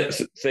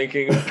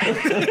thinking.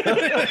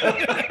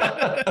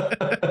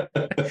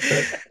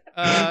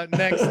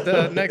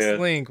 Next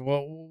link.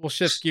 We'll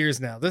shift gears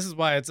now. This is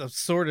why it's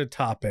assorted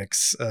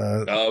topics.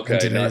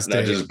 Okay, not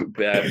just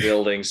bad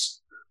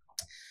buildings.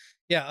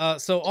 Yeah,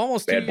 so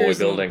almost Bad 2 boy years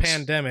into the buildings.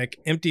 pandemic,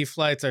 empty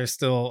flights are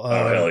still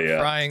hell yeah.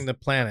 frying the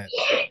planet.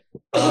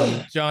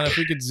 John, if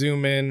we could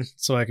zoom in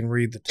so I can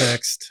read the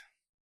text.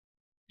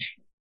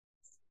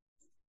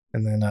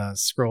 And then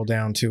scroll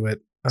down to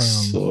it.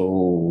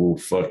 So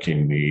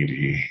fucking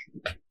needy.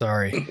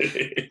 Sorry.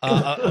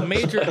 A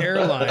major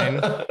airline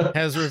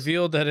has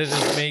revealed that it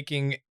is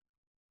making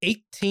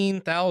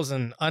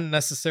 18,000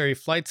 unnecessary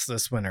flights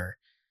this winter.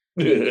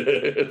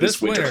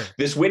 This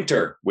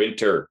winter.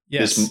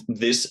 Yes.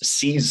 This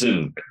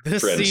season.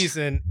 This friends.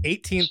 season,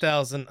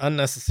 18,000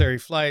 unnecessary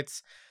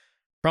flights,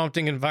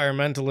 prompting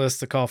environmentalists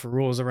to call for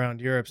rules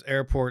around Europe's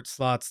airport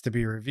slots to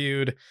be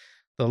reviewed.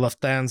 The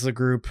Lufthansa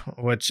Group,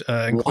 which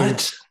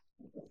includes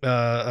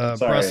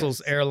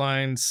Brussels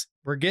Airlines.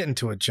 We're getting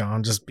to it,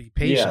 John. Just be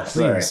patient,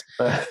 please.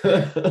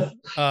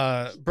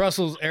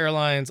 Brussels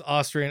Airlines,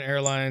 Austrian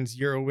Airlines,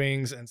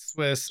 Eurowings, and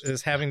Swiss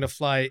is having to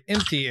fly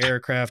empty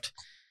aircraft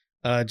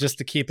just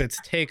to keep its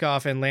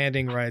takeoff and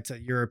landing rights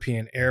at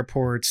European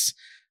airports.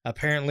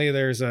 Apparently,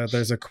 there's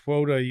a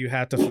quota you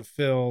have to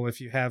fulfill if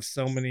you have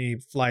so many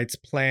flights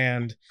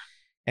planned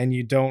and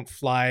you don't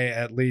fly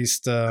at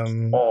least.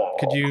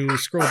 Could you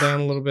scroll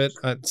down a little bit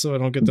so I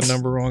don't get the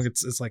number wrong?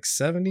 It's like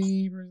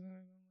 70.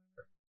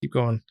 Keep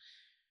going.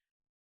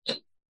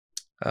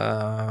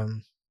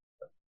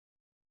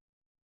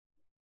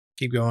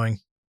 Keep going.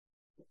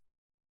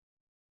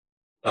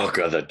 Oh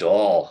god, that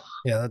doll.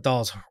 Yeah, that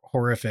doll's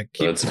horrific.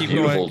 Keep That's a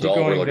beautiful going, doll keep we're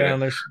going looking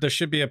down. at. There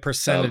should be a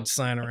percentage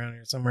sign around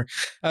here somewhere.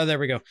 Oh, there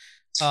we go.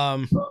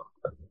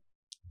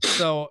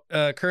 So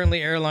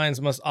currently airlines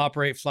must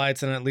operate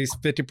flights in at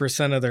least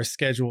 50% of their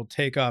scheduled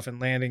takeoff and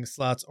landing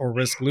slots or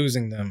risk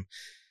losing them.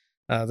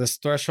 This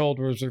threshold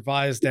was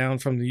revised down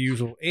from the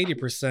usual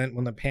 80%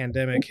 when the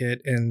pandemic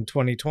hit in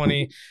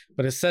 2020,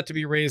 but is set to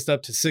be raised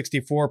up to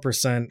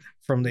 64%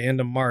 from the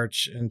end of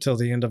March until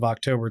the end of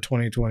October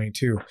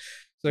 2022.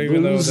 So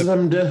even lose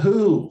them to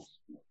who?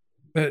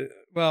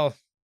 Well,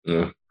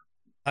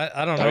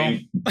 I don't know. I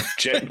mean,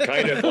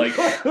 kind of like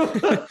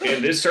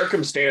in this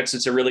circumstance,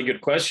 it's a really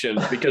good question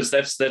because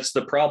that's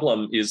the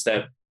problem is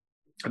that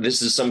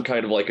this is some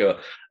kind of like a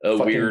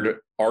weird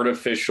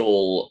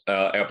artificial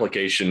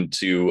application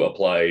to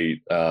apply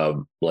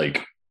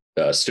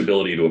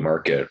stability to a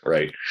market,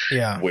 right?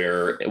 Yeah.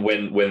 Where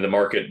when the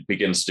market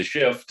begins to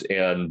shift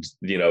and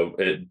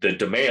the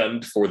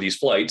demand for these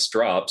flights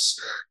drops,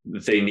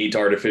 they need to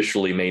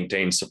artificially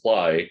maintain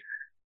supply,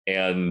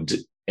 and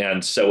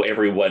so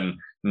everyone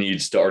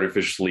needs to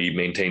artificially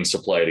maintain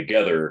supply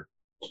together,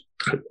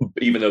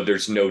 even though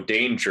there's no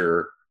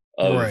danger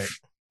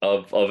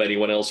of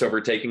anyone else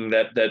overtaking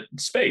that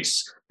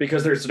space,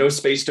 because there's no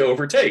space to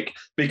overtake,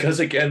 because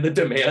again the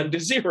demand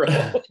is zero.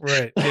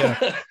 Right.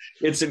 Yeah.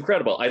 It's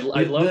incredible. I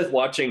love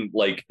watching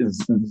like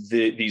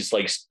these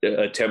like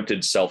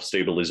attempted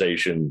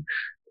self-stabilization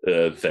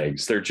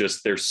things.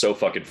 They're so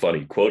fucking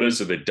funny.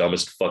 Quotas are the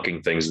dumbest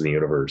fucking things in the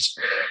universe.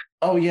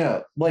 Oh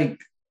yeah,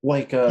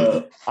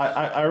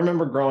 I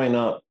remember growing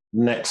up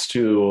next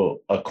to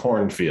a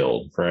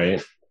cornfield,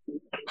 right?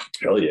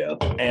 Hell yeah.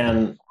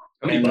 And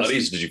how many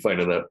bodies did you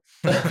find in that?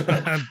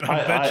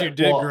 I bet you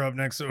did grow up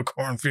next to a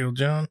cornfield,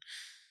 John.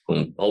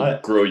 I'll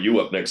grow you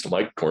up next to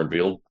my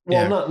cornfield.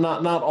 Well,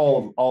 not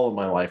all of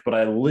my life, but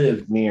I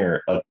lived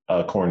near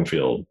a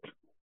cornfield,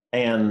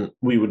 and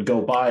we would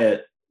go by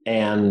it,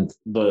 and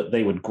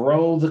they would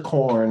grow the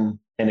corn,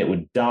 and it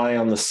would die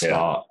on the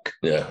stalk.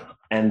 Yeah.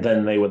 And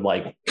then they would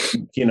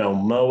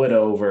mow it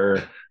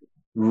over,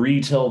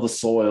 retill the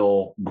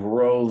soil,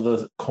 grow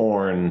the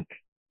corn,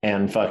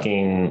 and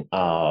fucking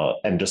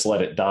and just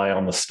let it die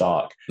on the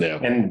stalk. Yeah.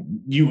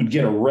 And you would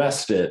get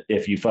arrested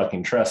if you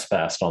fucking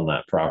trespassed on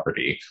that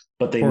property,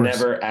 but they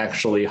never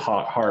actually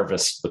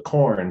harvest the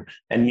corn.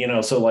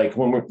 And so like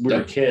when we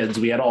were kids,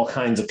 we had all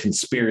kinds of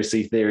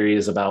conspiracy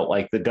theories about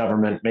like the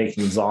government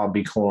making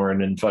zombie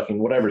corn and fucking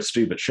whatever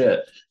stupid shit.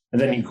 And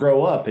then you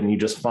grow up and you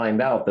just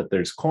find out that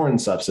there's corn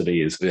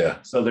subsidies. Yeah.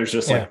 So there's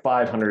just like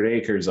 500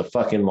 acres of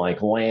fucking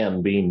like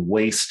land being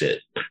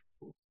wasted.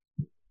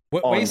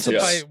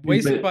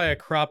 Wasted by a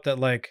crop that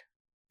like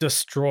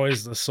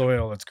destroys the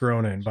soil it's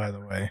grown in, by the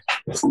way.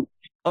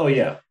 Oh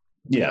yeah.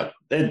 Yeah.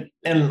 And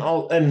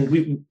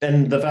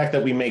the fact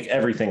that we make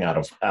everything out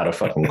of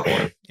fucking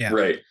corn. Yeah.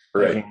 Right.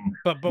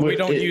 But we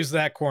don't use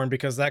that corn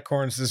because that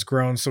corn is just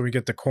grown, so we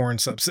get the corn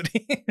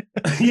subsidy.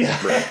 Yeah.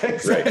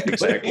 Right.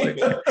 Exactly.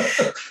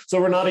 So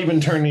we're not even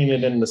turning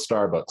it into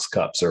Starbucks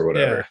cups or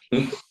whatever.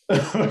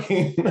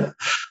 Yeah.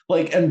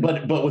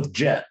 But with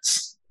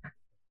jets.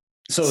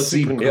 So it's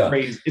even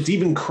crazy. It's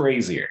even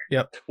crazier.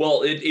 Yep.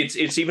 Well,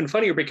 it's even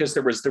funnier because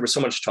there was so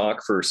much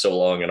talk for so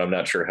long, and I'm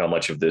not sure how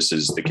much of this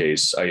is the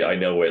case. I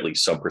know at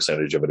least some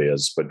percentage of it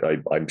is, but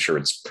I'm sure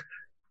it's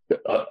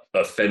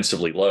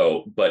offensively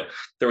low. But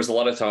there was a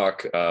lot of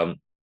talk.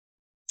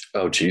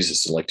 In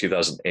like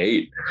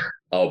 2008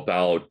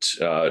 about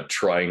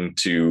trying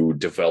to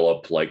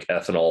develop like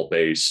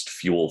ethanol-based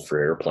fuel for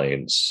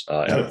airplanes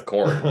out of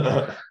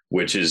corn.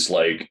 Which is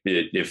like,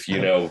 if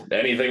you know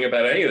anything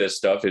about any of this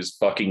stuff, is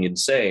fucking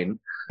insane.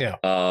 Yeah.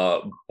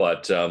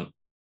 But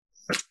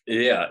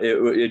Yeah,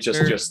 it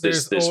just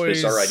this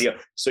bizarre idea.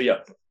 So yeah,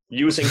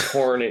 using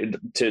corn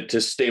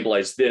to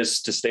stabilize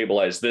this,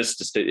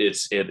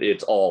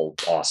 it's all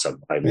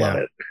awesome. I love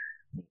it.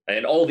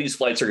 And all these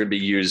flights are going to be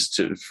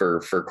used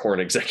for corn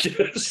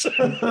executives.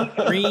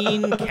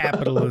 Green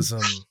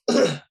capitalism,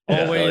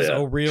 always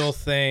a real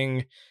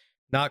thing,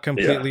 not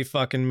completely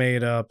fucking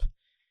made up.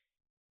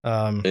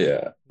 Not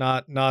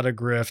a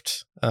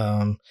grift.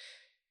 I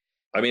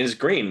mean, it's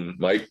green,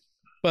 Mike.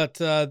 But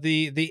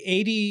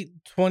the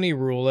 80-20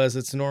 rule, as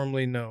it's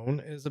normally known,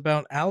 is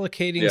about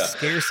allocating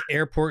scarce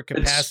airport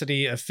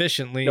capacity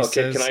efficiently. No,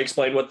 can I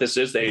explain what this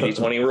is? The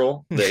 80-20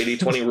 rule. The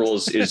 80-20 rule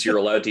is you're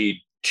allowed to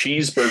eat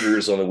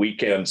cheeseburgers on the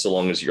weekend so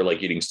long as you're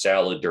like eating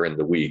salad during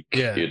the week.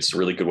 Yeah, it's a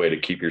really good way to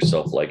keep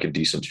yourself like in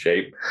decent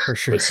shape, for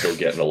sure, but still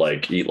getting to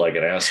like eat like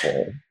an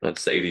asshole.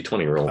 That's the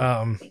 80-20 rule.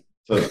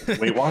 So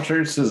Weight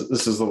Watchers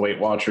this is the Weight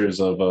Watchers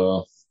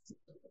of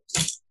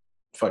this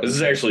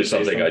is actually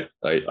something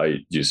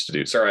I used to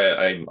do. Sorry,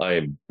 I'm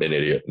an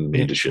idiot and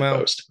need to shit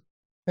post.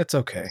 It's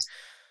okay.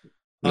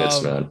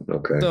 It's not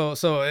okay.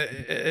 So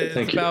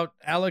it's about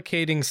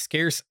allocating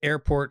scarce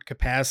airport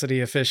capacity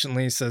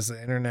efficiently, says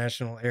the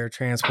International Air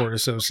Transport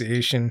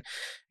Association. It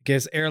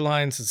gives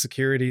airlines the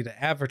security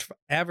to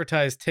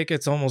advertise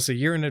tickets almost a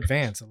year in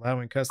advance,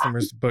 allowing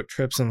customers to book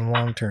trips in the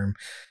long term.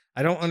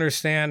 I don't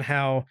understand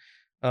how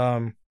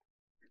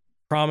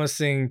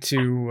promising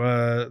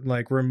to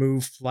like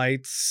remove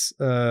flights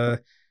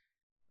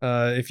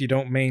if you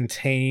don't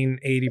maintain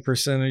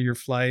 80% of your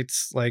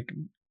flights, like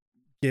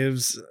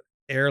gives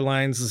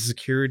airlines the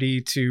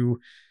security to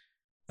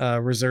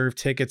reserve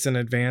tickets in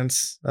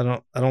advance. I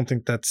don't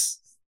think that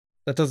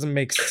doesn't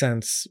make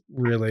sense,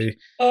 really.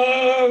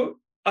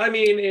 I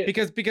mean,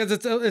 because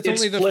it's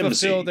only to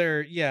fulfill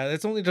their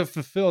it's only to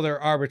fulfill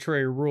their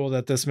arbitrary rule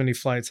that this many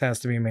flights has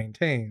to be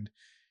maintained,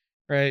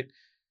 right?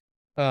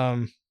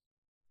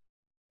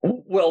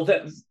 Well,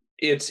 that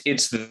it's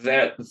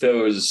that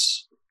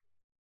those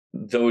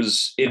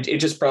it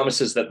just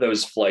promises that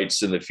those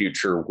flights in the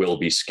future will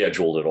be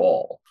scheduled at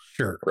all.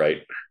 Sure.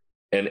 Right.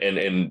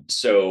 And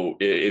so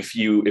if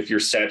you're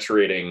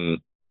saturating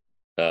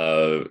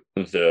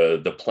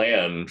the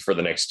plan for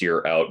the next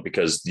year out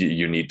because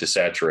you need to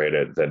saturate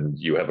it, then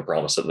you have a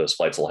promise that those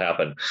flights will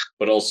happen.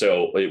 But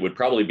also it would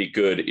probably be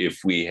good if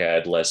we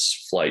had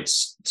less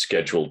flights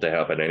scheduled to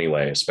happen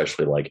anyway,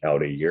 especially like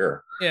out a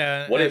year.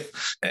 Yeah. What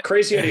if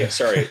crazy idea?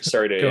 Sorry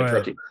to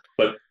interrupt you.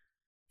 But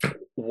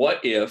what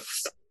if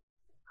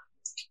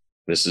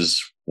this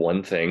is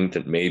one thing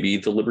that maybe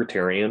the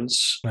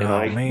libertarians and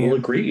I will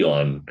agree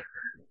on?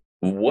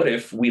 What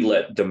if we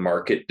let the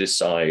market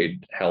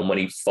decide how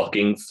many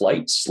fucking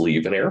flights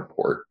leave an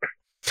airport?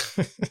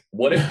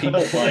 What if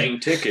people buying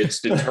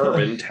tickets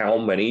determined how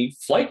many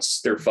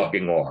flights there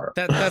fucking are?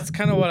 That's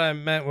kind of what I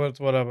meant with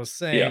what I was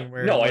saying. Yeah.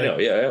 Where, no, I know.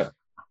 Yeah.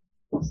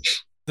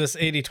 This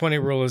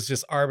 80-20 rule is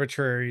just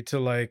arbitrary to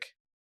like.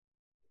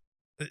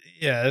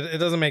 Yeah, it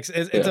doesn't make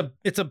sense.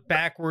 It's a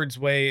backwards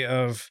way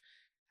of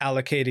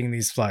allocating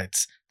these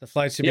flights. The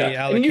flights should be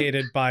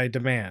allocated by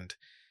demand.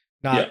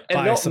 Not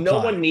by supply. No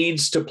one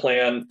needs to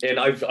plan, and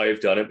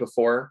I've done it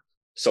before,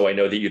 so I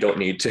know that you don't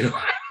need to.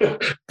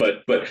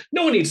 but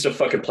no one needs to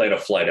fucking plan a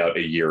flight out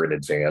a year in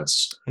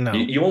advance. No,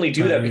 you only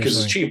do that because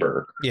it's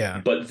cheaper.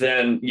 Yeah. But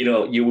then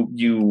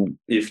you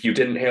if you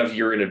didn't have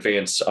year in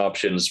advance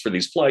options for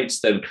these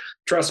flights, then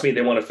trust me,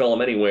 they want to fill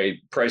them anyway.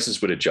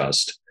 Prices would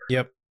adjust.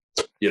 Yep.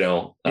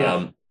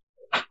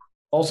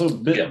 Also,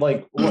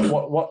 like,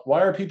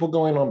 why are people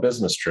going on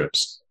business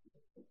trips?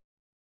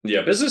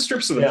 Yeah, business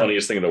trips are the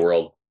funniest thing in the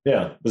world.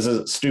 Yeah, this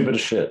is stupid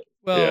as shit.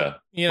 Well,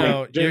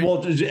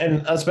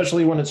 and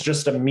especially when it's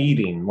just a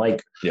meeting.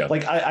 Like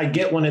I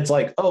get when it's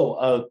like,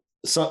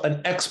 so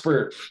an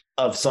expert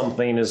of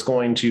something is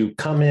going to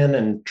come in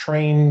and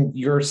train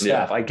your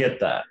staff. I get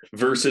that.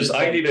 Versus,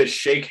 I need to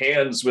shake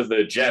hands with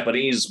a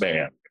Japanese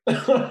man.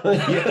 without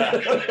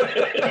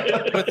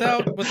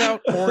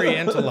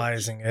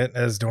orientalizing it,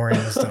 as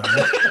Dorian has done.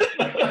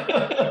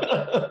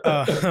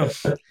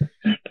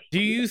 Do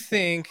you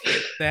think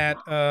that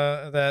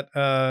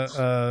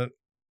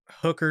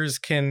hookers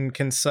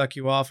can suck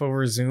you off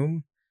over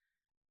Zoom?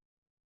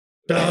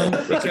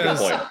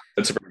 Because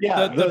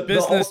the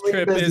business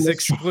trip is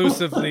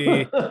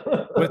exclusively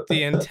with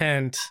the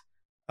intent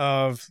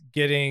of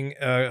getting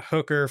a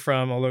hooker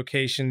from a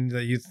location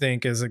that you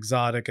think is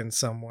exotic in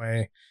some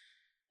way.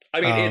 I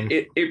mean,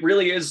 it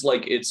really is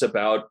like it's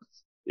about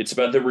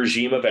the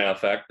regime of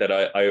affect that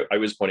I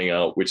was pointing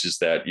out, which is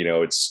that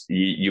it's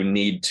you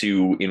need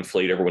to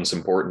inflate everyone's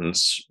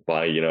importance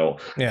by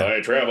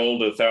I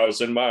traveled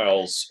 1,000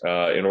 miles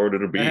in order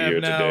to be here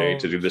today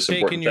to do this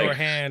important thing. Your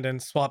hand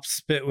and swap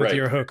spit with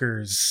your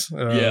hookers.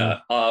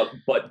 But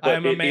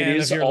it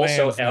is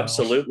also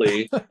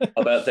absolutely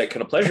about that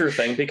kind of pleasure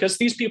thing, because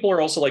these people are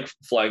also like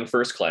flying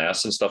first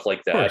class and stuff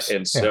like that,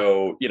 and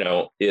so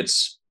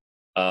it's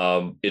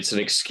an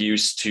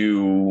excuse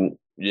to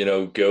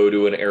go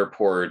to an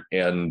airport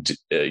and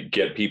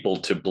get people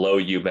to blow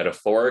you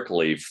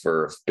metaphorically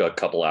for a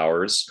couple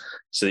hours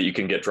so that you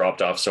can get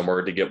dropped off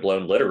somewhere to get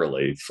blown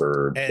literally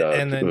for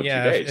and then a few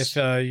days.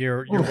 if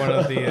you're one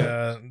of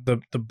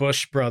the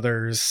Bush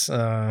brothers,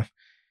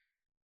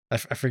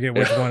 I forget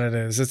which one it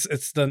is.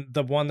 It's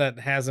the one that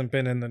hasn't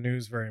been in the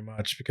news very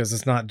much because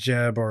it's not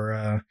Jeb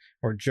or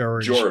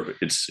George. Jorb.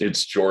 It's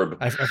Jorb.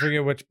 I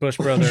forget which Bush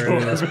brother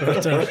it is,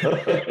 but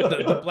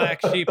the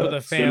black sheep of the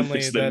family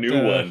it's the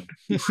new one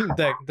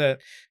that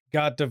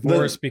got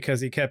divorced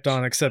because he kept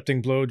on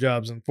accepting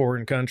blowjobs in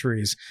foreign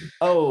countries.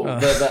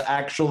 The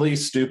actually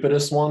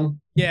stupidest one.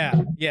 Yeah,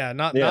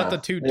 not the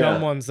two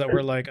dumb ones that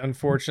we're like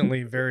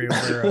unfortunately very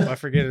aware of. I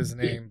forget his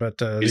name,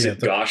 but is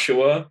it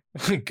Goshua?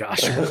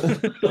 Goshua.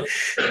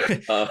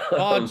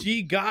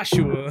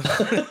 Goshua.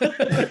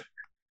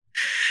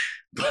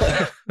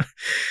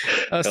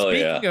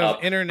 Speaking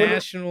of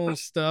international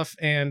stuff,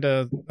 and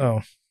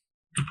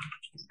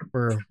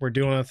we're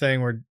doing a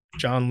thing where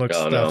John looks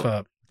stuff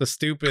up. The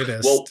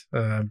stupidest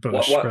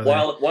Bush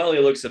brother. While he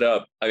looks it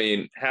up, I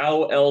mean,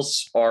 how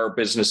else are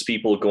business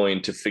people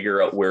going to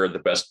figure out where the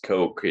best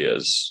Coke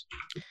is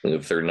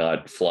if they're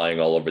not flying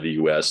all over the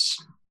U.S.,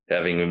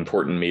 having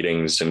important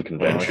meetings and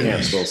conventions? I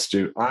can't spell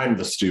I'm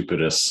the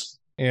stupidest.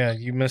 Yeah,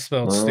 you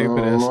misspelled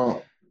stupidest.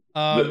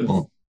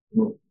 The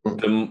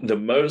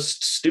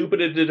most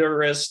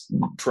stupidest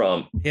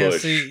Trump.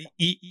 Bush. See,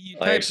 you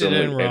typed it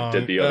in wrong.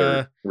 Did the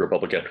other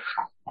Republican.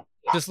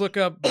 Just look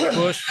up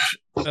Bush.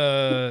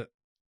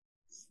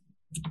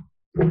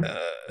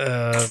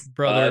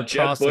 Brother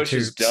Jeb Bush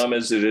is dumb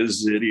as it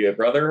is idiot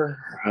brother.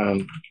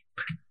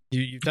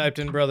 You typed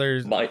in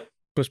brothers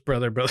Bush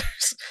brothers.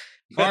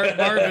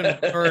 Marvin,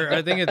 or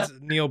I think it's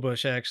Neil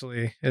Bush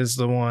actually is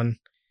the one.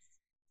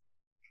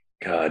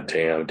 God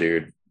damn,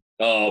 dude.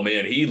 Oh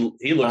man, he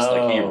looks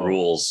like he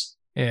rules.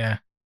 Yeah,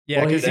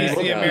 because he's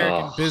the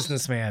American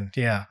businessman.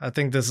 Yeah, I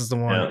think this is the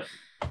one. Yeah.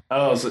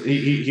 Oh, so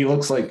he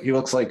looks like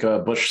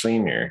Bush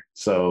Senior.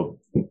 So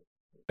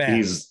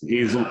he's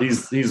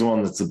the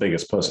one that's the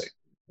biggest pussy.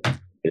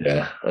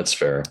 Yeah, that's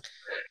fair.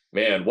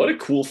 Man, what a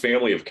cool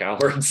family of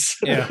cowards.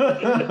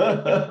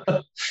 Yeah.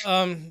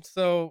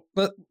 So,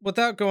 but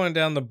without going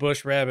down the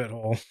Bush rabbit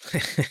hole.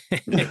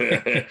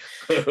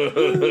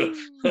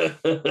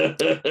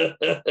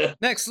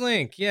 Next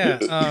link.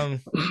 Yeah.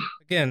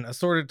 Again,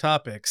 assorted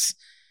topics.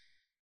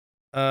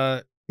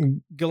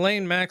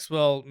 Ghislaine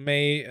Maxwell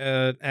may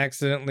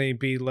accidentally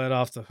be let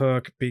off the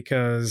hook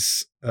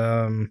because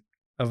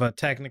of a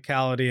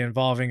technicality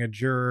involving a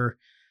juror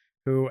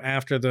who,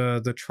 after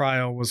the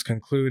trial was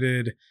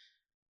concluded,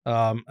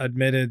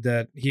 admitted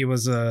that he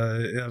was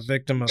a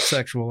victim of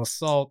sexual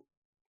assault,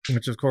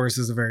 which of course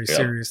is a very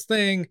serious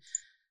thing.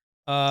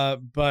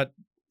 But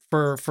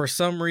for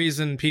some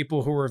reason,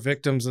 people who were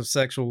victims of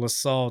sexual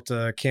assault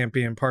can't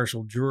be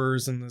impartial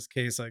jurors in this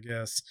case, I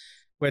guess.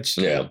 Which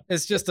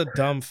is just a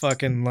dumb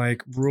fucking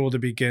rule to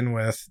begin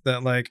with.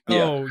 That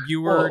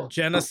you were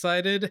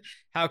genocided.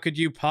 How could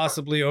you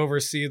possibly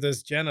oversee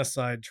this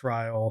genocide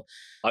trial?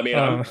 I mean,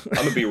 I'm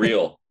gonna be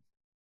real.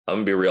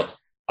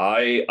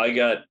 I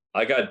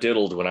got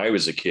diddled when I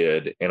was a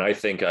kid, and I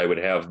think I would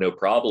have no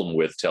problem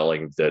with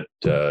telling that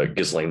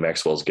Ghislaine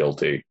Maxwell's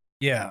guilty.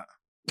 Yeah.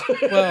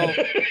 Well,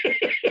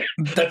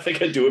 I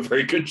think I do a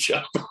very good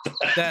job of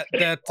that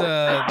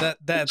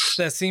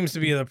seems to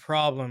be the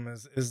problem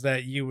is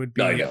that you would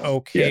be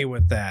okay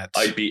with that.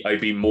 I'd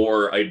be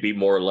more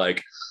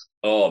like,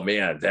 oh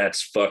man,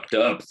 that's fucked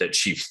up that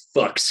she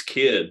fucks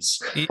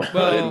kids.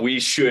 And we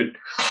should,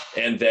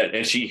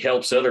 and she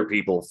helps other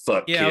people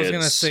fuck kids. Yeah, I was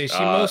gonna say she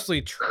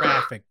mostly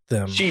trafficked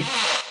them. She's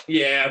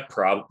not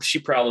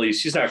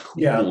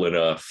cool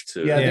enough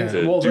to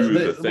do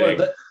the thing.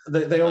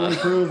 They only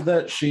prove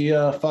that she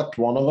fucked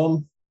one of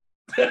them.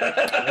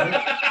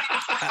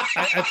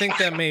 I think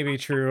that may be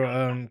true.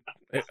 I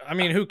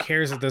mean, who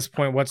cares at this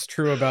point what's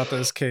true about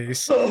this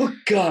case? Oh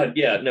God,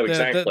 yeah, no,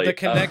 exactly. The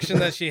connection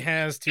that she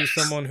has to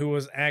someone who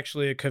was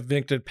actually a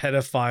convicted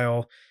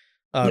pedophile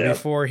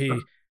before he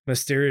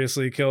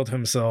mysteriously killed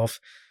himself.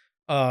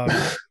 And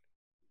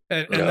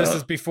this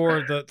is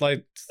before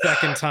the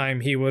second time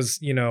he was,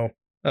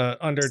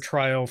 under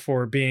trial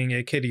for being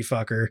a kitty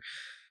fucker.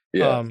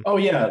 Yeah.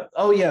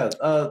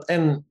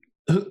 And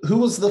who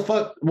was the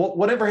fuck?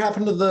 Whatever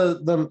happened to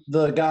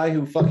the guy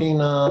who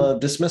fucking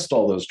dismissed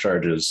all those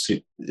charges?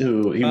 He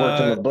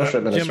worked in the Bush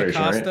administration.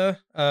 Jim Acosta.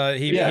 Right?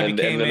 He became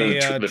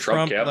the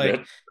Trump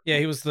cabinet.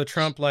 He was the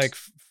Trump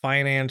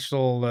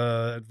financial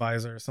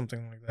advisor or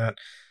something like that.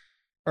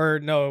 Or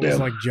no, it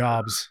was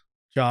jobs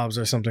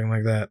or something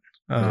like that.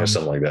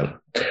 Something like that.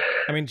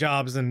 I mean,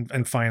 jobs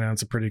and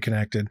finance are pretty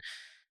connected.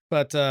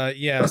 But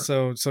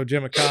so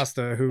Jim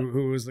Acosta,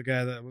 who was the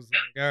guy that was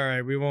like, all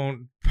right, we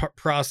won't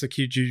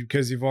prosecute you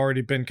because you've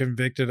already been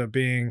convicted of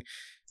being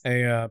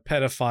a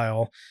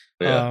pedophile.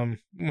 Yeah.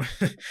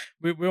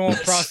 We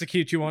won't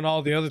prosecute you on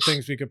all the other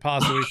things we could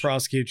possibly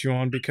prosecute you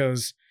on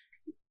because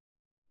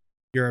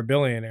you're a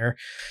billionaire.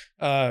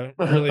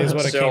 Really is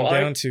what it came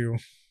down to.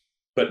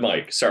 But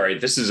Mike, sorry,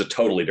 this is a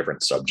totally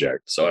different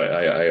subject, so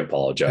I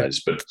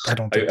apologize. But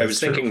I was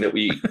thinking that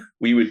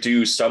we would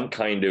do some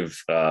kind of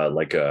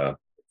like a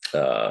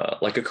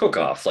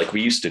cook-off, like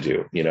we used to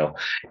do,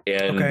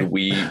 and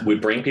we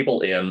would bring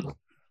people in.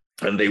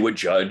 And they would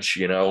judge,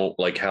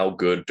 like how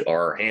good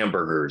our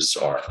hamburgers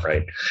are,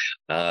 right?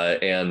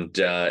 And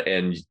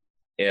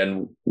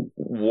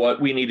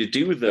what we need to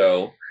do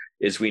though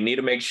is we need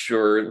to make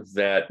sure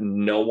that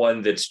no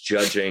one that's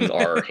judging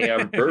our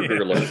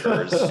hamburger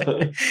loafers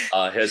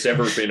has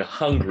ever been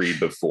hungry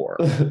before,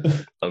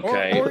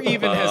 okay? Or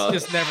even has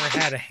just never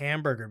had a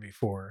hamburger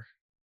before.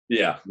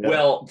 Yeah.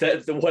 Well,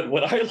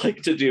 what I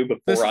like to do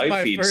before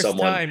I feed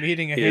someone time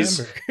eating a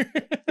hamburger.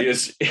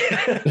 is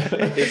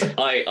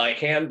I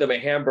hand them a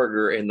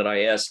hamburger and then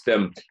I ask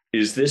them,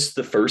 "Is this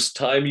the first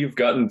time you've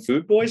gotten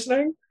food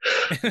poisoning?"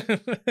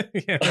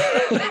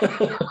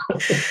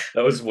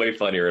 That was way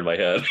funnier in my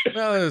head.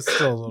 No, it was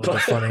still a little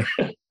bit funny.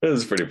 It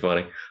was pretty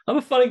funny. I'm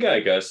a funny guy,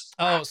 guys.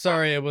 Oh,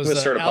 sorry. It was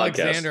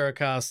Alexander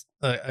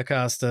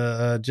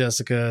Acosta.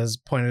 Jessica has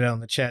pointed out in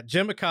the chat.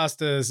 Jim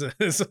Acosta is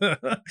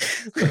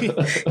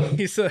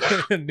he's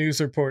a news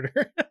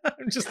reporter.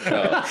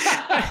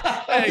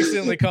 I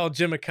accidentally called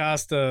Jim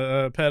Acosta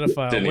a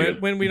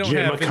pedophile when we don't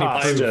Jim have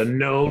Acosta, any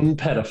known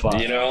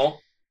pedophile.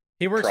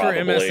 He works for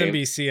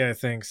MSNBC, I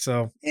think.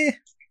 So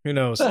who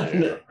knows?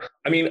 I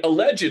mean,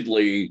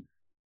 allegedly,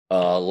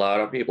 a lot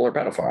of people are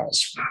pedophiles.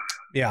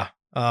 Yeah.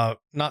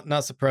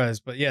 Not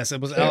surprised, but yes, it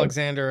was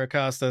Alexander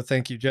Acosta.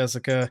 Thank you,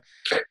 Jessica.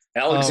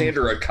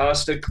 Alexander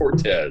Acosta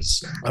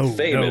Cortez,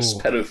 famous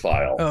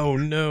pedophile. Oh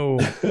no.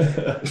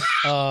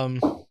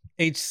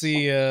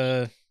 HC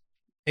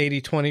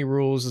 80/20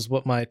 rules is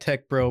what my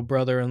tech bro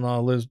brother-in-law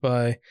lives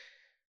by.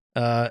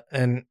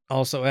 And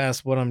also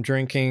asked what I'm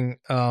drinking.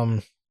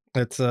 I'm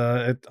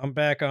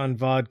back on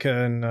vodka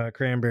and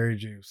cranberry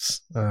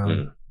juice.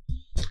 I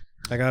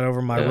got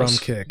over my rum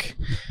kick.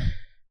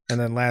 And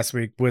then last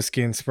week,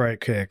 whiskey and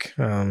Sprite kick.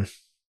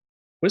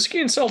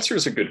 Whiskey and seltzer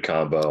is a good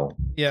combo.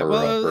 Yeah,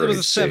 well, it was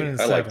a 7 and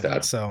 7. I like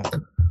that. So,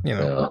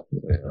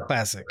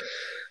 classic.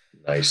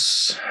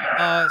 Nice.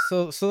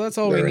 So that's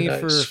all we need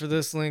for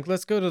this link.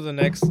 Let's go to the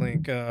next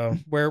link,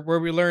 where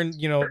we learn,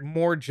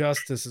 more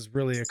justice is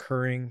really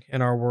occurring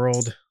in our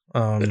world.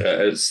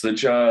 It's the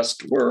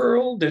just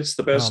world. It's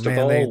the best of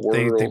all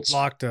worlds. They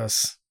blocked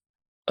us.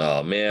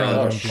 Oh man!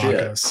 Oh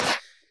shit!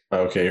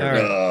 Okay. All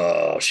right.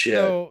 Oh shit!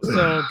 So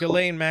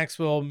Ghislaine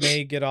Maxwell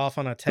may get off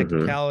on a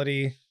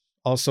technicality,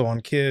 also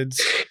on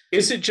kids.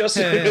 Is it just?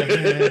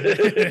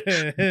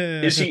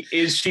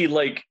 is she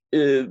like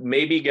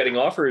maybe getting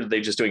off, or are they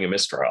just doing a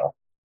mistrial?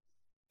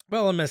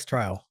 Well, a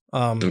mistrial.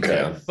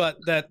 Okay. But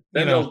that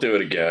then they'll do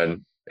it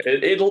again.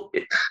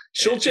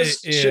 She'll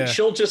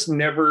just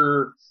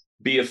never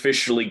be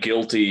officially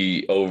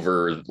guilty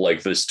over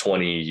like this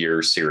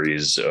 20-year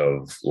series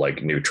of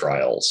like new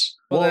trials.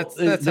 Well,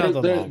 that's how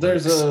the law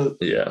there's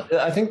works.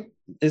 I think,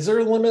 is there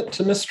a limit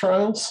to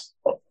mistrials?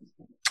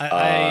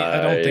 I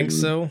don't think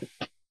so.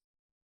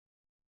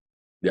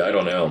 Yeah, I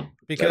don't know.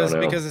 Because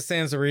it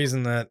stands to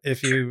reason that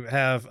if you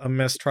have a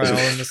mistrial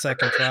in the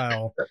second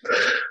trial,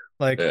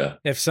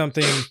 if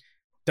something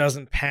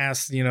doesn't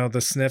pass, the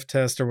sniff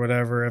test or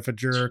whatever, if a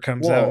juror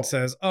comes out and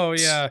says, "Oh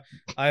yeah,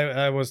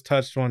 I was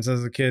touched once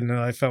as a kid and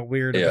I felt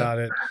weird about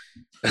it,"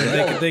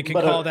 they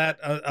can call that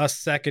a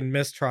second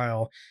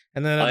mistrial.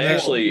 And then I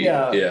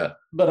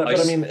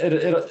mean,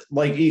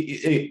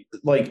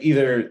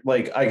 either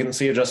I can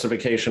see a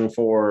justification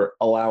for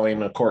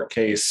allowing a court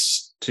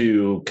case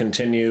to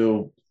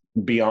continue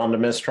beyond a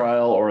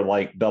mistrial, or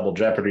like double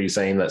jeopardy,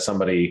 saying that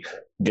somebody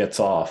gets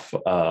off.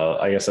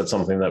 I guess that's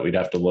something that we'd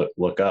have to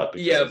look up.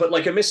 Yeah, but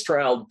like a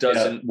mistrial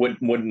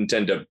wouldn't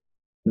end up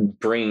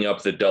bringing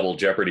up the double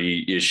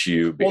jeopardy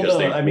issue because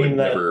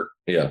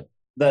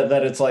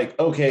that it's like,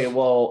 okay,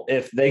 well,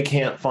 if they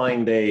can't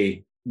find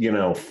a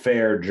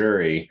fair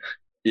jury,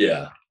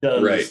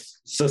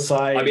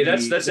 society, I mean,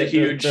 that's a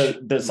huge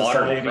the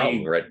society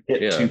problem, right?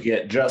 To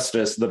get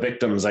justice, the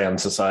victims and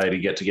society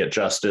get to get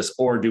justice,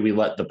 or do we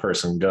let the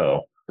person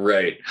go?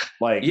 Right.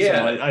 So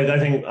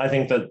I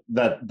think that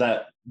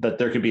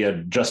there could be a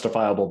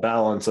justifiable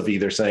balance of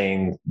either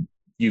saying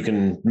you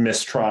can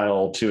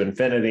mistrial to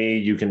infinity,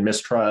 you can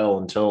mistrial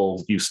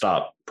until you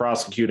stop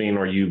prosecuting,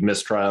 or you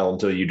mistrial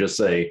until you just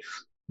say,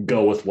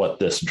 go with what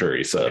this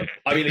jury said.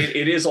 I mean,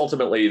 it is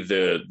ultimately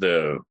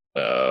the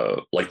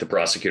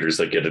prosecutors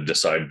that get to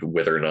decide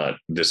whether or not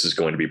this is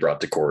going to be brought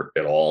to court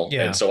at all.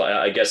 Yeah. And so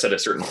I guess at a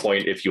certain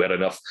point, if you had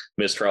enough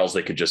mistrials,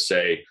 they could just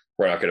say,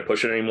 we're not going to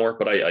push it anymore.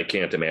 But I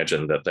can't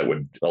imagine that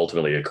would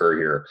ultimately occur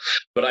here.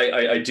 But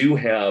I do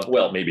have,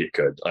 well, maybe it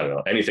could. I don't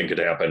know. Anything could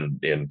happen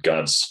in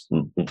God's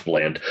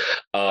land.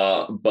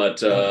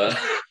 But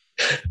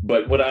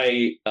what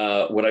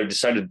I've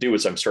decided to do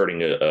is I'm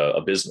starting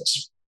a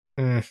business.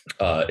 And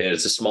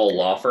it's a small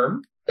law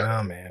firm.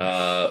 Oh man.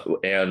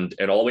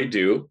 And all we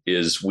do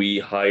is we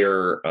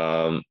hire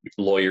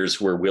lawyers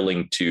who are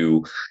willing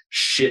to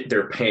shit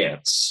their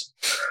pants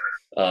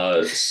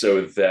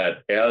So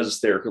that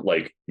as they're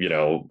like,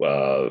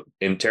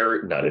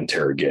 not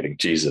interrogating,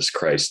 Jesus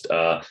Christ,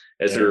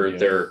 as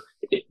they're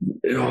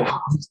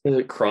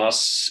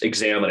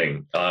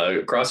cross-examining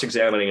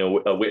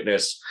a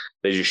witness,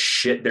 they just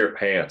shit their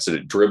pants and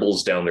it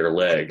dribbles down their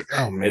leg.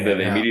 Oh, man, and then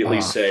they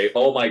immediately say,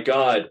 oh my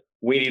God,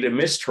 we need a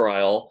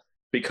mistrial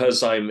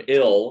because I'm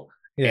ill.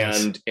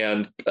 Yes.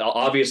 And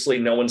obviously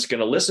no one's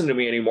going to listen to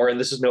me anymore, and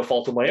this is no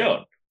fault of my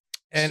own.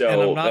 And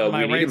I'm not in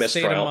my right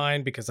state of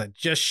mind because I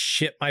just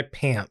shit my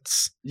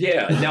pants.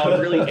 Yeah, now I'm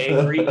really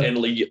angry, and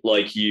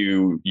like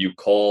you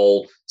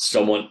call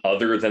someone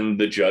other than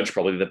the judge,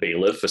 probably the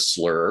bailiff, a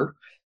slur,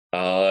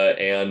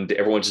 and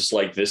everyone's just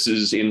like, this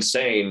is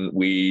insane.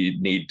 We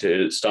need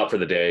to stop for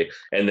the day.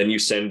 And then you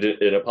send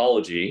an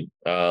apology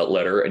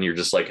letter, and you're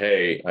just like,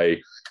 hey,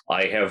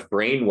 I have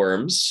brain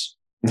worms.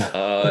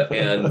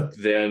 And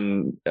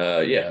then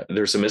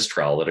there's a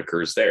mistrial that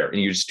occurs there, and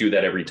you just do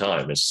that every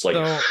time. It's like,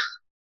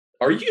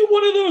 are you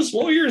one of those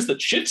lawyers that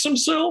shits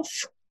himself?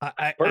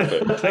 I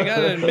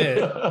gotta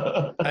admit,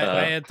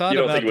 I had thought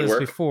about this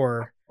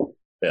before.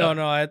 Yeah.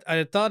 No, I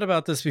had thought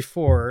about this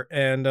before,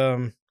 and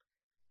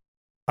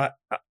I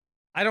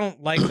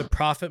don't like the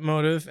profit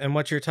motive, and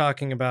what you're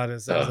talking about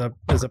is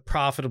as a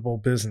profitable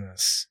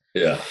business.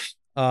 Yeah.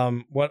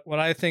 What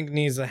I think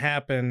needs to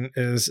happen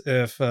is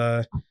if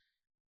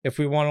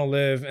we want to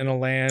live in a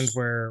land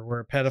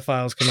where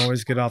pedophiles can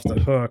always get off the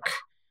hook,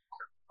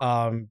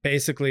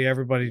 basically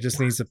everybody just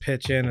needs to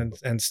pitch in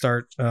and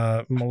start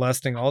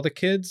molesting all the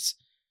kids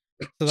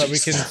so that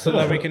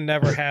we can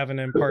never have an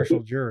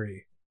impartial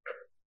jury.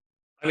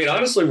 I mean,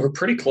 honestly, we're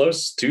pretty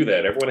close to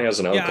that. Everyone has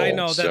an uncle. Yeah, I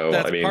know that's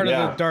part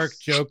of the dark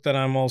joke that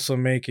I'm also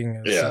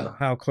making is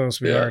how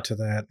close we are to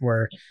that,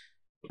 where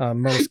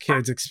most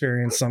kids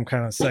experience some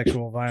kind of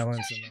sexual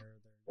violence in their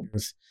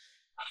youth.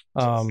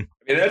 I mean,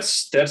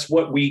 that's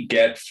what we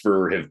get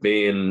for have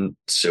been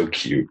so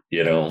cute,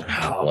 in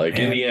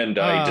the end,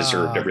 I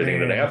deserved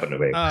everything that happened to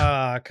me.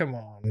 Come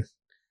on.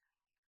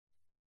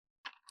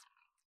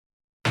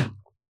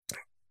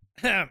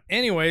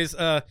 Anyways,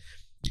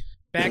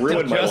 back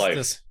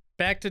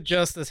to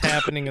justice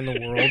happening in the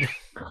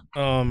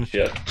world.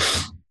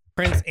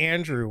 Prince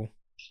Andrew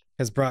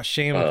has brought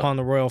shame upon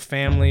the royal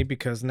family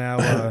because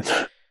now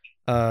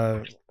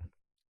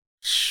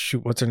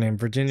what's her name?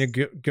 Virginia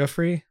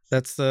Giuffre.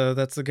 That's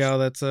the gal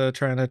that's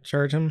trying to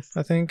charge him,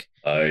 I think.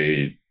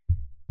 I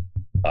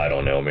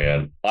don't know,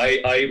 man.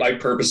 I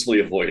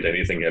purposely avoid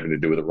anything having to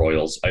do with the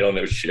royals. I don't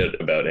know shit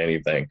about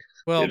anything.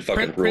 Well,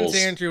 Prince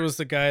Andrew was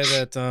the guy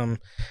that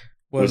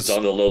was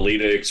on the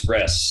Lolita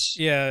Express.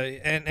 Yeah,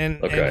 and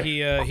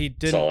he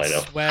didn't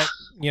sweat.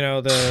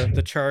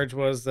 The charge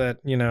was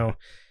that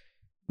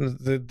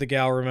the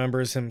gal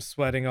remembers him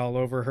sweating all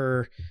over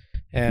her.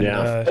 And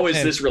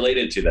is this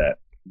related to that?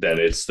 Then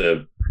it's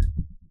the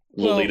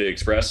Lolita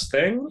Express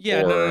thing?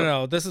 Yeah,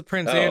 no. This is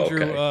Prince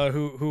Andrew,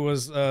 who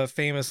was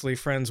famously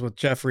friends with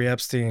Jeffrey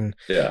Epstein.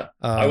 Yeah,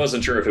 I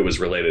wasn't sure if it was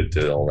related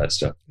to all that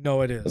stuff.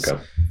 No, it is. Okay.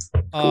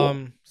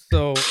 Cool.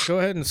 So go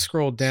ahead and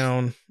scroll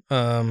down.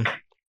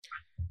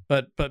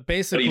 But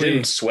basically, but he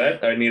didn't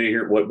sweat. I need to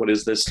hear what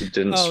is this? He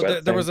didn't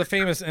sweat. There was a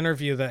famous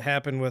interview that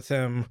happened with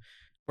him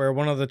where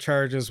one of the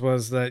charges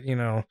was that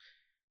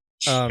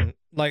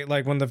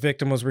like when the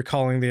victim was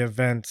recalling the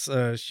events,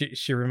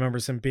 she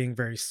remembers him being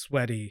very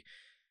sweaty.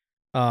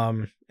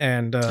 And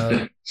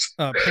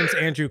Prince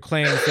Andrew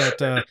claims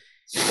that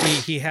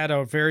he had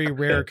a very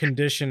rare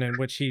condition in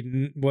which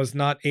he was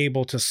not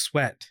able to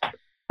sweat.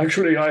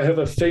 Actually, I have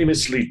a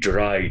famously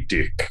dry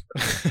dick.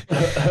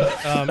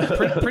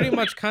 Pretty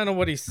much kind of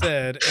what he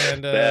said.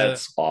 And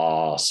that's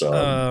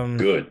awesome.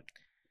 Good.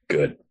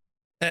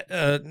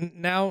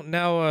 Now,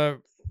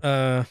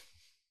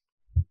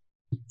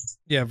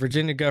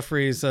 Virginia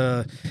Giuffre's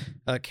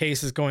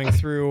case is going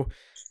through.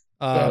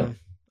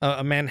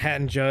 A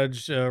Manhattan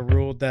judge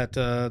ruled that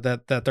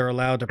they're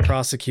allowed to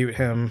prosecute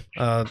him.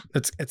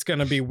 It's going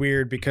to be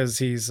weird because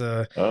he's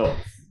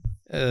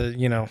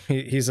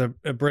he's a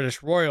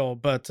British royal,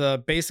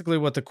 but basically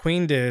what the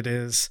Queen did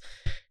is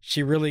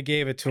she really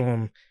gave it to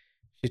him.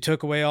 She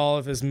took away all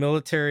of his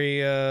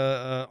military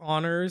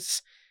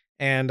honors,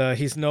 and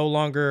he's no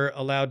longer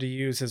allowed to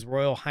use his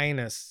Royal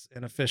Highness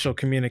in official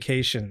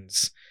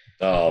communications.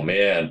 Oh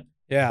man,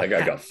 yeah, that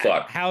guy got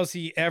fucked. How's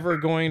he ever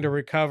going to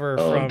recover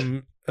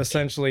from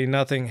essentially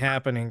nothing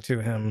happening to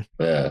him?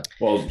 Yeah.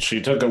 Well,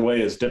 she took away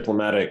his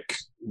diplomatic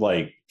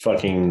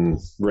fucking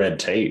red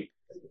tape.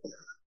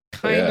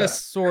 Kind of,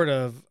 sort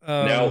of.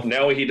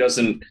 Now he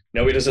doesn't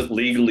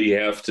legally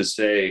have to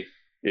say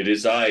it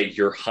is I,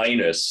 Your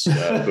Highness,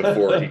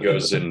 before he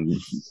goes and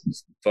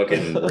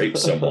fucking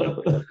rapes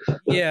someone.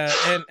 Yeah,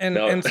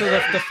 and so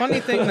the funny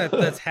thing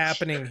that's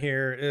happening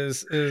here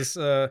is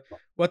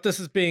what this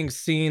is being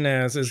seen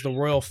as is the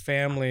royal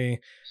family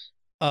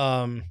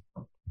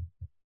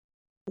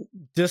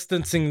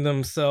distancing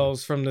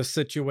themselves from the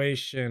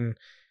situation.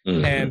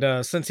 Mm-hmm.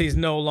 And since he's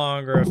no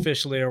longer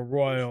officially a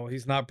royal,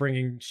 he's not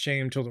bringing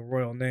shame to the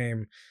royal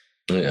name.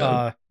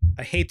 Yeah.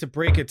 I hate to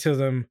break it to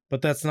them,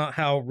 but that's not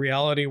how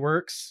reality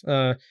works.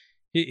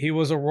 he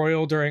was a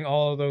royal during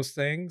all of those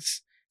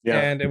things. Yeah.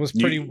 And it was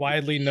pretty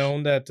widely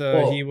known that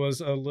he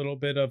was a little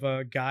bit of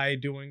a guy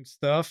doing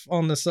stuff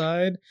on the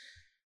side.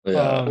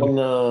 Yeah.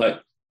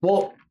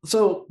 Well,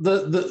 so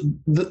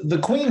the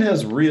queen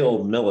has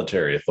real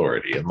military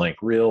authority and like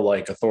real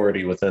like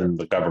authority within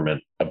the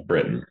government of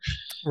Britain.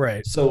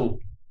 Right. So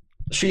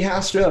she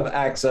has to have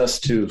access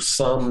to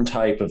some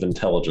type of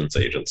intelligence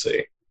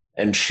agency.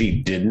 And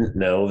she didn't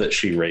know that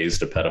she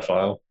raised a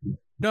pedophile?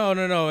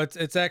 No.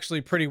 It's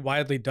actually pretty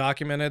widely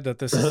documented that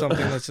this is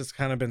something that's just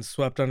kind of been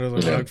swept under the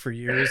rug for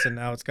years, and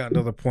now it's gotten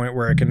to the point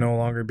where it can no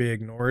longer be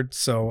ignored.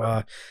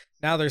 So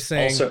now they're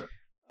saying,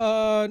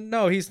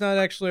 no, he's not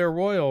actually a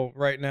royal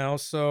right now,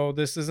 so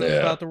this isn't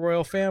about the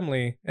royal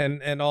family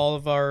and all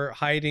of our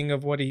hiding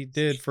of what he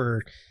did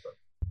for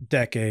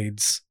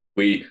decades.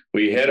 We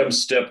had him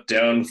step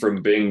down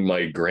from being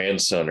my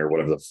grandson or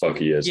whatever the fuck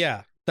he is.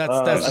 Yeah,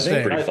 that's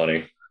pretty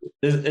funny.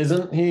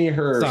 Isn't he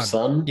her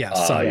son? Yeah,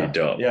 son. You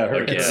don't. Yeah,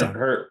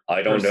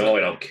 I don't know.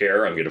 I don't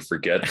care. I'm going to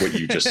forget what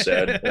you just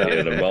said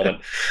in a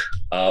moment.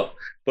 But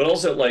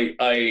also, like,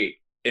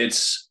 it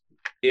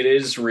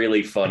is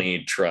really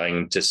funny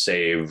trying to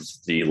save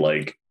the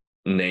like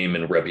name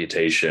and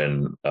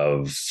reputation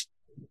of,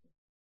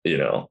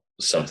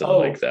 something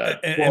like that.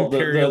 Well,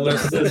 the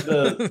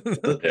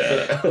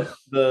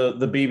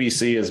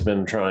BBC has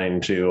been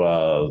trying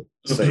to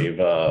save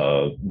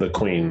the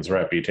Queen's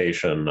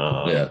reputation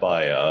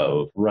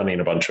by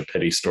running a bunch of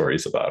pity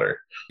stories about her.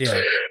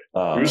 Yeah,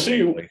 you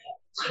see.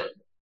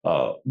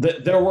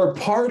 There were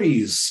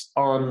parties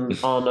on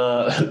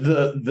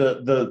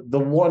the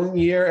 1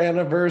 year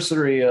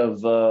anniversary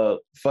of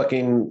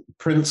fucking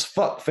Prince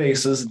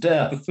Fuckface's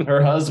death,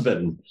 her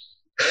husband.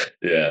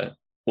 Yeah.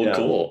 Well,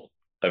 cool.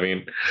 I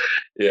mean,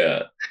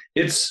 yeah,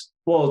 it's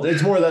more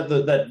that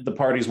the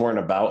parties weren't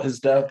about his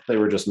death; they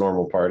were just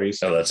normal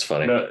parties. Oh, that's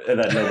funny.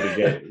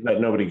 That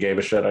nobody gave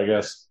a shit, I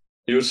guess.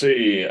 You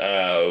see,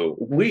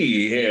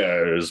 we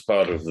here, as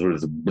part of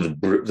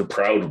the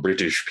proud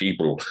British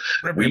people,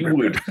 we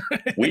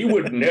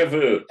would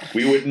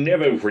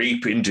never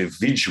rape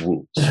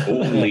individuals,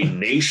 only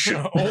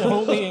nation,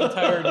 only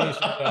entire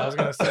nation. I was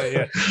gonna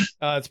say,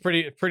 it's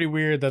pretty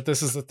weird that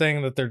this is the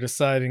thing that they're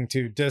deciding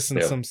to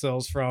distance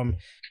themselves from.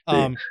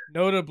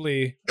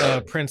 Notably,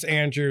 Prince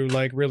Andrew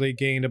really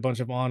gained a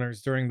bunch of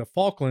honors during the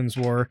Falklands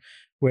War,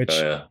 which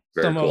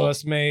some of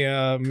us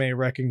may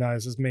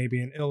recognize as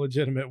maybe an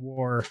illegitimate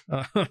war.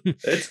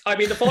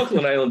 The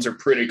Falkland Islands are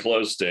pretty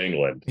close to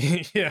England.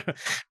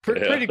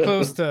 Pretty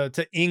close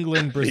to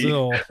England,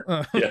 Brazil.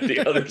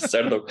 The other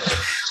side of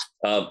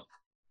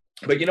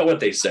but you know what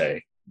they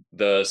say: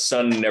 the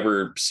sun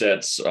never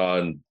sets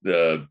on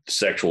the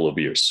sexual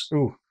abuse.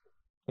 Ooh,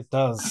 it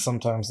does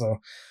sometimes though.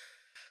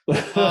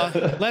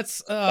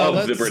 Let's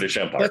the British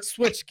Empire. Let's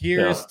switch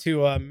gears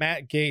to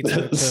Matt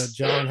Gaetz, which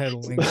John had a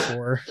link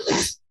for.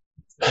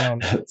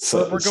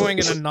 We're going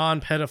in a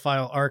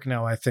non-pedophile arc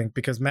now, I think,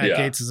 because Matt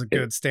Gaetz is a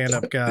good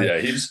stand-up guy. Yeah,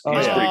 he's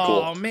pretty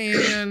cool. Oh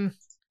man,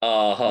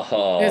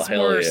 it's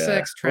more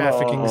sex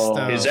trafficking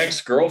stuff. His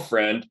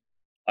ex-girlfriend.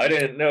 I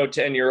didn't know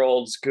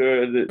 10-year-olds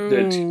could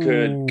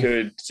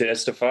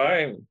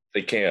testify.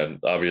 They can.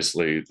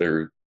 Obviously,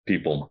 they're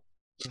people.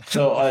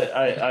 So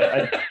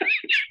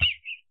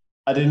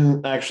I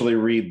didn't actually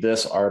read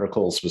this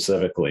article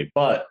specifically,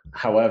 but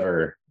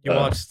however, you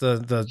watched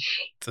the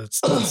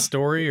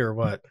story or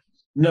what?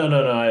 No.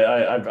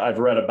 I've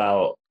read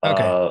about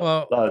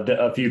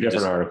a few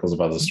different articles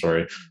about the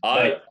story.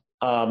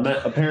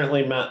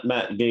 Apparently Matt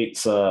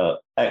Gaetz'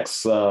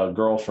 ex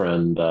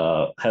girlfriend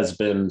has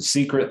been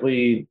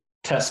secretly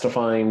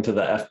testifying to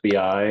the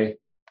FBI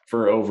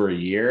for over a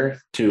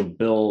year to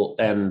bill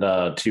and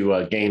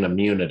to gain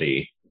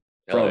immunity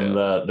from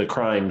the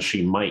crimes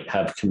she might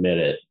have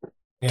committed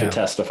to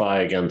testify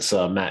against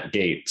Matt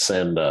Gaetz,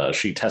 and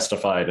she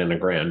testified in a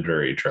grand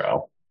jury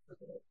trial.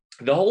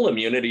 The whole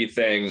immunity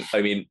thing,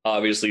 I mean,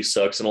 obviously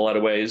sucks in a lot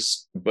of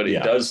ways, but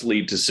it does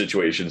lead to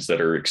situations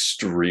that are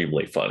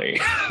extremely funny.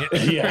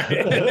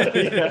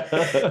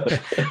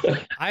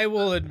 I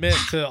will admit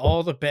to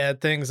all the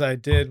bad things I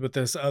did with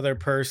this other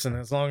person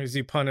as long as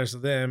you punish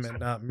them and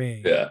not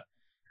me. Yeah.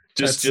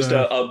 Just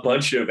a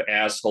bunch of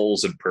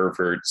assholes and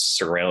perverts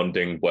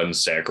surrounding one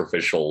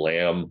sacrificial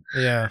lamb.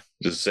 Yeah.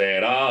 Just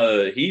saying,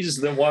 he's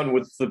the one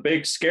with the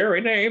big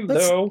scary name,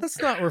 though. Let's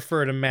not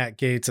refer to Matt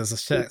Gaetz as a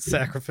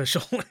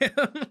sacrificial lamb.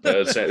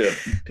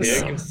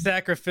 Pig.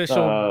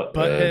 Sacrificial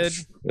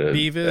butthead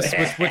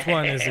Beavis. Which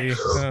one is he?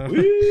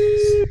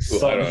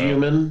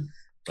 Subhuman.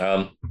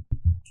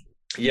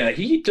 Yeah,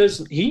 he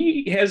does.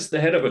 He has the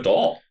head of a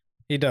doll.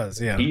 He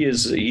does. Yeah. He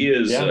is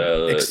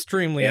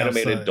extremely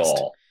animated outsized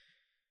doll.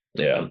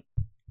 Yeah.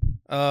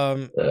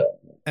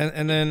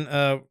 And then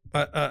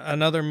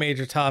another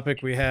major topic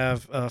we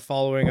have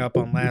following up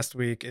on last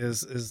week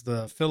is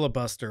the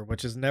filibuster,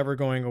 which is never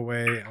going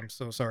away. I'm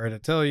so sorry to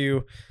tell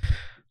you.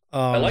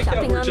 I like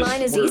shopping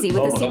online is easy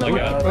with a single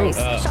voice.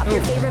 Shop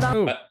your favorite.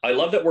 I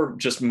love that we're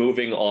just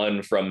moving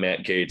on from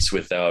Matt Gaetz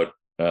without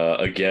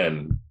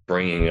again,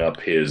 bringing up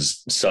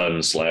his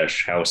son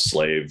 / house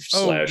slave /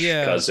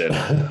 cousin.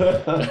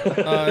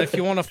 If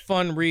you want a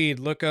fun read,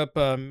 look up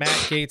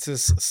Matt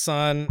Gates'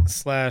 son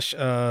 /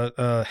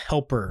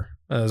 helper,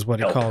 is what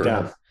he called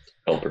him.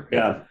 Helper.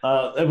 Yeah.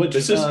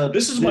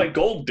 This is my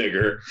gold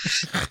digger.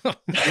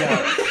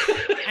 Yeah.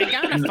 I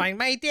gotta find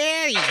my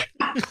daddy.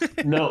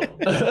 No.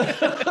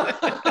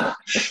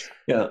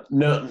 Yeah.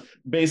 No.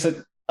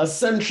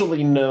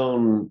 Essentially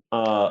known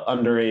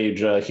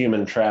underage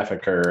human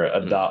trafficker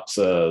adopts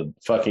a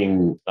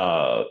fucking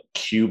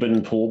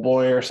Cuban pool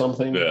boy or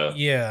something.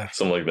 Yeah.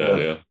 Something like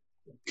that.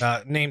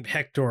 Yeah. Named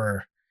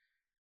Hector.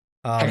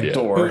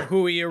 Hector.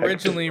 Who he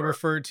originally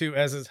referred to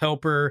as his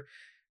helper,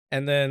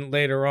 and then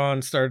later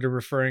on started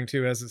referring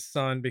to as his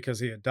son because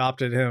he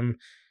adopted him.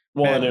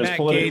 Well, and it was Matt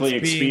politically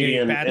Gates expedient.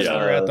 Being a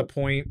bachelor at the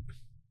point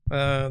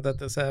that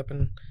this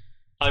happened.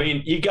 I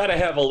mean, you got to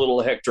have a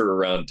little Hector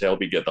around to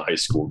help you get the high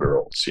school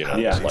girls. You know,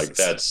 like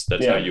that's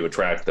how you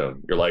attract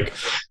them. You're like,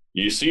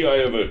 you see, I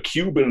have a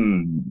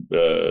Cuban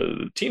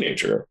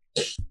teenager.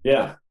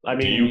 Yeah, I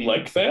mean, do you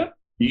like that?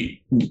 You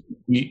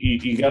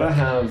got to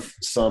have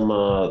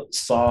some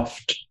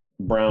soft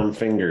brown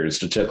fingers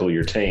to tickle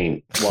your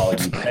taint while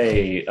you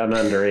pay an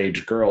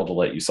underage girl to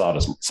let you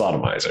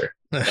sodomize her.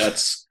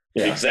 That's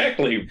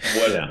exactly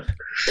what.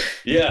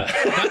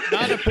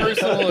 Not a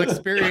personal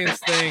experience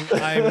thing.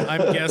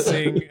 I'm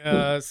guessing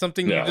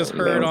something you just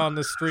heard on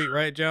the street,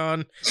 right,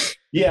 John?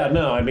 Yeah,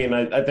 no, I mean,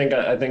 I think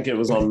it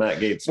was on Matt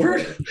Gates.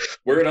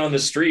 Word on the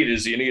street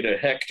is you need a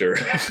Hector.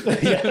 That's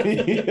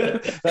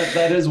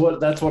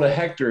what a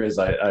Hector is.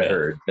 I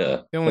heard.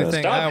 The only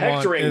thing I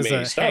want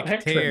is a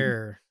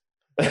hectare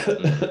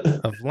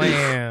of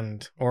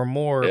land or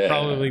more,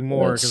 probably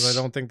more, because I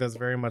don't think that's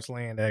very much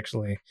land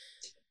actually.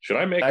 Should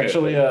I make a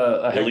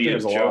hectare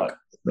is a lot?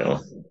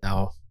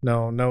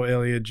 No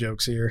Iliad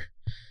jokes here.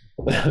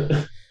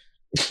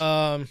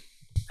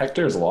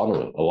 Hectare is a lot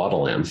of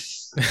land.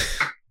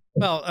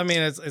 Well, I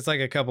mean, it's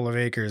like a couple of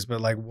acres,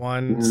 but like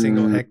one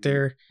single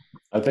hectare.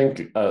 I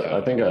think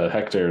a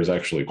hectare is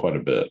actually quite a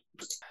bit.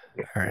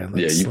 All right,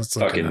 you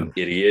fucking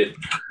idiot!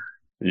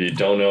 You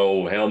don't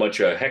know how much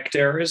a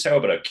hectare is? How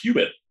about a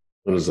cubit?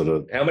 What is it?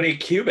 How many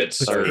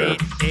cubits are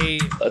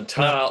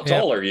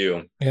tall are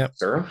you? Yep.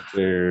 Sir?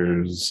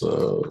 There's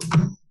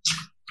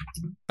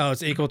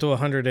it's equal to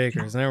 100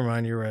 acres. Never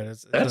mind, you're right.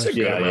 That's a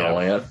good amount of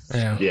land.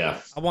 Yeah.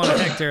 I want a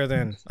hectare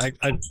then. I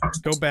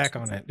go back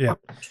on it. Yeah.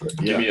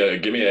 Give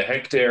me a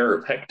hectare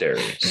of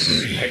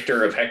hectares.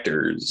 Hectare of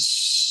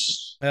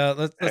hectares.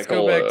 Let's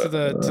go back to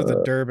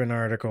the Durbin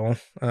article.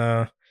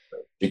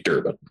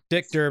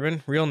 Dick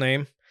Durbin, real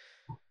name.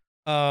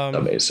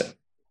 Amazing.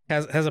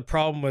 Has a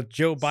problem with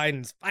Joe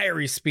Biden's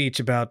fiery speech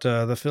about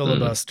the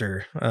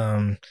filibuster.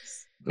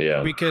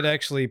 We could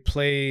actually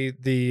play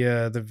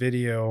the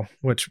video,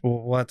 which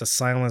we'll have to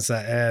silence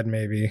that ad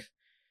maybe.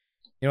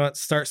 You know what?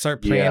 Start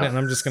playing it, and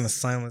I'm just gonna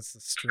silence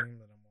the stream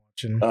that I'm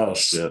watching. Oh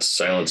shit!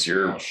 Silence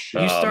your.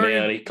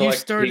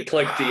 He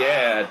clicked the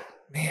ad.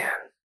 Man.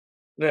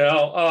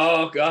 No,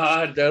 oh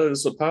god,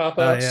 those the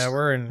pop-ups. Yeah,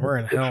 we're in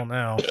hell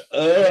now.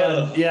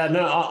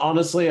 No,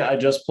 honestly, I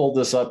just pulled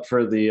this up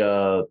for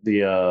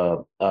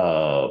the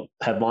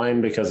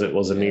headline because it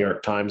was a New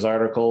York Times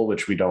article,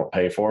 which we don't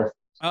pay for.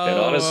 Oh, and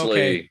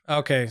honestly,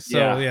 okay.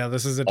 So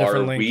this is a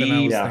different link than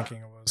I was thinking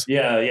it was.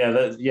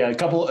 A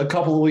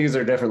couple of these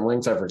are different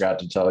links. I forgot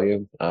to tell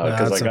you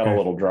because I got a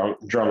little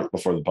drunk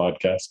before the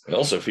podcast. I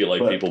also feel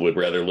like people would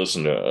rather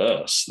listen to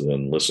us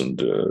than listen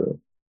to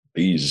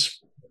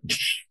these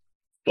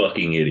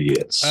fucking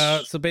idiots.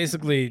 So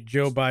basically,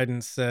 Joe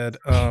Biden said,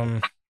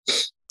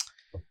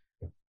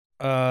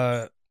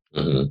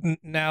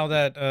 now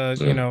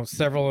that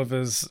several of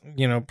his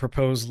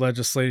proposed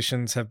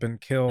legislations have been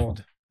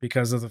killed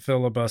because of the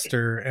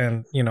filibuster,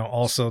 and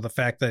also the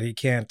fact that he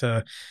can't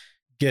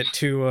get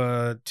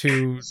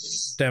two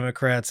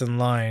Democrats in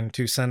line,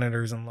 two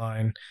senators in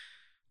line.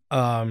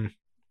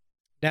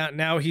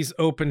 Now he's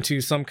open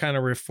to some kind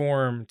of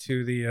reform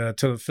to the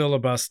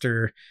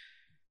filibuster,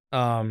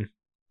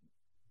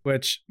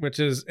 which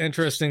is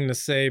interesting to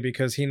say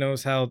because he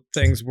knows how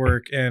things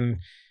work, and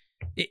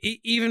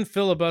even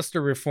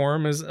filibuster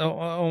reform is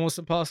almost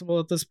impossible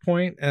at this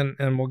point, and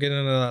we'll get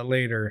into that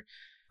later.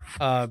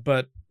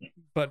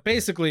 But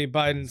basically,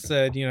 Biden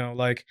said,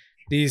 like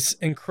these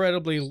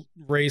incredibly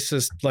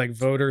racist like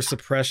voter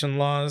suppression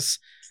laws,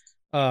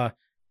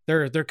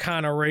 they're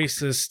kind of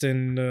racist,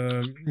 and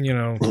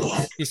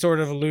he sort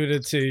of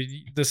alluded to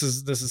this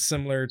is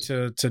similar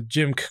to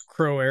Jim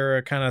Crow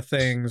era kind of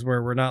things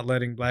where we're not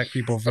letting black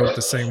people vote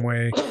the same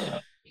way,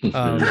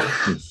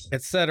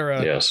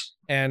 etc. Yes.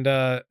 And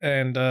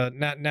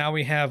now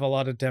we have a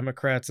lot of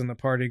Democrats in the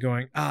party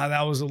going,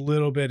 that was a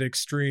little bit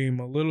extreme,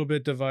 a little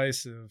bit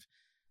divisive.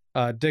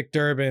 Dick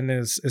Durbin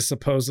is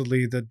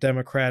supposedly the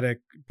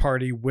Democratic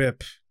Party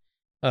whip,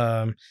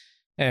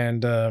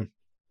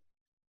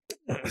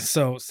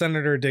 so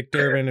Senator Dick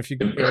Durbin, if you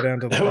can go down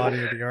to the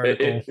body of the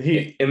article,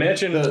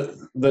 imagine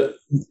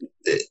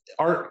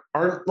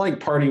aren't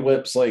like party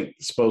whips like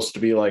supposed to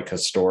be like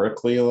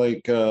historically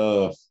like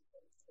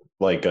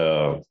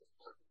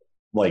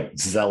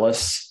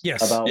zealous.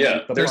 Yes. About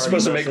they're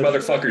supposed to make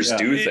motherfuckers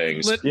do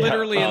things.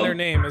 Literally in their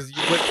name is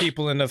you put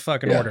people into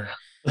fucking order.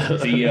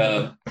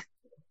 The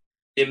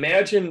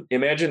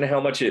imagine how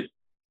much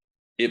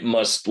it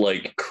must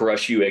like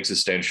crush you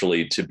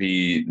existentially to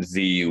be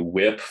the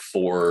whip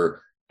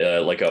for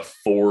like a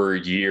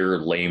 4-year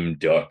lame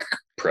duck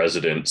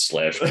president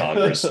 /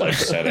 Congress /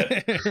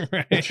 Senate.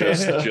 Right.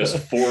 Just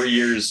 4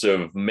 years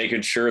of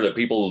making sure that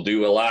people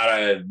do a lot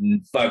of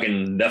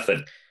fucking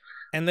nothing.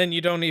 And then you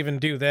don't even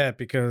do that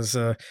because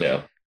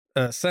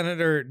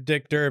Senator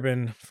Dick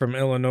Durbin from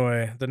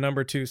Illinois, the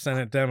number 2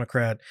 Senate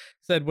Democrat,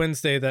 said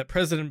Wednesday that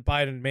President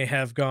Biden may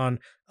have gone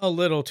a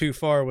little too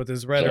far with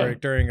his rhetoric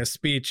during a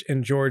speech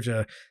in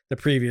Georgia the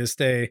previous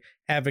day,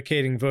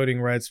 advocating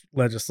voting rights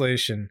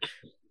legislation.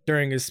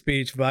 During his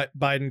speech,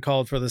 Biden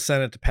called for the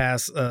Senate to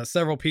pass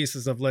several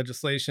pieces of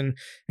legislation,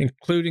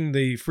 including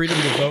the Freedom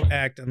to Vote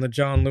Act and the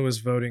John Lewis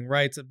Voting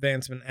Rights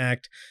Advancement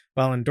Act,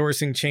 while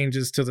endorsing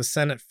changes to the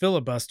Senate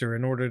filibuster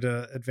in order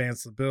to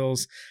advance the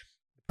bills.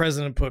 The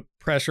president put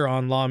pressure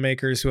on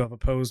lawmakers who have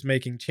opposed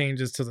making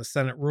changes to the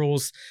Senate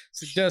rules,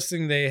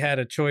 suggesting they had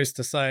a choice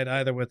to side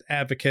either with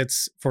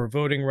advocates for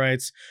voting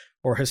rights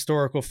or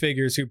historical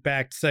figures who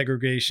backed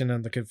segregation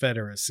and the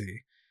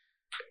Confederacy.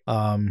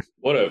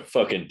 What a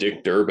fucking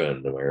Dick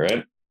Durbin, am I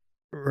right?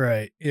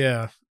 Right,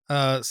 yeah.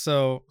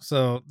 So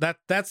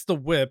that's the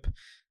whip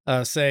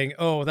saying,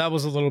 "Oh, that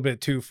was a little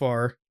bit too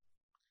far."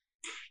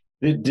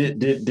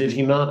 Did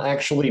he not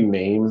actually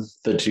name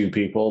the 2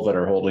 people that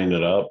are holding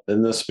it up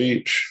in this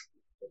speech?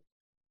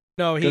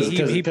 No,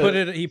 he put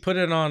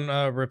it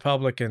on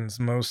Republicans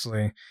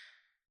mostly.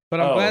 But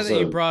I'm glad that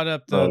you brought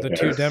up the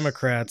 2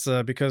 Democrats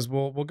because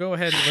we'll go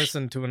ahead and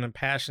listen to an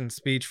impassioned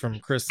speech from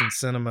Kristen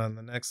Sinema in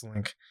the next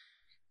link.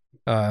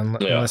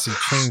 Unless he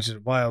changed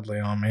it wildly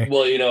on me.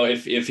 Well,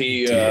 if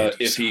he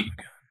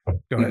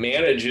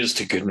manages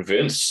to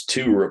convince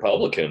 2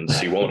 Republicans,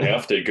 he won't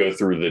have to go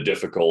through the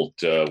difficult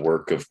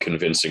work of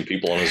convincing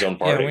people on his own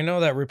party. Yeah, we know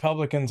that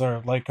Republicans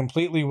are like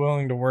completely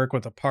willing to work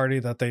with a party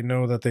that they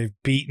know that they've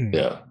beaten.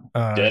 Yeah,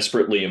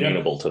 desperately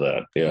amenable to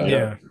that.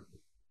 Yeah.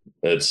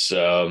 It's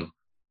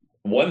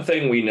one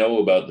thing we know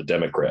about the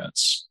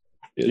Democrats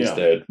is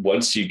that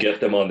once you get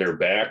them on their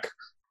back,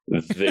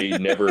 they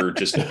never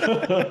just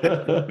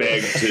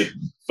beg to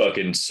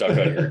fucking suck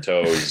on your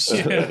toes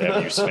and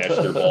have you smash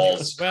their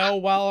balls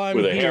while I'm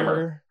with a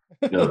hammer.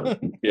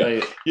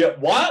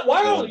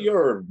 While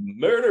you're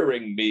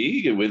murdering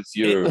me with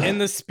your in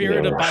the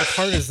spirit of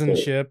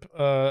bipartisanship,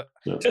 I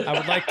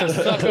would like to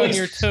suck on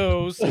your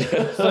toes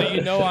so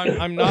you know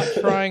I'm not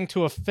trying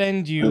to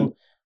offend you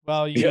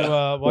while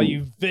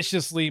you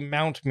viciously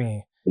mount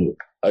me.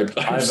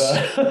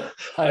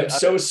 I'm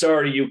so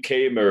sorry you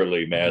came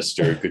early,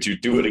 Master. Could you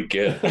do it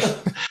again?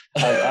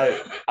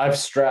 I've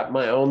strapped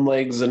my own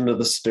legs into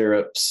the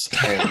stirrups,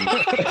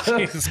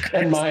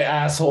 and my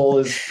asshole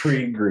is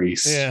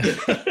pre-greased. Yeah.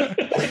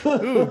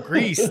 Ooh,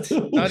 greased.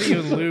 Not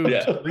even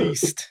lubed.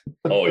 Greased.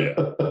 Oh yeah.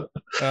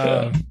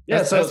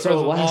 That's for the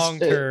long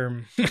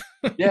term.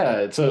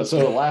 So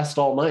it lasts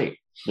all night.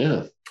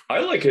 Yeah. I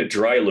like a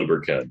dry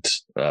lubricant,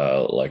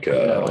 like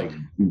a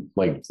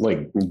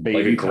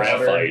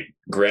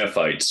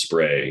graphite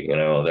spray,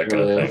 that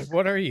kind of thing.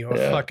 What are you, a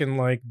fucking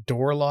like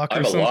door lock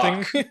or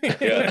something?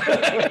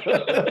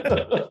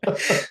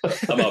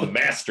 I'm a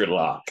master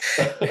lock.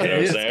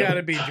 It's got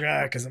to be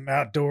dry because I'm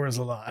outdoors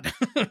a lot.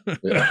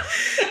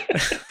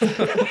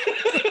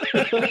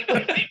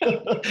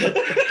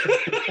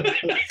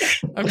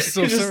 I'm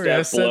so sorry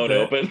I said that.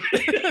 Open.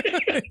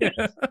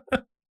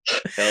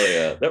 Hell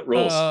yeah, that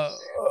rules.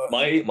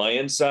 My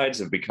insides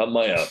have become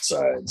my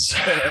outsides.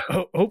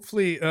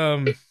 Hopefully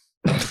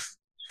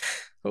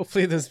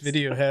this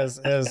video has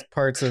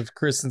parts of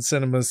Kristen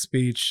Sinema's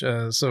speech,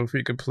 so if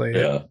we could play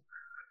it.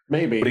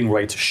 Maybe. Voting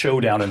rights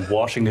showdown in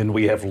Washington.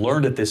 We have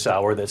learned at this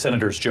hour that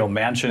Senators Joe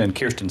Manchin and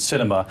Kyrsten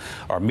Sinema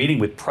are meeting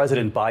with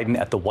President Biden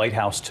at the White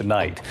House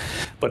tonight.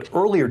 But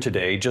earlier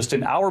today, just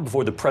an hour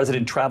before the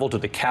president traveled to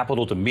the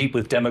Capitol to meet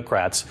with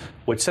Democrats,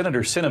 what Senator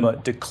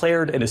Sinema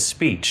declared in a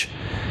speech.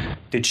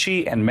 Did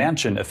she and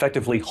Manchin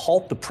effectively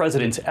halt the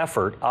president's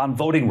effort on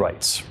voting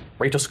rights?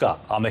 Rachel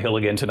Scott on the Hill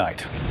again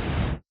tonight.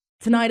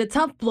 Tonight, a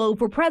tough blow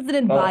for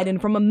President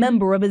Biden from a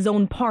member of his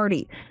own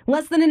party.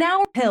 Less than an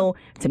hour Hill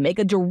to make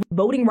a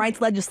voting rights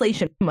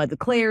legislation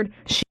declared.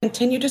 She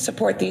continue to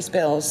support these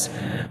bills.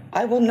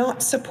 I will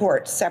not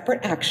support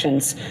separate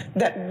actions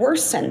that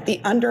worsen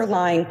the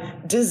underlying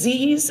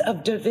disease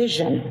of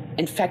division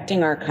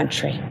infecting our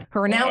country.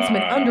 Her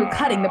announcement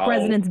undercutting the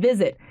president's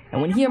visit. And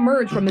when he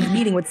emerged from his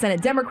meeting with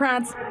Senate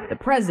Democrats, the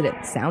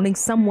president sounding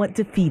somewhat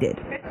defeated.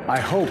 I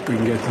hope we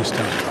can get this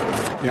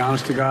done. The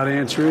honest to God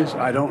answer is,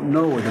 I don't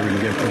know whether we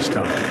can get this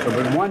done.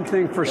 But one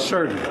thing for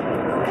certain,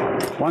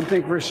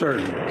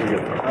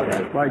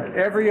 like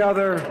every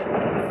other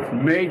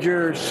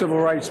major civil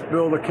rights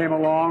bill that came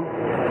along,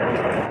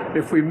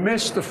 if we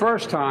missed the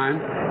first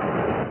time,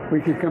 we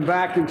could come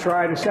back and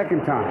try it a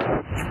second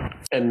time.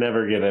 And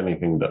never get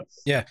anything done.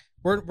 Yeah.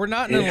 we're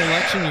not in an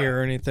election year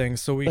or anything,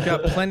 so we've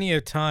got plenty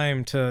of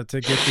time to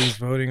get these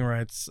voting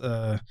rights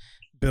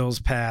bills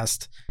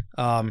passed.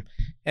 You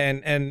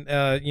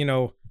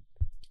know,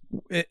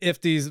 if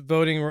these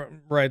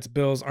voting rights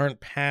bills aren't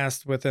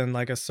passed within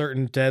like a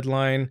certain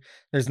deadline,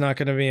 there's not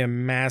going to be a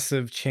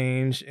massive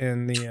change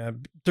in the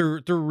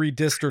through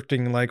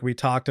redistricting, like we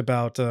talked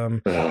about.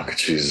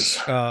 Jesus!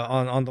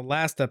 On the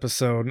last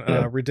episode,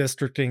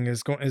 redistricting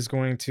is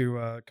going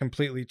to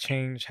completely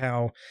change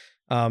how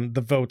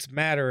the votes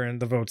matter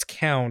and the votes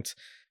count.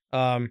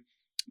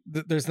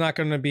 There's not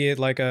going to be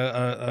like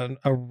a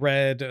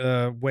red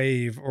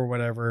wave or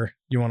whatever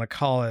you want to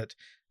call it.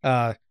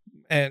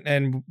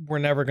 And we're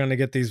never going to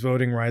get these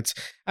voting rights.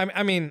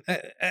 I mean,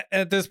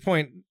 at this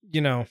point, you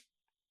know,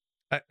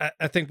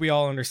 I think we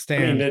all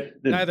understand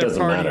neither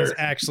party is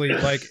actually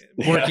like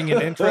working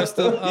in interest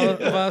of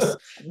us.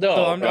 No,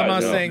 so I'm not no.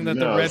 saying that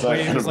the red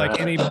wave is like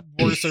any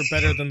worse or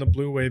better than the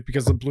blue wave,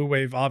 because the blue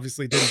wave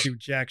obviously didn't do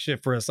jack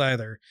shit for us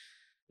either.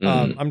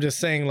 I'm just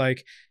saying,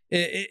 like,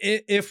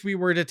 if we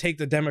were to take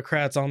the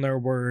Democrats on their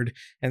word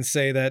and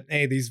say that,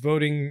 hey, these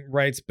voting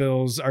rights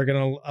bills are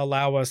going to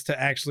allow us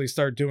to actually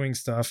start doing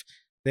stuff,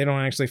 they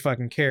don't actually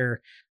fucking care.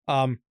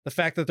 The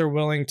fact that they're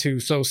willing to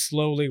so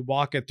slowly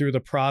walk it through the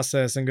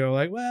process and go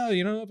like, well,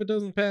 you know, if it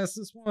doesn't pass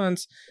this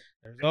once,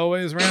 there's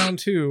always round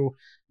two.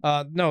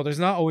 No, there's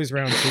not always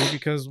round two,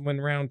 because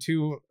when round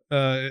two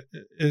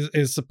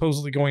is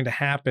supposedly going to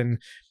happen,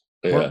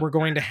 we're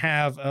going to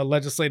have a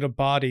legislative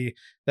body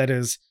that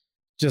is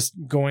just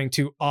going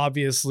to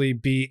obviously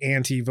be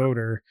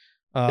anti-voter.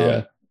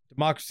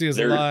 Democracy is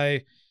a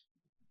lie.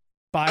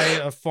 Buy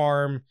a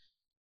farm,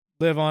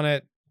 live on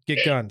it,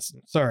 get guns.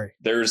 Sorry.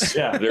 There's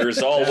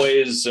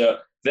always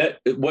that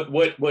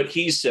what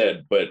he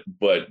said, but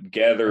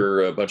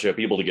gather a bunch of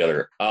people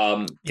together.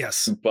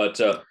 Yes.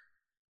 But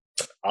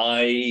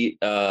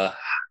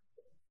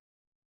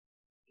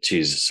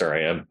Jesus,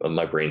 sorry,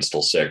 my brain's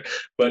still sick.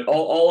 But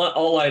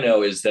all I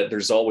know is that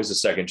there's always a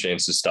second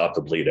chance to stop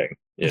the bleeding.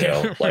 You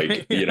know,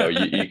 like, you know,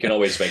 you can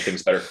always make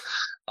things better.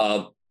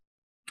 But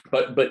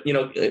you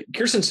know,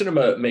 Kyrsten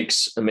Sinema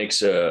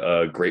makes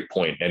a great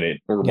point, and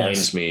it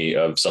reminds me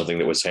of something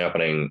that was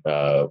happening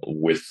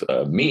with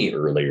me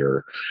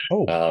earlier.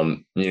 You know,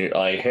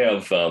 I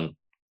have.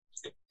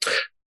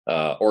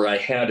 Or I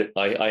had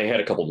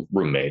a couple of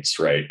roommates,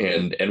 right,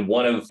 and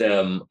one of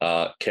them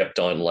kept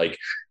on, like,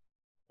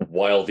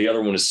 while the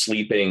other one was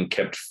sleeping,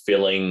 kept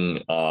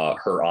filling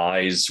her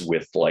eyes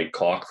with like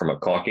caulk from a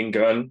caulking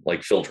gun,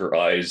 like filled her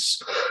eyes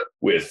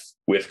with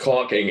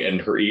caulking,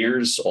 and her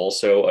ears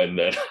also. And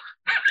then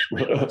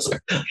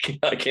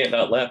I can't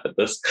not laugh at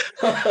this.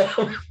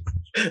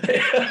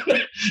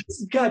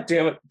 God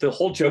damn it. The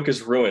whole joke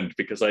is ruined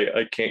because I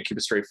can't keep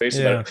a straight face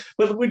about it.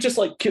 But we just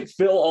like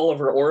fill all of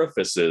her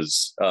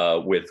orifices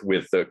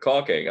with the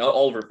caulking,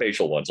 all of her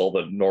facial ones, all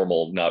the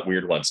normal, not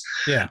weird ones.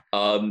 Yeah.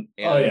 Like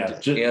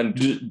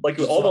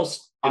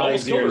almost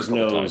eyes, ears,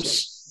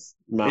 nose,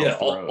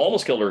 mouth,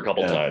 almost killed her a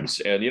couple times.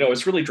 And, you know,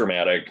 it's really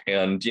dramatic.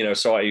 And, you know,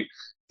 so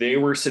they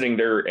were sitting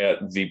there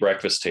at the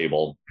breakfast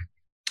table.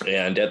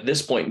 And at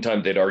this point in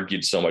time, they'd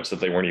argued so much that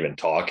they weren't even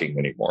talking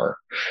anymore.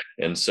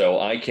 And so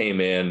I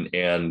came in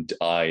and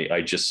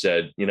I just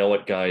said, you know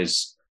what,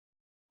 guys,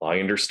 I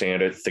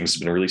understand it. Things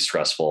have been really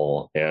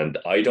stressful. And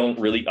I don't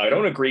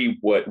agree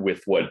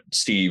with what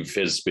Steve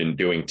has been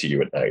doing to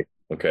you at night.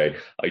 Okay,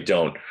 I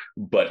don't.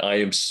 But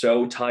I am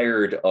so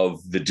tired of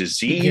the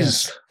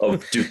disease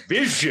of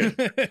division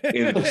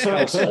in this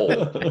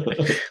household.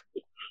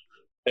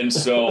 And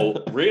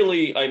so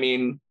really, I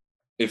mean,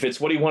 if it's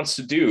what he wants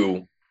to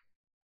do,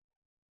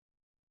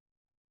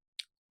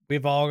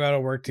 we've all got to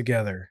work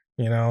together,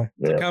 you know,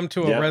 to come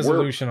to a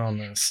resolution on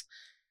this.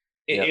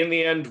 In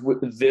the end,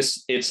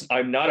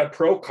 I'm not a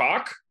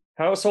pro-cock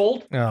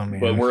household,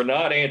 but we're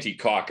not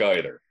anti-cock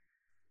either.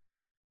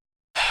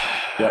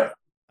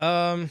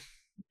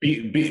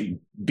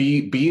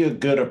 Be a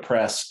good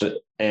oppressed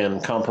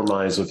and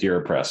compromise with your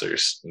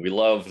oppressors. We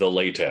love the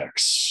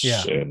latex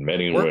in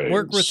many ways.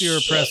 Work with your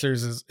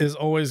oppressors is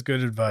always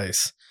good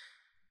advice.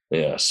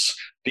 Yes.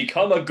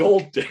 Become a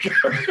gold digger.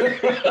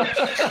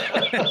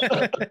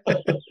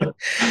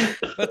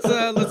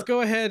 Let's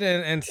go ahead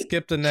and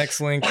skip the next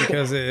link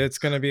because it's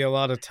going to be a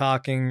lot of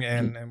talking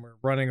and we're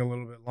running a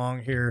little bit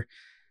long here.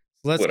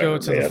 Let's go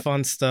to the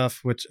fun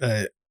stuff, which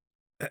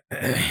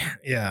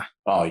yeah.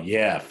 Oh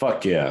yeah,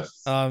 fuck yeah.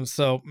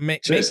 So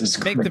make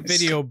the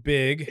video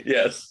big.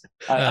 Yes.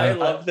 I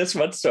love this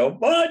one so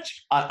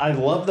much. I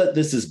love that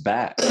this is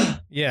back.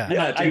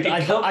 Yeah.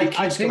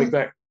 I think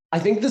back. I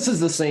think this is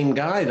the same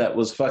guy that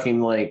was fucking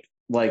that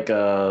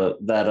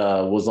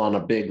was on a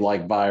big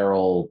like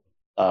viral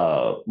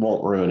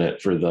won't ruin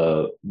it for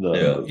the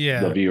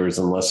viewers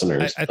and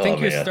listeners. I think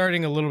you're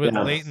starting a little bit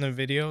late in the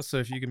video, so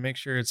if you can make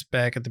sure it's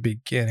back at the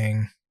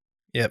beginning.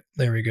 Yep,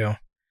 there we go.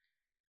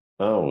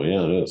 Oh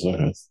yeah, it is.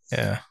 Okay.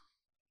 Yeah.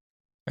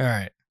 All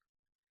right.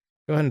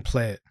 Go ahead and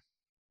play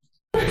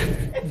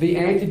it. The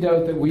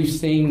antidote that we've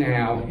seen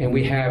now, and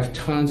we have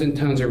tons and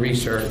tons of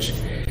research,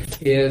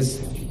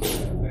 is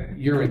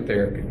urine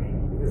therapy.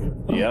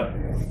 Yep.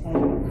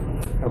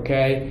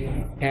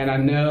 Okay, and I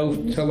know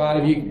to a lot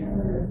of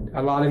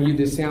you,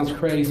 this sounds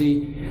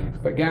crazy,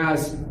 but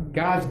guys,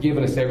 God's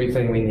given us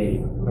everything we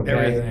need. Okay,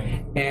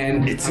 Everything.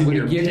 and It's I'm in going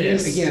your to give you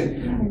piss.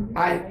 again.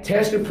 I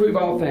test and prove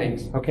all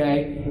things.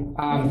 Okay,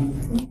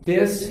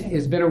 this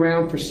has been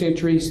around for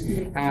centuries.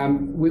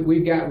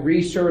 We've got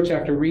research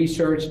after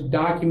research,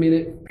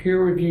 documented,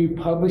 peer-reviewed,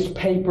 published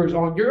papers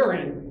on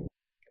urine.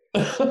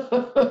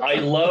 I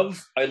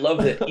love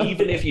that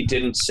even if he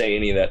didn't say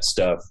any of that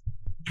stuff,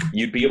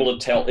 you'd be able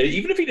to tell,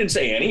 even if he didn't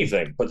say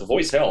anything, but the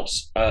voice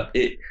helps.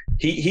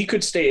 He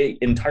could stay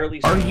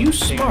entirely. Are you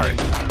smart?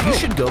 You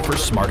should go for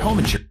smart home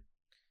insurance.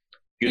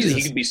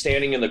 He could be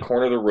standing in the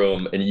corner of the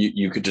room and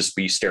you could just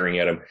be staring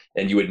at him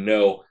and you would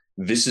know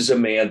this is a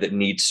man that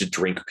needs to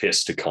drink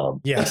piss to come.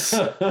 Yes.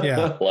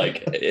 Yeah.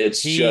 Like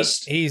he's a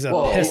piss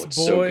boy,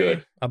 so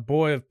good. A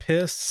boy of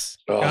piss.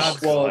 Oh,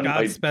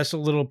 God's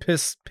special little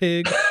piss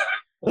pig.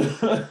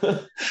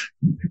 But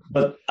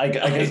I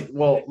guess,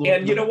 well,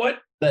 and you know what?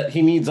 That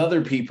he needs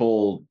other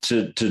people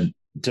to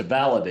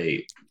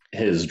validate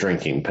his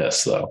drinking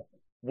piss, though.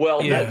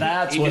 Well, yeah,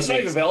 that's what it's not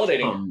even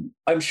validating.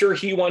 I'm sure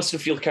he wants to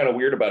feel kind of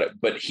weird about it,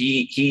 but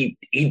he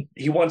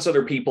wants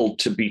other people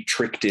to be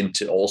tricked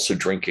into also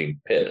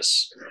drinking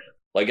piss.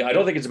 Like, I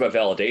don't think it's about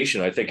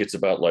validation. I think it's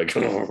about like,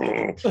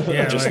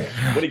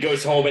 when he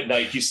goes home at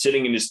night, he's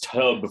sitting in his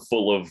tub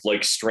full of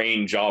like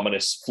strange,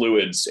 ominous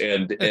fluids,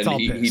 and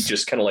he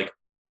just kind of like,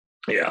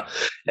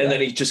 and then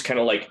he just kind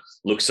of like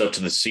looks up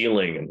to the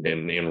ceiling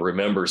and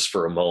remembers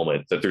for a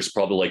moment that there's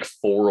probably like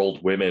 4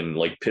 old women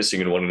like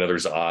pissing in one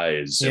another's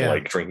eyes and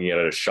like drinking out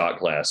of shot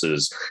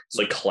glasses. It's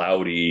like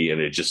cloudy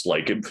and it just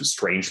like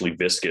strangely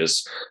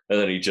viscous. And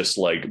then he just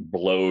like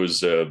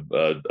blows a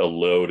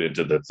load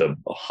into the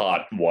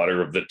hot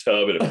water of the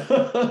tub and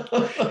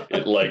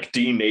it like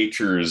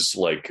denatures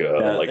like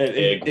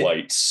egg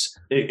whites.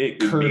 It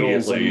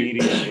curdles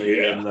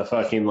immediately in the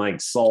fucking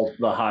like salt,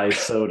 the high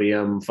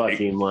sodium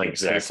fucking like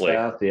exactly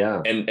bath,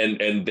 and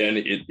then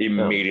it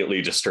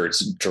immediately just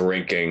starts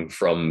drinking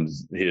from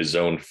his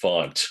own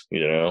font.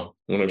 You know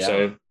what I'm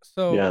saying?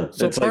 So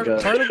part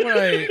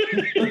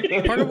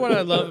of what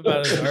I love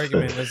about his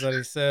argument is that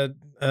he said,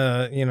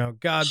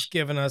 God's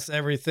given us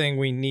everything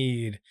we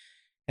need,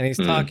 and he's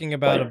talking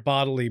about a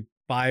bodily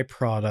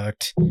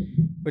byproduct,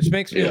 which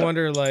makes me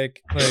wonder,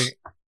 like.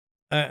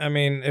 I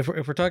mean, if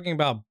we're talking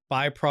about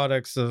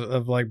byproducts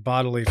of like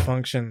bodily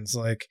functions,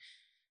 like,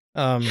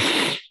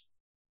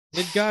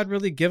 did God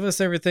really give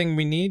us everything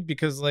we need?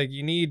 Because like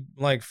you need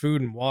like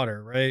food and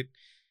water, right?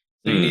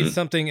 So you need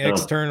something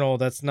external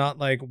that's not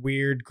like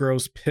weird,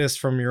 gross piss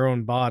from your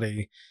own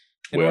body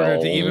in order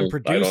to even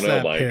produce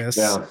that piss.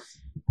 Yeah.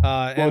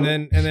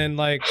 And then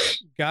like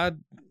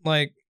God,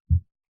 like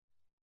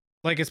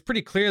it's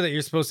pretty clear that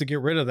you're supposed to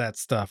get rid of that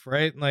stuff,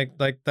 right?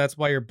 Like that's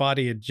why your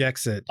body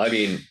ejects it. I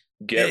mean,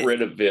 get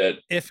rid of it.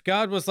 If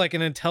God was like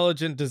an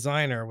intelligent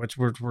designer, which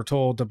we're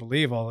told to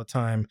believe all the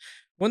time,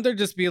 wouldn't there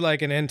just be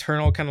like an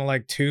internal kind of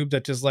like tube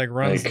that just like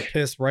runs the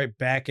piss right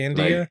back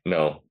into you?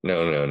 No.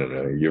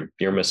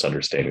 You're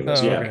misunderstanding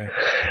this. Okay.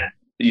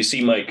 You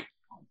see, Mike,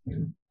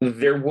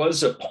 there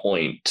was a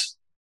point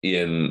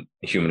in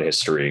human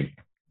history,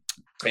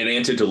 an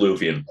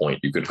antediluvian point,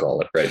 you could call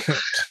it, right?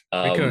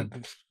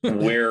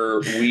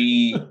 Where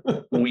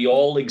we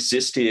all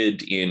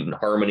existed in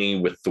harmony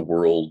with the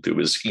world. It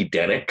was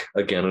Edenic,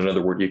 again,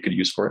 another word you could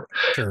use for it.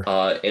 Sure.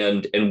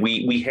 And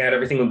we had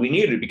everything that we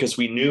needed because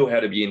we knew how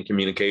to be in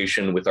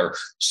communication with our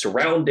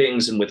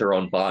surroundings and with our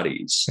own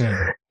bodies.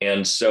 Yeah.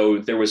 And so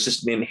there was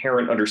just an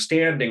inherent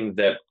understanding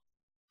that,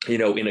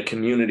 in a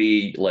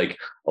community, like,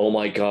 oh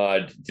my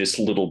God, this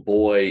little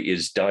boy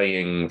is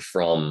dying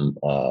from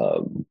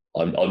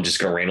I'm just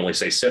going to randomly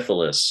say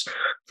syphilis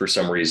for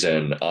some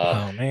reason.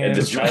 And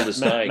this child is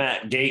dying.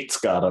 Matt Gates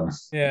got him.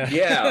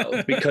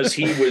 Yeah, because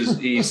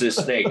he's a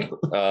snake.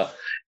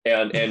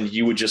 And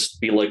you would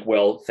just be like,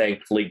 well,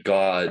 thankfully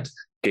God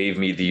gave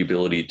me the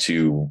ability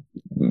to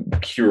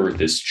cure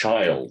this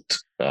child.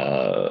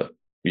 And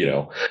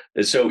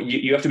so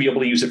you have to be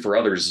able to use it for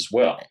others as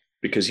well,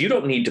 because you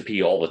don't need to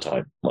pee all the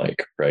time,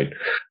 Mike, right?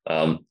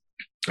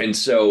 And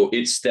so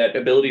it's that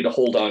ability to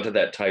hold on to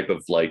that type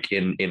of like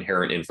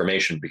inherent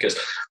information, because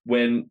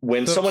when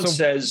someone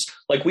says,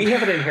 like, we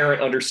have an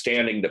inherent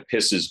understanding that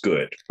piss is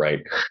good,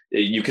 right?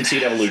 You can see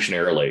it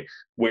evolutionarily,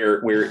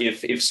 where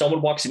if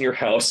someone walks in your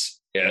house,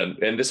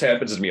 and this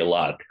happens to me a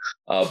lot,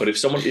 but if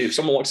someone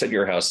walks in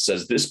your house and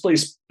says, this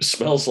place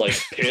smells like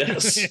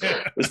piss,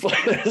 this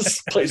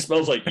place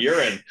smells like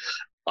urine,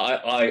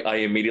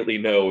 I immediately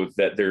know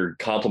that they're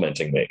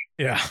complimenting me.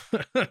 Yeah.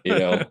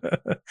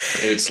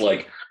 It's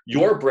like,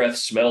 your breath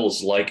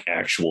smells like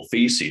actual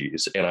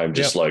feces. And I'm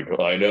just like,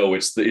 I know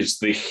it's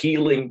the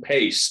healing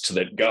paste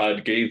that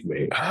God gave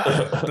me.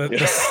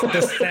 The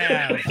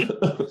salve.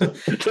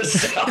 The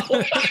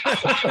salve.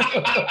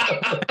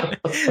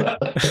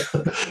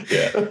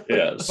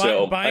 Yeah.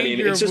 So, I mean,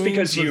 it's just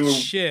because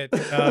shit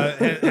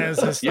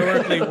has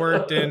historically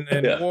worked in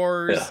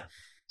wars.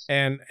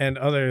 and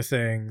other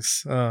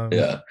things.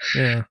 Yeah.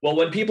 Well,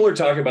 when people are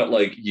talking about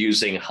like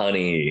using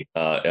honey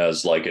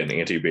as like an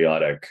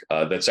antibiotic,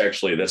 that's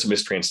a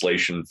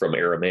mistranslation from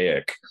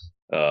Aramaic,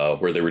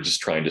 where they were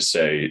just trying to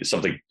say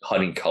something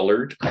honey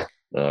colored.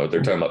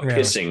 They're talking about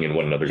pissing in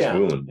one another's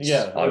wounds,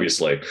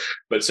 obviously.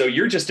 But so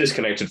you're just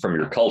disconnected from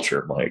your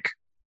culture, Mike.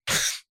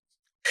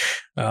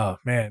 Oh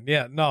man,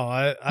 yeah, no,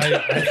 I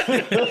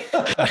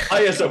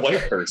as a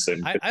white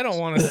person, I don't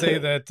want to say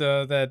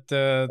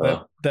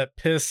that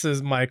piss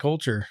is my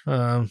culture.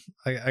 I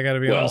got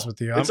to be honest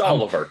with you. It's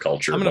all of our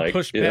culture. I'm going to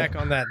push back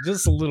on that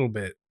just a little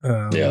bit.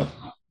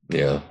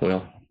 Yeah.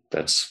 Well,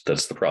 that's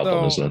the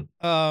problem, isn't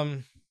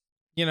it?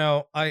 You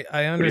know, I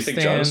understand. What do you think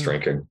John is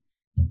drinking?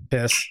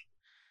 Piss.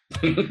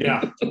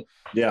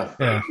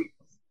 Yeah.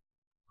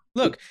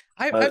 Look,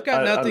 I've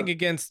got nothing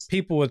against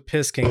people with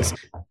piss kinks.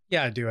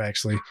 Yeah, I do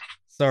actually.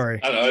 Sorry.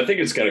 I don't know. I think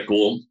it's kind of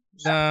cool.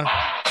 Not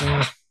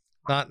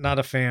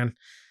a fan.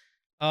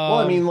 Well,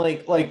 I mean,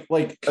 like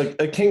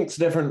a kink's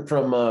different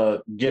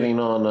from getting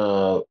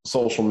on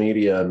social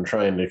media and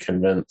trying to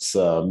convince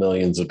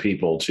millions of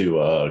people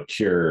to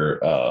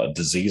cure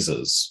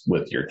diseases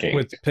with your kink.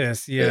 With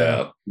piss,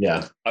 yeah.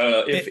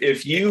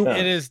 If you,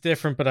 it is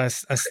different, but I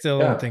still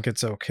don't think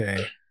it's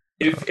okay.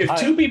 If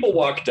two people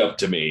walked up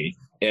to me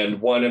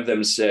and one of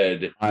them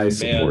said, "I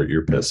support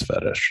your piss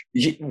fetish,"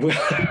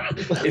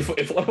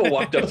 if one of them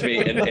walked up to me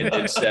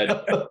and said,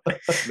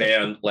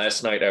 "Man,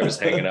 last night I was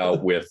hanging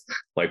out with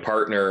my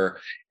partner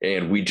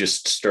and we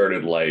just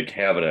started like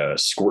having a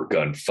squirt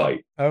gun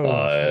fight,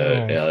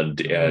 and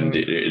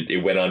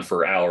it went on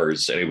for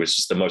hours and it was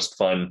just the most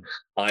fun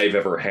I've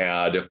ever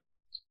had,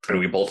 and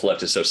we both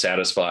left us so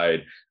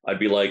satisfied," I'd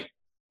be like,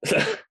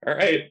 "All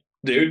right,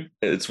 dude,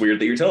 it's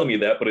weird that you're telling me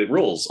that, but it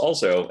rules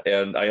also.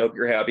 And I hope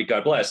you're happy.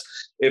 God bless."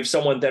 If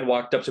someone then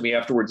walked up to me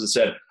afterwards and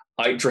said,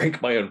 "I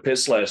drank my own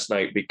piss last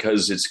night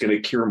because it's going to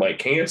cure my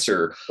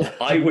cancer,"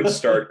 I would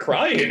start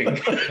crying.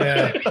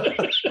 Yeah.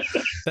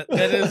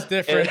 That is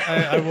different.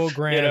 I will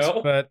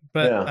grant, but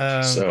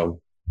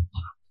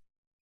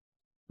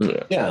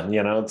yeah,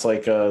 you know, it's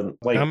like I'm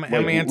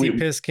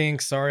anti-piss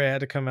kink. Sorry, I had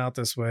to come out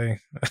this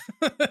way.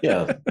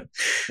 Yeah,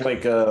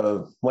 like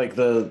the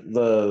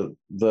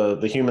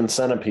human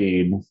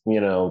centipede.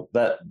 You know,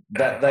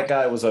 that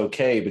guy was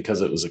okay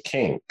because it was a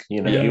kink.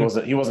 You know,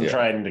 he wasn't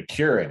trying to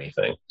cure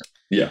anything.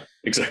 Yeah,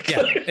 exactly.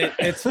 Yeah,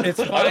 it's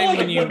fine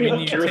when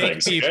you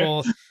take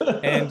people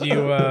and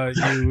you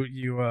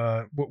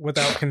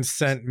without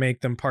consent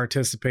make them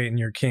participate in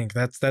your kink.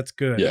 That's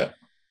good.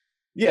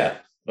 Yeah.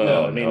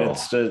 No, I mean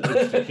it's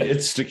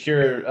to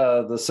cure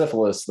the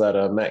syphilis that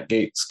Matt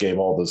Gates gave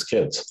all those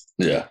kids.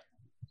 Yeah.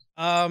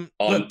 On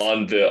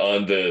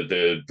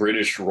the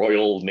British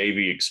Royal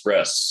Navy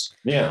Express.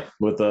 Yeah,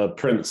 with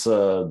Prince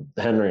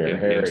Henry or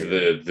Harry.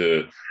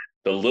 Into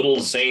the little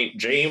St.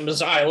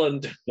 James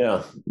Island.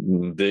 Yeah.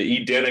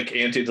 The Edenic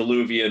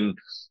antediluvian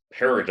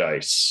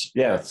paradise.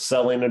 Yeah,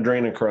 selling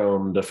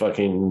adrenochrome to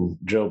fucking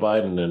Joe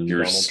Biden and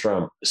Donald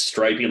Trump.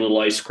 Stripy little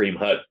ice cream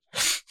hut.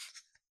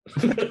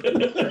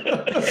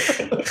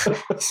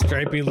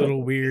 Stripy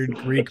little weird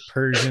Greek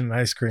Persian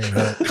ice cream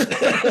hut.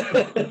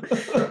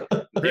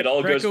 It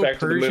all goes back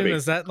to the movie.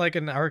 Is that like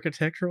an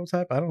architectural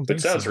type? I don't think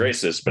it sounds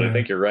racist, but I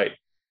think you're right.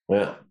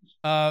 Yeah.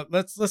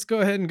 Let's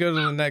go ahead and go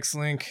to the next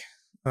link.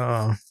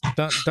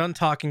 Done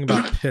talking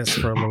about piss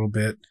for a little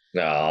bit.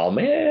 Oh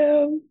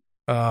man.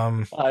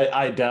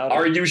 I doubt it.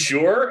 Are you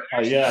sure?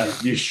 Yeah,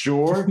 you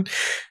sure?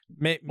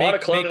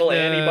 Monoclonal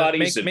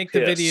antibodies. Make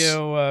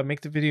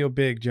the video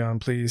big, John,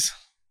 please.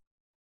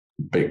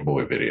 Big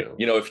boy video.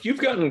 You know, if you've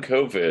gotten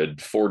COVID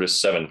 4 to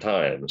 7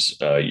 times,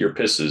 your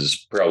piss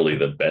is probably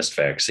the best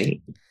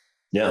vaccine.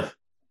 Yeah.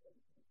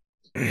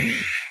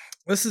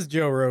 This is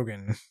Joe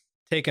Rogan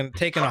taking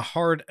a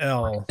hard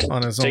L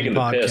on his own podcast. Taking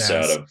the piss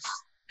out of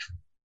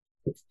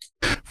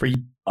for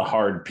a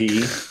hard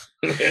pee.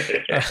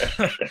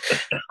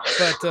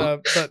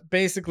 But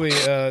basically,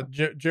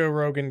 Joe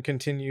Rogan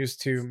continues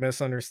to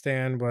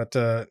misunderstand what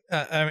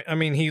I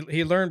mean.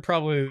 He learned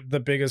probably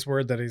the biggest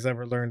word that he's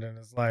ever learned in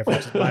his life, which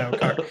is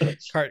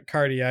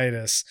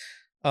myocarditis.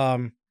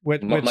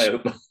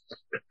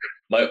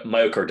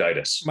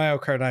 Myocarditis.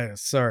 Myocarditis.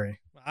 Sorry,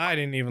 I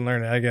didn't even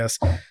learn it. I guess.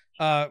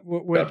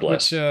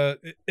 Which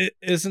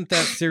isn't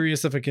that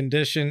serious of a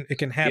condition. It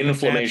can happen.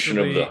 Inflammation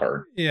naturally. of the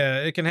heart. Yeah,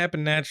 it can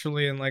happen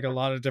naturally in like a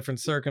lot of different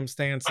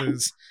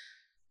circumstances.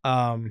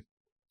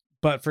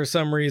 But for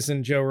some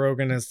reason, Joe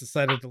Rogan has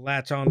decided to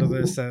latch onto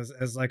this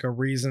as like a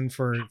reason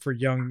for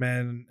young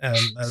men and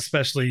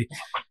especially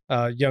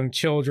young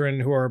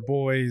children who are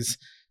boys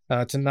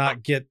to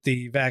not get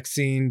the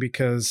vaccine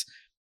because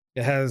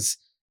it has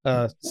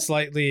a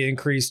slightly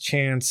increased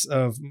chance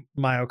of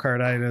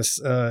myocarditis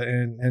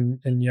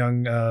in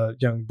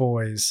young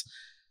boys.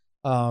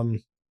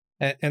 And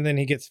then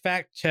he gets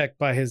fact checked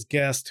by his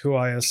guest, who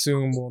I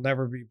assume will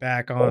never be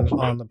back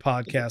on the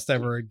podcast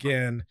ever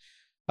again.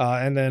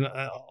 And then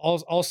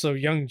also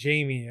young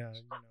Jamie,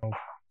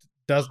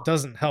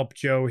 doesn't help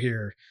Joe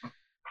here.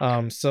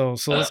 So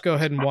let's go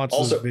ahead and watch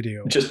this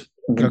video. Just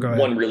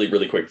one really,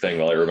 really quick thing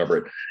while I remember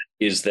it.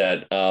 is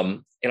that,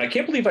 and I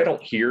can't believe I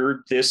don't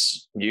hear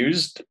this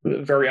used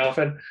very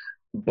often,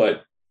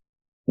 but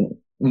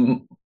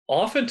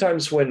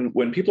oftentimes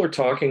when people are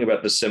talking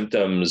about the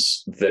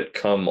symptoms that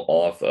come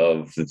off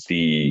of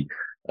the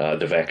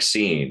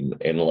vaccine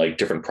and like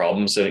different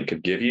problems that it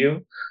could give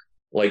you,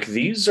 like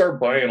these are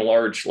by and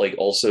large like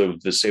also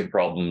the same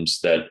problems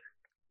that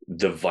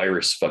the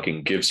virus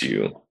fucking gives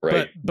you,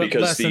 right? But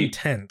because less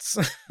intense.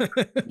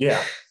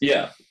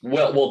 yeah.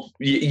 Well,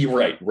 you're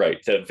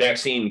right. The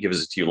vaccine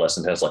gives it to you less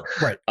intensely,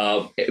 right?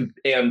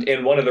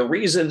 And one of the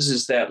reasons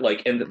is that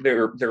like, and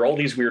there are all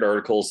these weird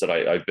articles that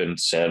I've been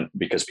sent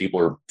because people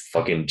are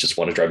fucking just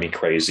want to drive me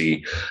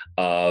crazy,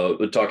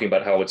 talking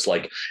about how it's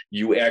like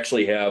you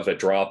actually have a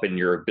drop in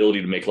your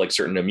ability to make like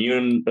certain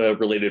immune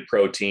related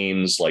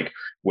proteins, like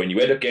when you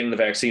end up getting the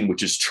vaccine,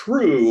 which is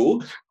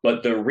true,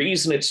 but the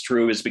reason it's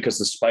true is because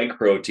the spike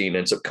protein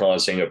ends up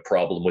causing a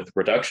problem with the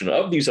production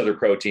of these other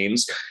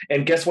proteins.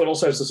 And guess what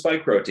also has the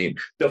spike protein?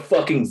 The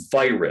fucking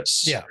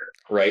virus. Yeah.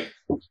 Right.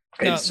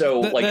 And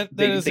so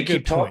they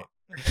keep talking.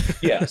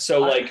 Yeah.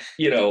 So like,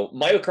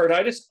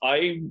 myocarditis,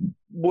 I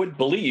would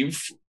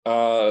believe,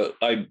 I'm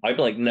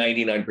like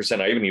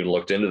 99%, I haven't even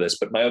looked into this,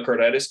 but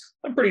myocarditis,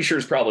 I'm pretty sure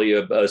is probably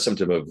a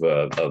symptom of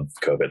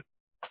COVID.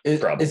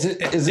 Is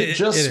it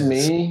just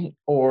me,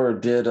 or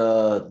did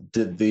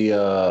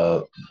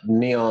the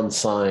neon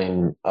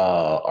sign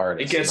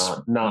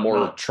artist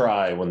not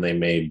try when they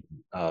made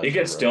it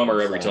gets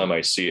dumber every time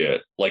I see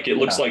it. Like it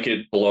looks like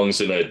it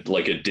belongs in a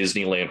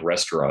Disneyland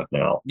restaurant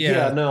now.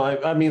 Yeah, no,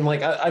 I mean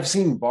like I've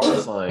seen bar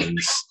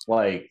signs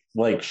like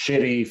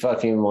shitty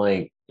fucking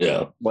like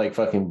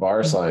fucking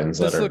bar signs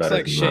this that are looks better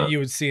like than shit that. you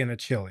would see in a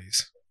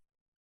Chili's.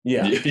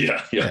 Yeah.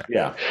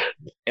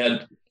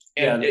 And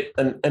an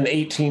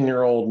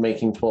 18-year-old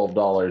making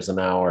 $12 an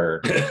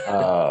hour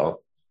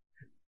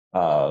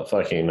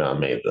fucking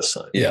made this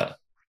sign. Yeah.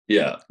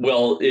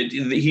 Well,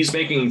 he's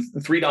making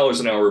 $3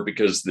 an hour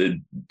because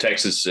the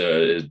Texas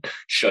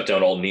shut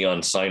down all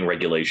neon sign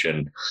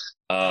regulation.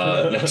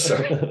 No,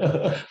 sorry.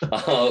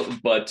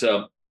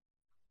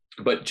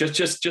 But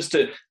just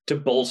to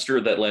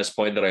bolster that last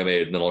point that I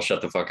made, and then I'll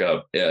shut the fuck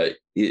up,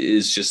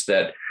 is just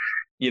that,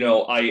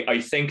 I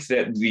think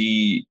that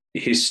the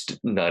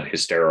not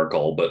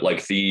hysterical, but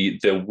like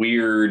the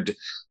weird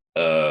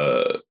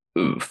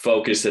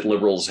focus that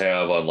liberals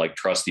have on like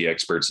trust the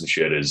experts and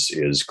shit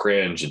is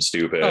cringe and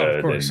stupid,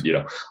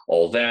 and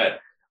all that.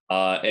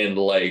 And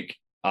like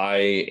I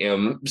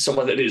am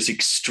someone that is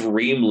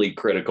extremely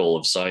critical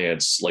of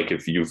science. Like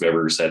if you've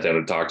ever sat down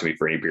and talked to me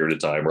for any period of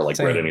time or like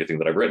read anything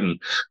that I've written,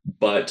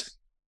 but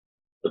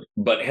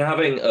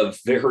having a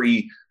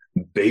very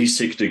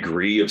basic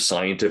degree of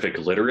scientific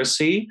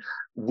literacy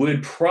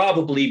would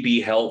probably be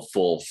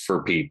helpful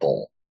for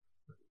people,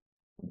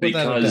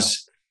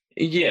 because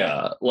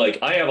like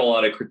I have a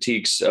lot of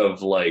critiques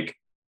of like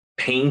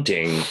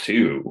painting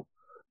too,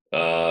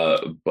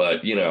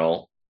 but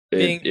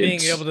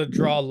being able to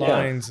draw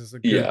lines is a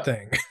good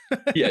thing.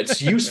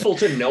 It's useful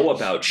to know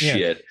about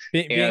shit.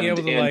 Being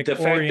able to like the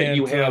fact that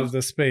you have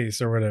the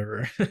space or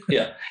whatever.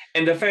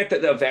 And the fact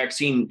that the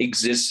vaccine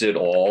exists at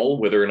all,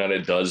 whether or not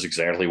it does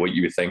exactly what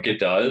you think it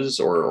does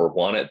or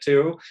want it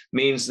to,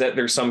 means that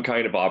there's some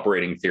kind of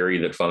operating theory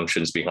that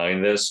functions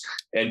behind this,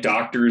 and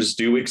doctors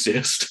do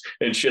exist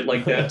and shit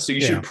like that. So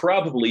you should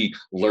probably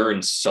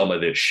learn some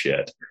of this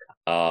shit.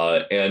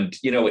 And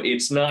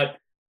it's not.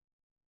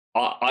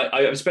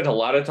 I've spent a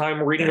lot of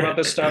time reading about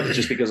this stuff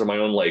just because of my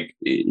own like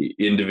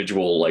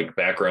individual like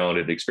background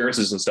and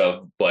experiences and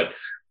stuff, but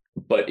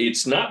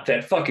it's not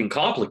that fucking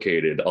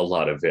complicated, a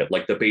lot of it,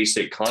 like the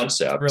basic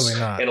concepts. Really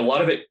not. And a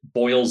lot of it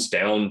boils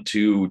down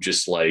to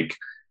just like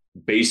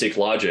basic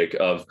logic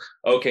of,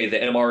 okay, the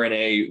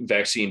mRNA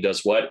vaccine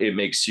does what? It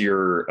makes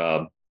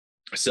your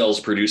cells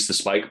produce the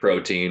spike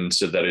protein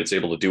so that it's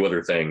able to do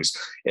other things.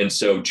 And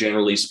so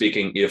generally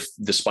speaking, if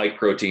the spike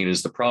protein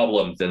is the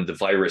problem, then the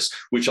virus,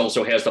 which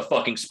also has the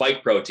fucking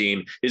spike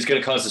protein, is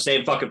going to cause the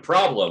same fucking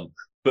problem,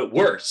 but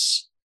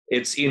worse.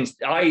 It's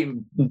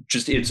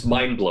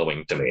mind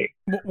blowing to me.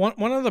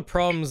 One of the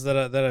problems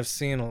that I've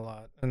seen a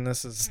lot, and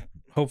this is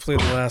hopefully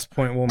the last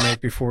point we'll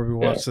make before we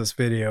watch this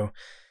video,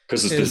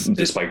 because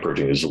the spike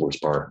protein is the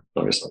worst part,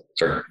 obviously.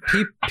 Sorry.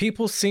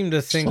 People seem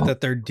to think that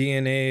their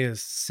DNA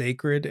is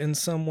sacred in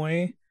some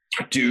way.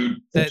 Dude.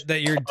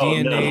 That your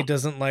DNA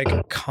doesn't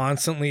like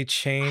constantly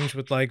change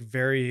with like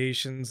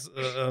variations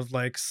of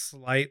like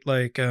slight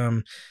like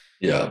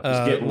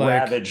get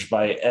ravaged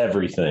by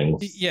everything.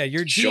 Yeah,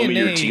 your Show DNA, me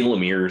your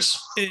telomeres.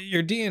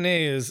 Your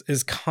DNA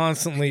is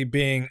constantly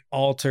being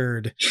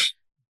altered,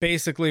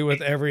 basically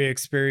with every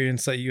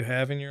experience that you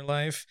have in your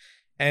life.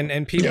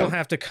 And people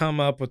have to come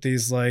up with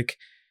these like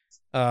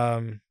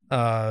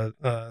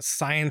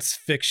science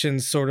fiction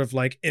sort of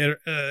like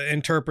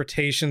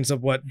interpretations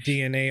of what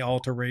DNA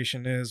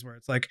alteration is, where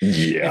it's like,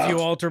 if you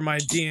alter my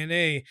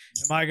DNA,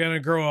 am I going to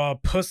grow a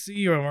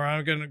pussy, or am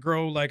I going to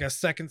grow like a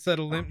second set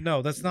of limbs?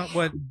 No, that's not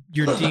what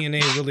your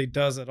DNA really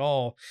does at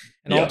all.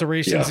 And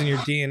alterations in your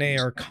DNA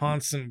are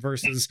constant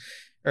versus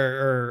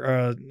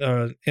or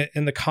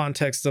in the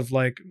context of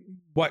like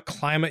what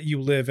climate you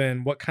live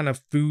in, what kind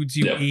of foods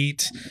you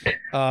eat,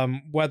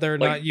 whether or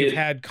not you've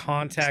had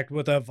contact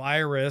with a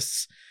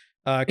virus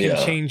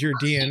can change your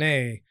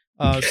DNA.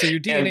 So your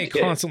DNA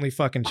constantly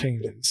fucking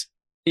changes.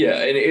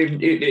 Yeah,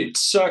 and it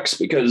sucks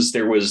because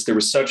there was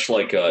such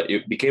like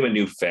it became a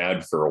new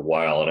fad for a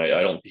while, and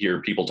I don't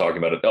hear people talking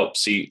about it. Oh,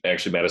 see,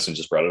 actually, Madison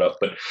just brought it up,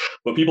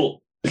 but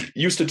people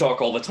used to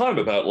talk all the time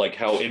about like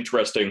how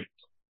interesting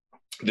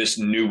this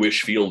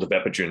newish field of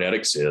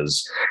epigenetics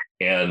is,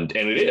 and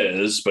it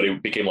is, but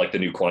it became like the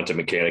new quantum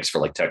mechanics for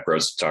like tech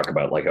bros to talk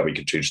about like how we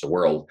can change the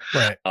world.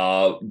 Right.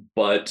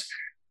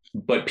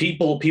 But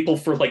people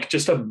for like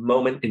just a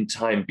moment in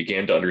time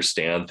began to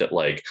understand that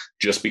like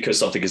just because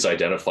something is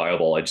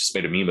identifiable, I just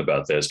made a meme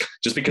about this,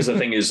 just because a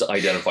thing is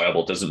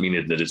identifiable doesn't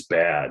mean that it's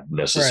bad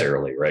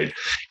necessarily, right?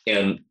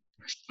 And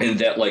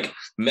that like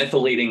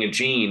methylating a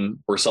gene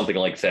or something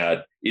like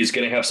that is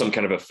going to have some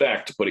kind of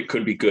effect, but it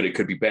could be good, it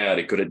could be bad,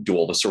 it could do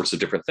all the sorts of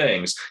different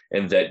things,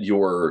 and that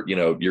your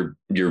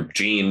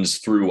genes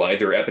through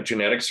either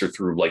epigenetics or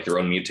through like their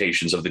own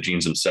mutations of the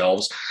genes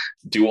themselves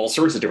do all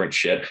sorts of different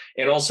shit.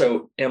 And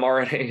also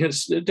mRNA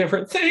is a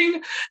different thing,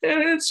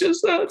 and it's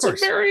just it's a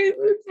very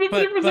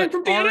different thing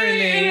from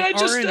DNA.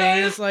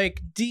 RNA is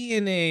like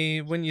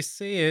DNA when you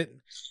say it.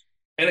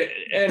 And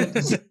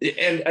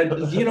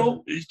you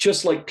know,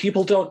 just like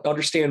people don't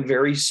understand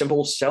very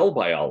simple cell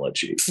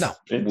biology. No,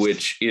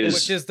 which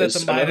is that the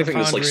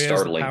mitochondria is like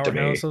startling the to me.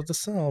 powerhouse of the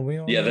cell.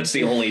 That's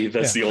the only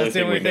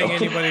thing we know.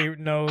 Anybody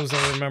knows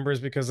or remembers,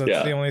 because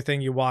that's the only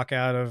thing you walk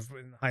out of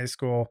in high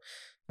school.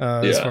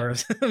 As far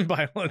as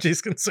biology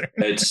is concerned,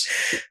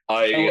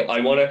 I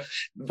want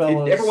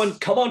to everyone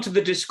come onto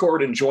the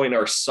Discord and join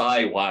our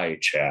sci-y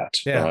chat.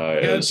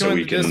 So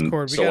we can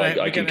Discord.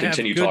 I can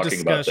continue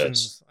talking about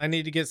this. I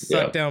need to get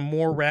sucked down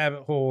more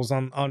rabbit holes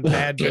on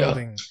bad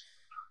building.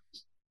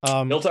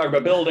 He'll talk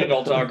about building.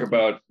 I'll talk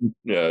about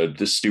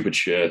this stupid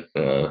shit.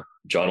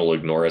 John will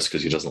ignore us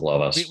because he doesn't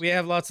love us. We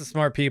have lots of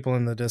smart people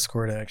in the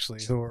Discord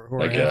actually who are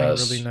having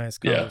really nice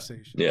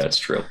conversations. Yeah, it's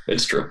true.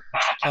 It's true.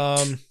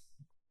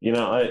 You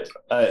know,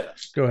 I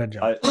go ahead,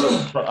 John.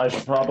 I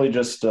should probably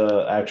just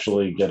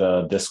actually get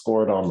a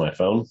Discord on my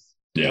phone.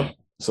 Yeah.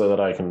 So that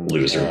I can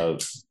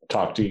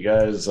talk to you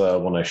guys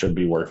when I should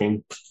be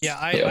working. Yeah,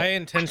 I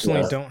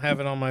intentionally don't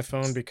have it on my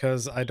phone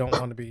because I don't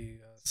want to be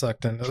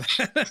sucked into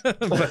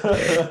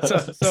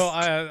that. so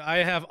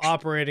I have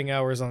operating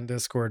hours on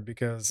Discord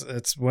because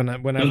it's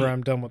whenever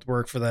I'm done with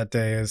work for that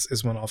day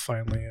is when I'll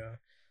finally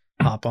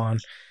hop on.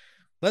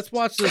 Let's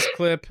watch this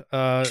clip.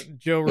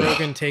 Joe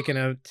Rogan taking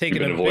a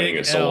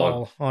big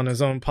L on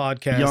his own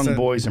podcast. Young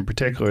boys in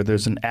particular.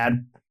 There's an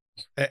ad.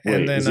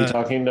 And then, is he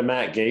talking to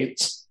Matt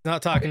Gaetz?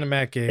 Not talking to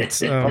Matt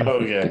Gaetz.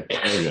 Okay.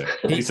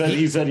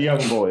 He said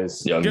young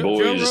boys. Young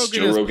boys.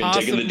 Joe Rogan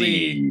taking the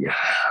D.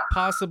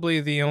 Possibly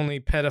the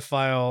only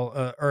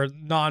pedophile or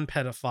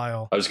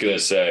non-pedophile. I was gonna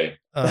say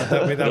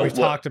that we've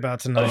talked about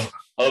tonight.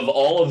 Of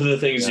all of the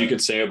things you could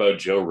say about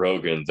Joe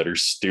Rogan that are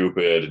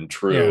stupid and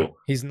true,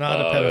 he's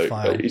not a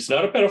pedophile. He's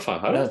not a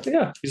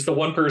pedophile. He's the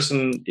one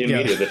person in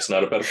media that's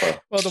not a pedophile.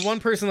 Well, the one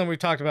person that we've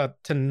talked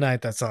about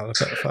tonight that's not a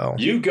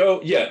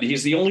pedophile.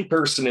 He's the only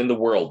person in the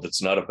world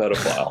that's not a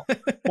pedophile.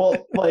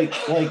 Well,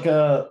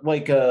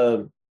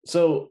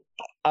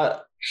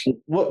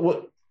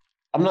 what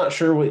I'm not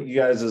sure what you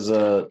guys'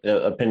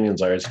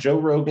 opinions are. Is Joe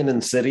Rogan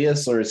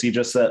insidious, or is he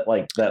just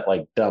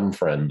that dumb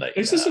friend?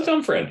 He's just a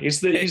dumb friend. He's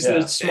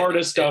the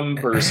smartest dumb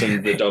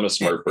person, the dumbest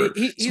smart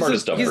person.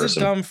 Smartest dumb person. He's a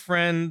dumb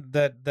friend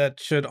that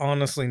should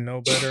honestly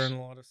know better in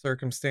a lot of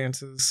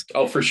circumstances.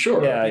 Oh, for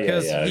sure.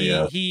 Because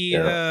he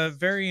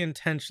very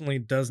intentionally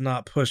does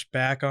not push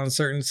back on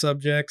certain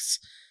subjects.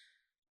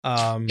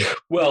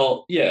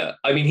 Well, yeah.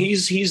 I mean,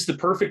 he's the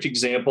perfect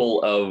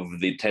example of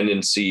the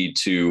tendency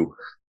to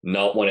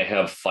not want to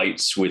have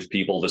fights with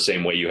people the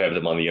same way you have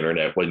them on the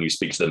internet when you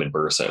speak to them in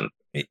person.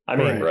 I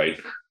mean, right.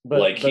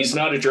 But he's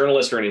not a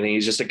journalist or anything.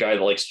 He's just a guy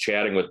that likes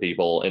chatting with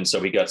people. And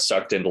so he got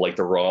sucked into like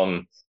the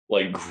wrong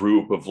like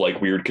group of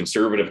like weird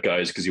conservative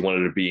guys because he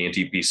wanted to be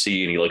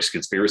anti-PC and he likes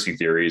conspiracy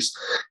theories.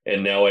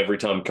 And now every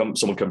time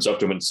someone comes up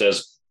to him and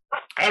says,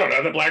 I don't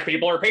know that black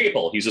people are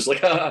people, he's just like,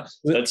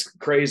 that's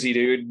crazy,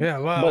 dude. Yeah,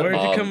 wow. Where'd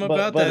you come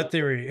about that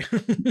theory?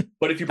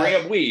 But if you bring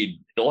up weed,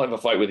 he'll have a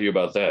fight with you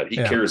about that. He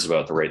cares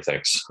about the right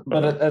things.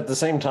 But at the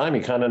same time, he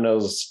kind of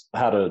knows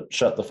how to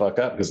shut the fuck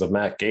up, because if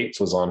Matt Gaetz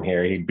was on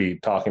here, he'd be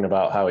talking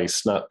about how he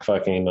snuck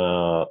fucking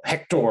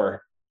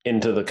Hector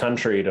into the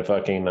country to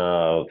fucking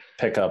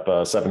pick up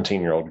a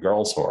 17-year-old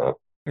girls for him.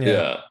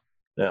 Yeah.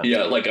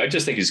 Like, I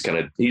just think he's kind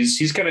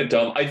of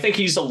dumb. I think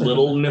he's a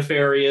little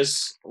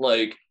nefarious,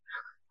 like,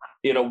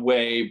 in a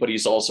way, but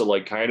he's also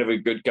like kind of a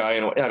good guy.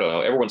 And I don't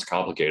know. Everyone's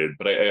complicated,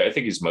 but I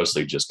think he's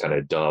mostly just kind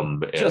of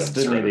dumb and just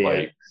an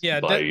idiot.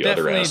 By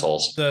other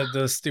assholes.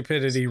 The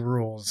stupidity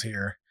rules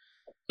here.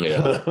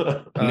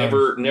 Yeah.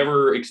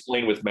 Never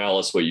explain with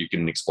malice what you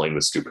can explain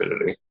with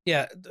stupidity.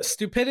 Yeah,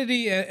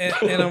 stupidity,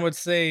 and I would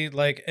say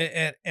like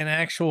an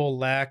actual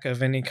lack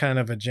of any kind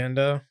of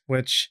agenda,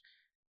 which,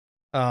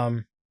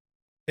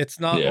 it's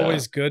not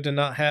always good to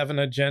not have an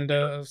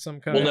agenda of some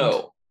kind. Well,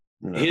 no.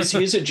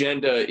 his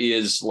agenda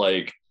is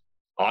like,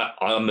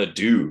 I'm a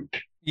dude.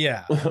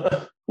 Yeah.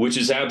 Which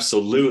is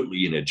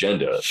absolutely an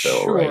agenda,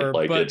 though,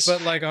 right? Like,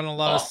 but like on a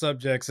lot of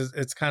subjects,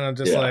 it's kind of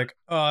just like,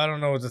 oh, I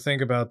don't know what to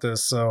think about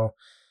this. So,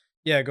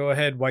 yeah, go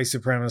ahead, white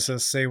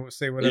supremacists, say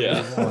whatever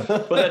you want.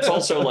 But that's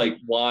also like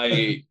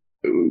why.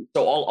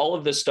 So all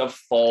of this stuff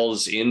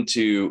falls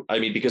into, I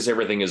mean, because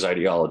everything is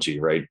ideology,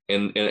 right?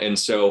 And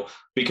so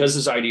because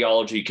this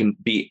ideology can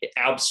be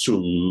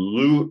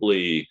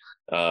absolutely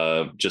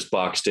just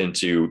boxed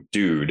into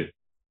dude.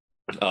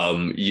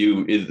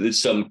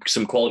 Some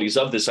qualities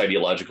of this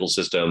ideological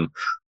system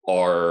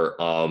are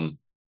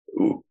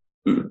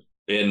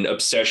an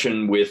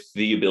obsession with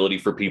the ability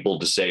for people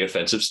to say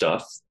offensive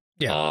stuff.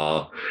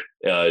 Yeah.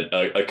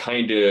 A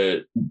kind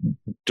of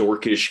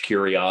dorkish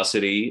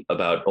curiosity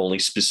about only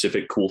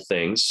specific cool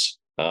things.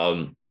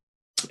 Having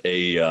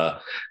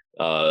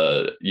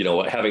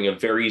a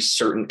very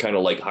certain kind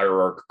of like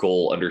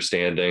hierarchical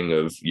understanding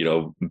of,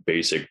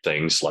 basic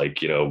things like,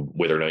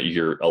 whether or not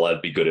you're allowed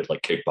to be good at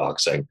like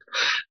kickboxing,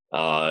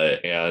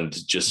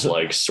 and just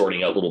like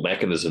sorting out little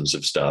mechanisms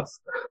of stuff.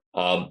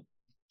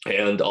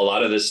 And a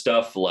lot of this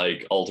stuff,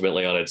 like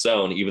ultimately on its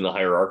own, even the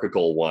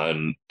hierarchical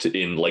one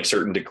in like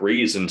certain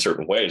degrees in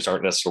certain ways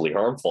aren't necessarily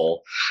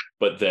harmful.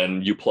 But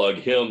then you plug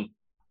him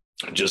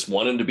just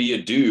wanting to be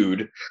a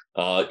dude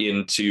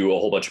into a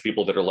whole bunch of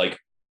people that are like,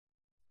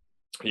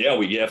 yeah,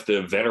 we have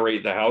to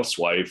venerate the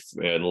housewife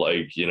and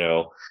like,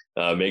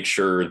 make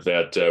sure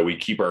that we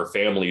keep our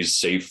families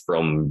safe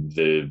from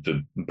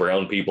the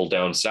brown people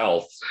down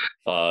south.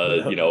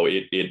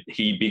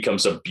 He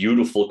becomes a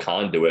beautiful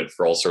conduit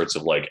for all sorts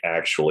of like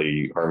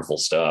actually harmful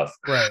stuff.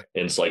 Right.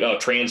 And it's like, oh,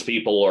 trans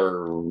people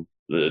are,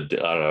 I don't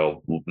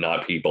know,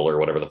 not people or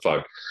whatever the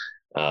fuck.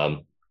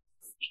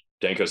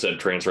 Danko said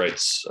trans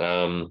rights. I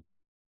don't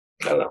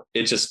know.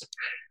 It just,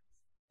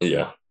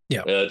 yeah.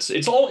 Yeah,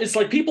 it's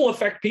like people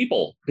affect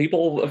people.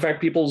 People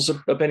affect people's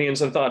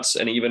opinions and thoughts,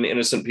 and even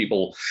innocent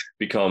people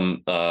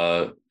become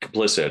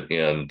complicit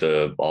in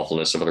the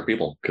awfulness of other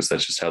people because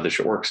that's just how this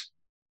shit works.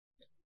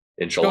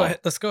 Inshallah.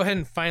 Let's go ahead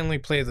and finally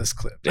play this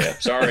clip. Yeah,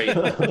 sorry.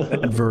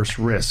 Adverse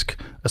risk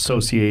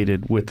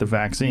associated with the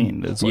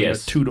vaccine. It's like a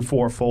 2 to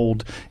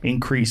 4-fold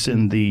increase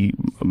in the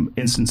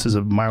instances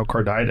of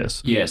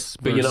myocarditis. Yes,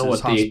 but you know what?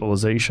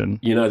 Hospitalization.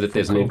 You know that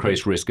there's an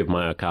increased risk of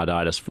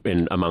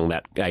myocarditis among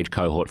that age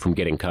cohort from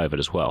getting COVID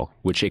as well,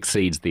 which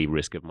exceeds the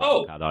risk of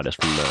myocarditis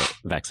from the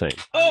vaccine.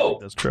 Oh,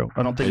 that's true.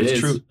 I don't think it's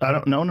true.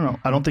 No.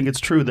 I don't think it's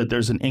true that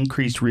there's an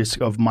increased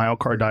risk of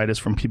myocarditis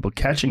from people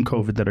catching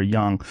COVID that are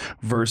young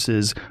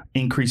versus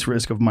increased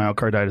risk of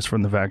myocarditis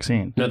from the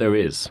vaccine. No, there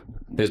is.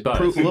 There's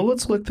both. Well,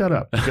 let's look that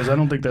up because I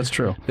don't think that's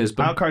true.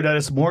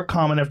 Myocarditis more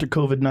common after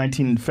COVID-19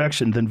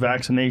 infection than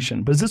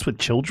vaccination. But is this with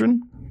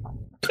children?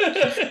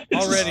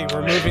 Already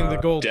removing the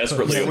gold.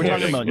 Desperately, we're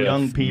talking about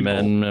young people,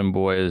 men and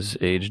boys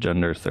aged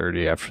under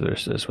 30. After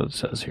this is what it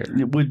says here.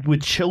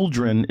 With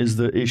children is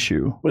the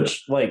issue.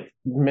 Which like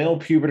male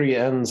puberty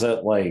ends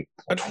at like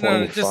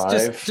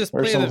 25 just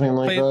or something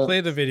like that.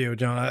 Play the video,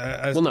 John.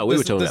 Well, no, we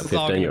were talking about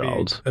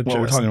 15-year-olds.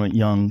 Well, we're talking about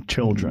young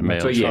children.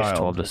 Male child,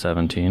 12 to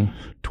 17.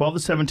 12 to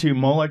 17,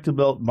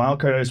 molecular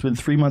myocarditis within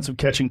 3 months of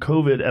catching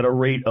COVID at a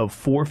rate of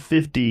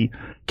 450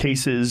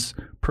 cases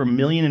per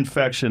million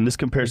infection. This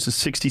compares to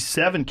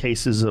 67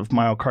 cases of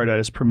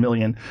myocarditis per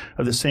million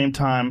at the same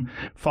time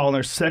following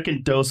their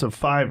second dose of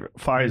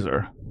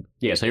Pfizer.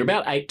 Yeah, so you're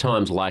about 8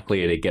 times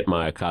likelier to get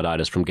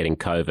myocarditis from getting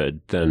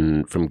COVID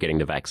than from getting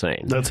the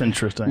vaccine. That's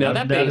interesting. Now,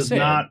 that is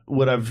not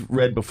what I've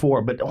read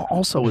before, but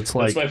also it's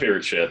like... That's my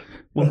favorite shit.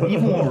 Well,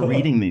 even when we're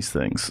reading these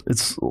things,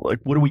 it's like,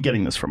 what are we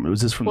getting this from?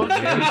 Was this from the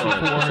VAERS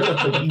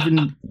report? Like,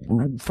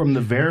 even from the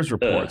VAERS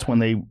reports, when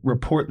they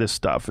report this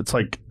stuff, it's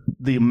like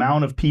the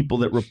amount of people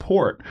that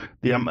report,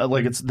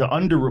 it's the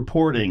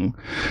underreporting.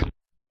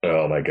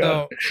 Oh my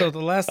god! So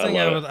the last thing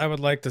I would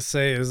like to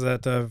say is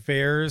that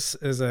VAERS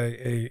is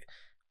a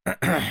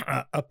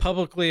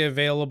publicly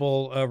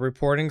available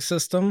reporting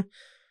system,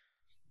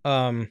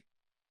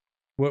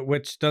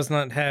 which does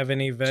not have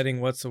any vetting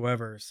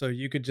whatsoever. So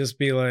you could just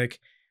be like,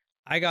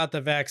 I got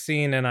the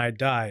vaccine and I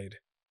died.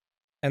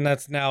 And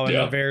that's now in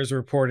the VAERS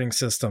reporting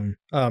system.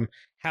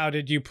 How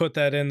did you put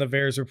that in the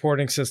VAERS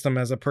reporting system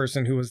as a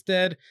person who was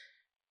dead?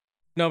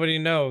 Nobody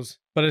knows,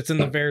 but it's in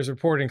the VAERS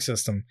reporting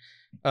system.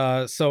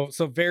 So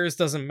VAERS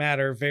doesn't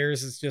matter.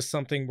 VAERS is just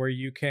something where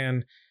you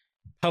can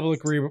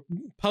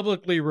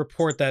publicly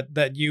report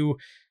that you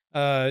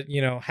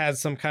had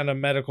some kind of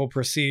medical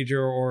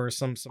procedure or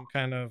some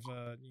kind of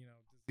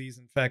disease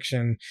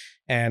infection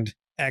and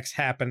X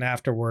happened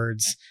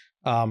afterwards.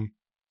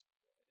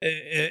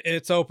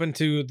 It's open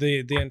to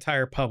the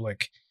entire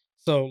public.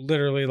 So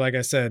literally, like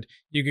I said,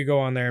 you could go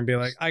on there and be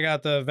like, I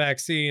got the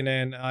vaccine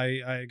and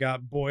I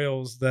got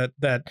boils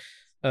that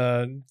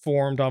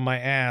formed on my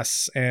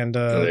ass and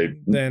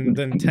then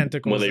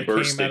tentacles when they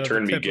burst came they out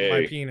turned of the me tip gay.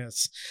 of my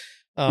penis.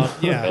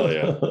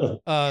 Yeah.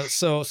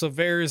 So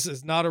VAERS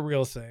is not a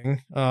real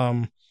thing.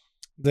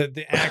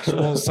 The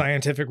actual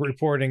scientific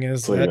reporting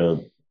is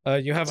that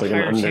You have It's a like an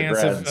higher chance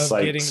undergrad of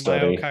psych getting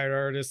study.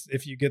 myocarditis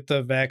if you get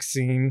the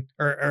vaccine,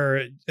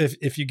 or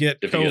if you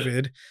get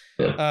COVID,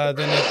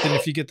 than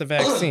if you get the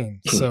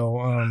vaccine. So,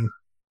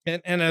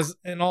 and as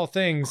in all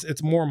things,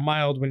 it's more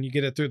mild when you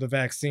get it through the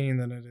vaccine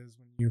than it is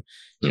when you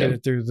get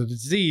it through the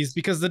disease,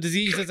 because the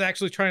disease is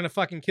actually trying to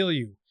fucking kill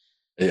you.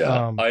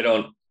 Yeah, I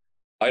don't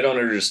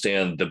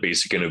understand the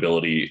basic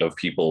inability of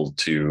people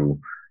to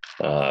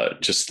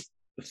just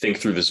think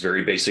through this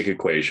very basic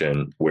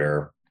equation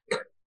where,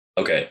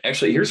 okay,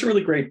 actually, here's a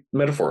really great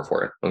metaphor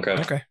for it.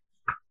 Okay.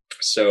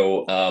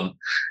 So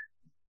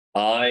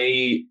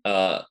I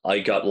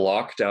got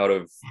locked out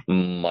of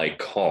my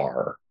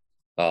car,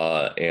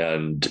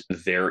 and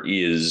there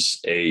is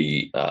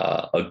a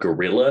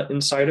gorilla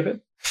inside of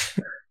it.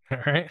 All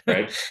right.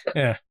 Right.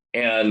 Yeah.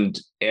 And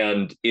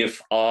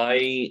if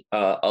I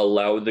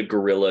allow the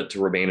gorilla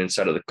to remain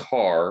inside of the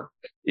car,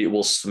 it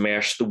will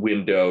smash the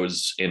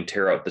windows and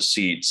tear out the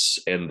seats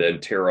and then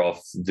tear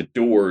off the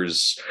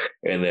doors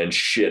and then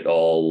shit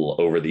all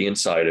over the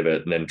inside of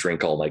it and then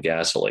drink all my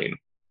gasoline.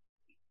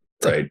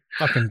 Right.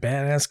 Fucking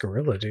badass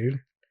gorilla, dude.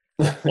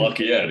 Fuck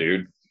yeah,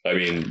 dude. I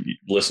mean,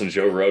 listen to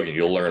Joe Rogan.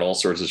 You'll learn all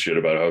sorts of shit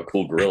about how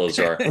cool gorillas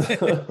are. Look at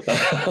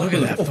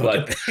that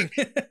fucking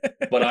thing.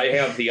 But I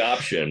have the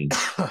option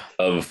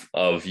of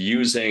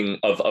using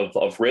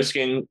of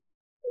risking,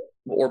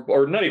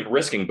 or not even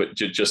risking, but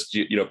just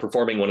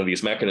performing one of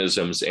these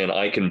mechanisms, and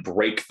I can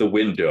break the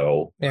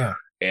window. Yeah.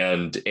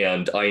 And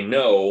I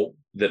know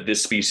that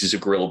this species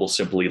of gorilla will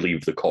simply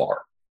leave the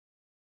car.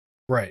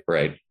 Right.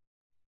 Right.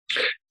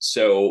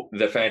 So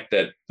the fact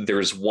that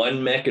there's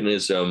one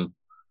mechanism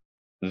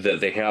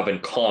that they have in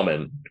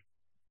common,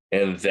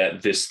 and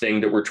that this thing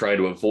that we're trying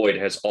to avoid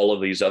has all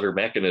of these other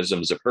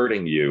mechanisms of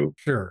hurting you,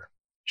 sure,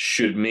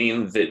 should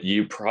mean that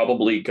you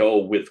probably go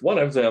with one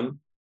of them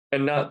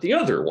and not the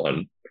other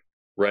one,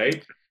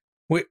 right?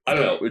 I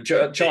don't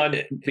know, John,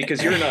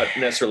 because you're not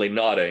necessarily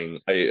nodding.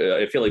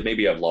 I feel like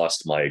maybe I've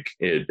lost Mike.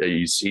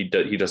 He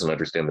doesn't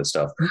understand this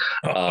stuff.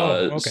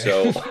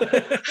 Okay.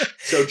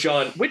 So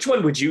John, which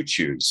one would you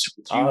choose?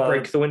 Would you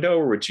break the window,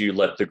 or would you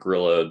let the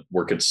gorilla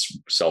work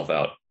itself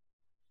out?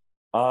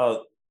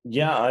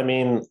 Yeah, I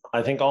mean,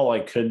 I think all I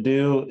could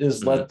do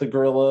is let the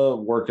gorilla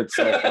work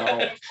itself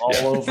out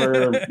all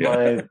over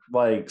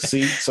my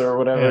seats or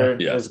whatever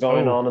is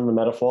going on in the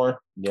metaphor.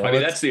 Yeah. I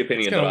mean, that's the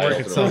opinion that I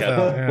ultimately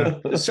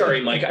have.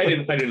 Sorry, Mike, I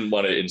didn't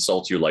want to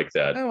insult you like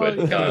that. Well,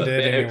 you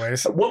did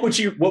anyways. What would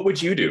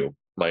you do,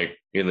 Mike,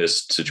 in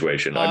this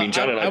situation? I mean,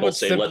 John and I both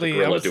say let the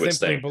gorilla do its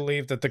thing. I would simply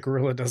believe that the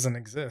gorilla doesn't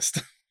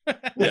exist.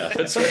 Yeah,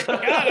 that's right.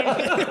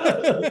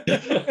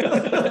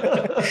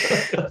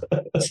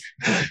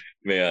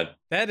 Man,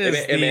 that is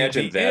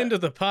imagine the end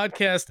of the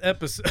podcast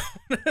episode.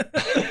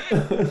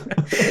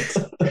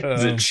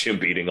 Is a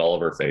chimp eating all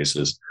of our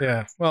faces?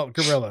 Yeah. Well,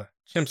 gorilla.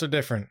 Chimps are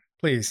different.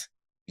 Please.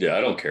 Yeah,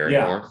 I don't care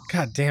anymore.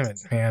 God damn it,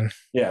 man.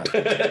 Yeah.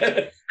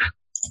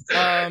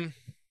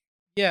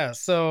 Yeah.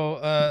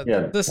 So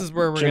this is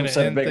where we're going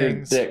to end bigger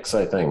things. Dicks,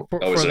 I think.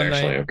 Is it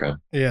actually okay?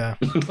 Yeah.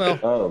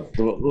 Well.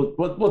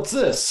 What's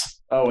this?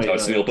 Oh wait,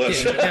 it's Neil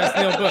Bush. Yeah, it's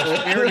Neil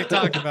Bush. We already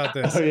talked about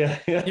this. Oh yeah.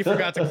 You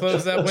forgot to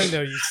close that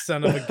window, you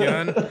son of a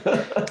gun.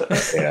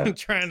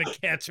 Trying to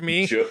catch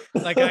me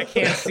like I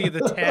can't see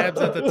the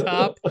tabs at the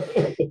top.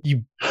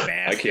 You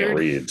bastard. I can't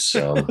read,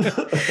 so.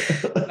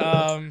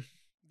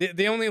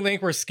 The only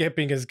link we're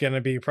skipping is going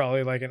to be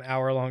probably like an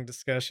hour-long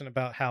discussion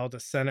about how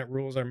the Senate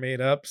rules are made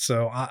up.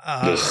 So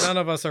none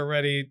of us are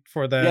ready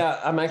for that.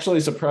 Yeah, I'm actually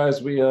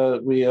surprised we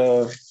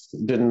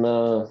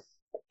didn't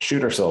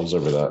shoot ourselves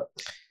over that.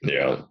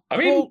 Yeah, I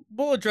mean,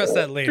 we'll address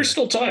that later. There's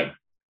still time.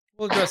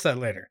 We'll address that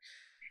later.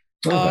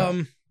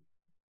 Okay.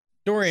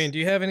 Dorian, do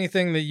you have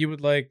anything that you would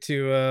like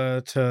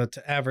to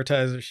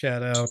advertise or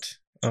shout out?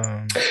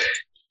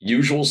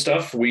 Usual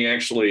stuff. We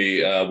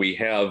actually we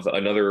have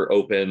another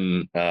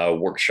open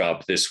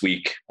workshop this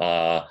week,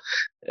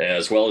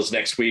 as well as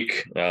next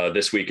week.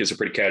 This week is a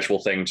pretty casual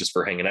thing, just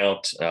for hanging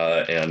out,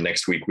 and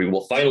next week we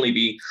will finally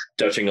be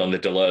touching on the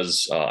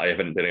Deleuze. I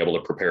haven't been able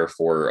to prepare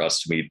for us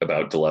to meet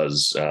about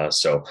Deleuze,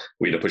 so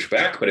we had to push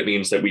back, but it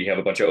means that we have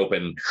a bunch of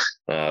open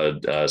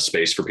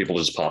space for people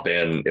to just pop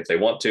in if they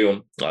want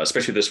to,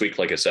 especially this week.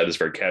 Like I said, it's a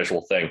very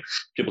casual thing.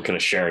 People kind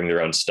of sharing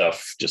their own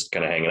stuff, just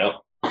kind of hanging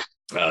out.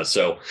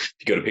 So if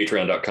you go to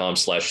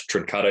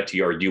patreon.com/Truncata,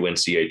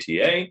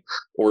 TRUNCATA,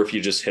 or if you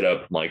just hit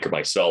up Mike or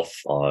myself,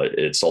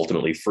 it's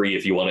ultimately free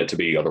if you want it to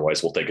be.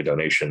 Otherwise, we'll take a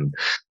donation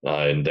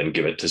and then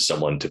give it to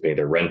someone to pay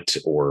their rent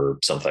or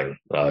something.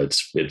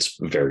 It's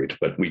varied,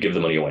 but we give the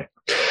money away.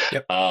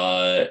 Yep.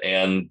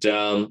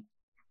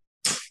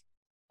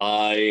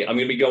 I'm going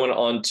to be going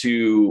on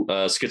to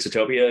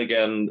Schizotopia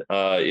again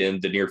in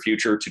the near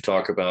future to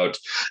talk about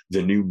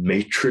the new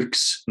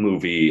Matrix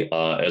movie,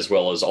 as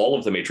well as all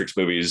of the Matrix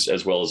movies,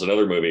 as well as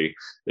another movie.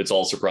 It's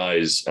all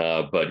surprise,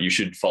 but you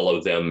should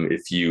follow them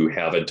if you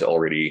haven't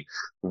already.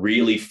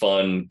 Really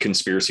fun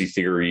conspiracy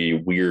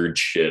theory, weird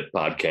shit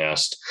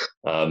podcast.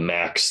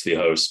 Max, the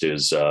host,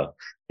 is a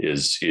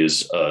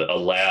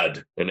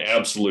lad, an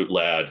absolute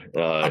lad,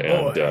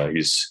 and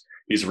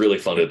he's really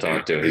fun to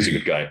talk to. He's a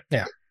good guy.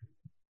 Yeah.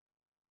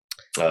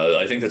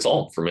 I think that's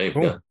all for me.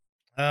 Cool.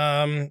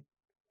 Yeah.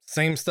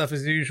 Same stuff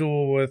as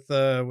usual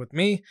with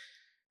me.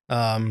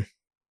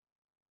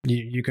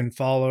 You can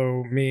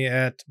follow me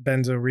at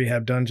Benzo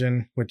Rehab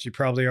Dungeon, which you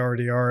probably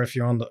already are if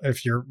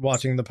you're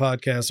watching the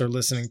podcast or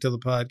listening to the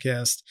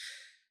podcast.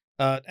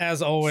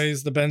 As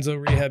always, the Benzo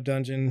Rehab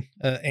Dungeon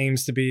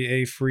aims to be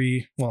a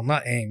free, well,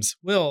 not aims,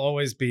 will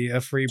always be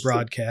a free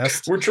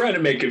broadcast. We're trying to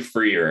make it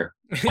freer.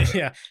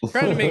 Yeah,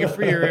 trying to make it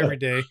freer every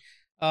day.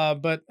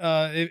 But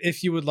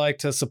if you would like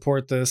to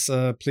support this,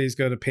 please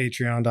go to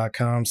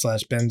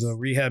patreon.com/Benzo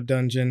Rehab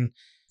Dungeon.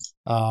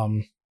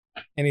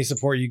 Any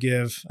support you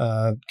give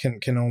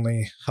can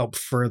only help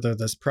further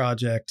this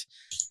project.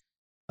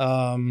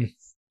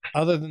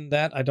 Other than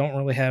that, I don't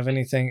really have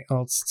anything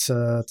else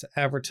to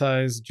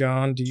advertise.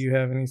 John, do you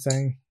have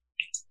anything?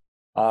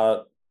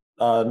 No,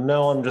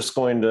 I'm just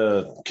going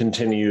to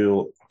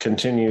continue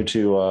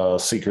to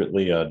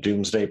secretly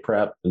doomsday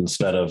prep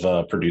instead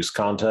of produce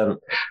content.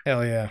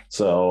 Hell yeah.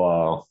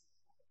 So,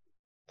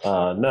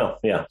 no,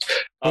 yeah.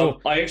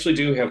 I actually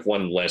do have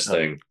one last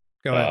thing.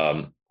 Go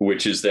ahead.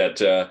 Which is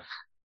that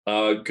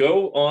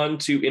go on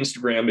to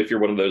Instagram if you're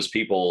one of those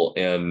people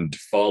and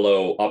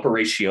follow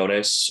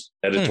Operaciones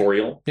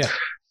Editorial. Yeah.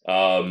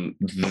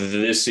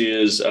 This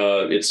is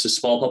it's a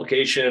small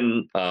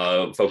publication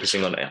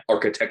focusing on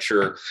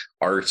architecture,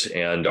 art,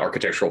 and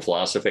architectural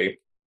philosophy.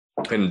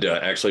 And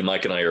actually,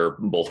 Mike and I are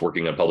both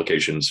working on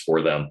publications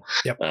for them.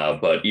 Yep.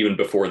 But even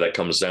before that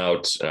comes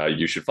out,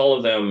 you should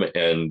follow them.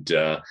 And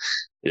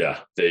yeah,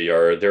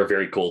 they're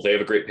very cool. They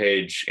have a great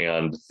page,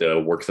 and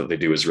the work that they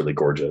do is really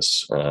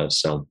gorgeous.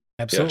 So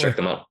absolutely, yeah, check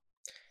them out.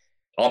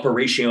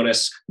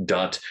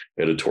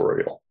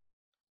 Operaciones.editorial.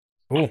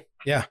 Cool.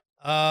 Yeah.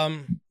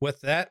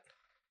 With that,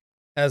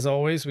 as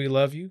always, we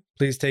love you.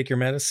 Please take your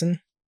medicine.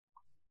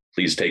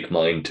 Please take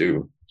mine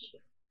too.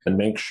 And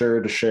make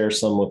sure to share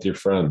some with your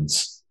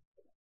friends.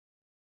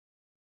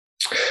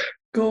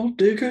 Gold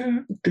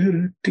digger.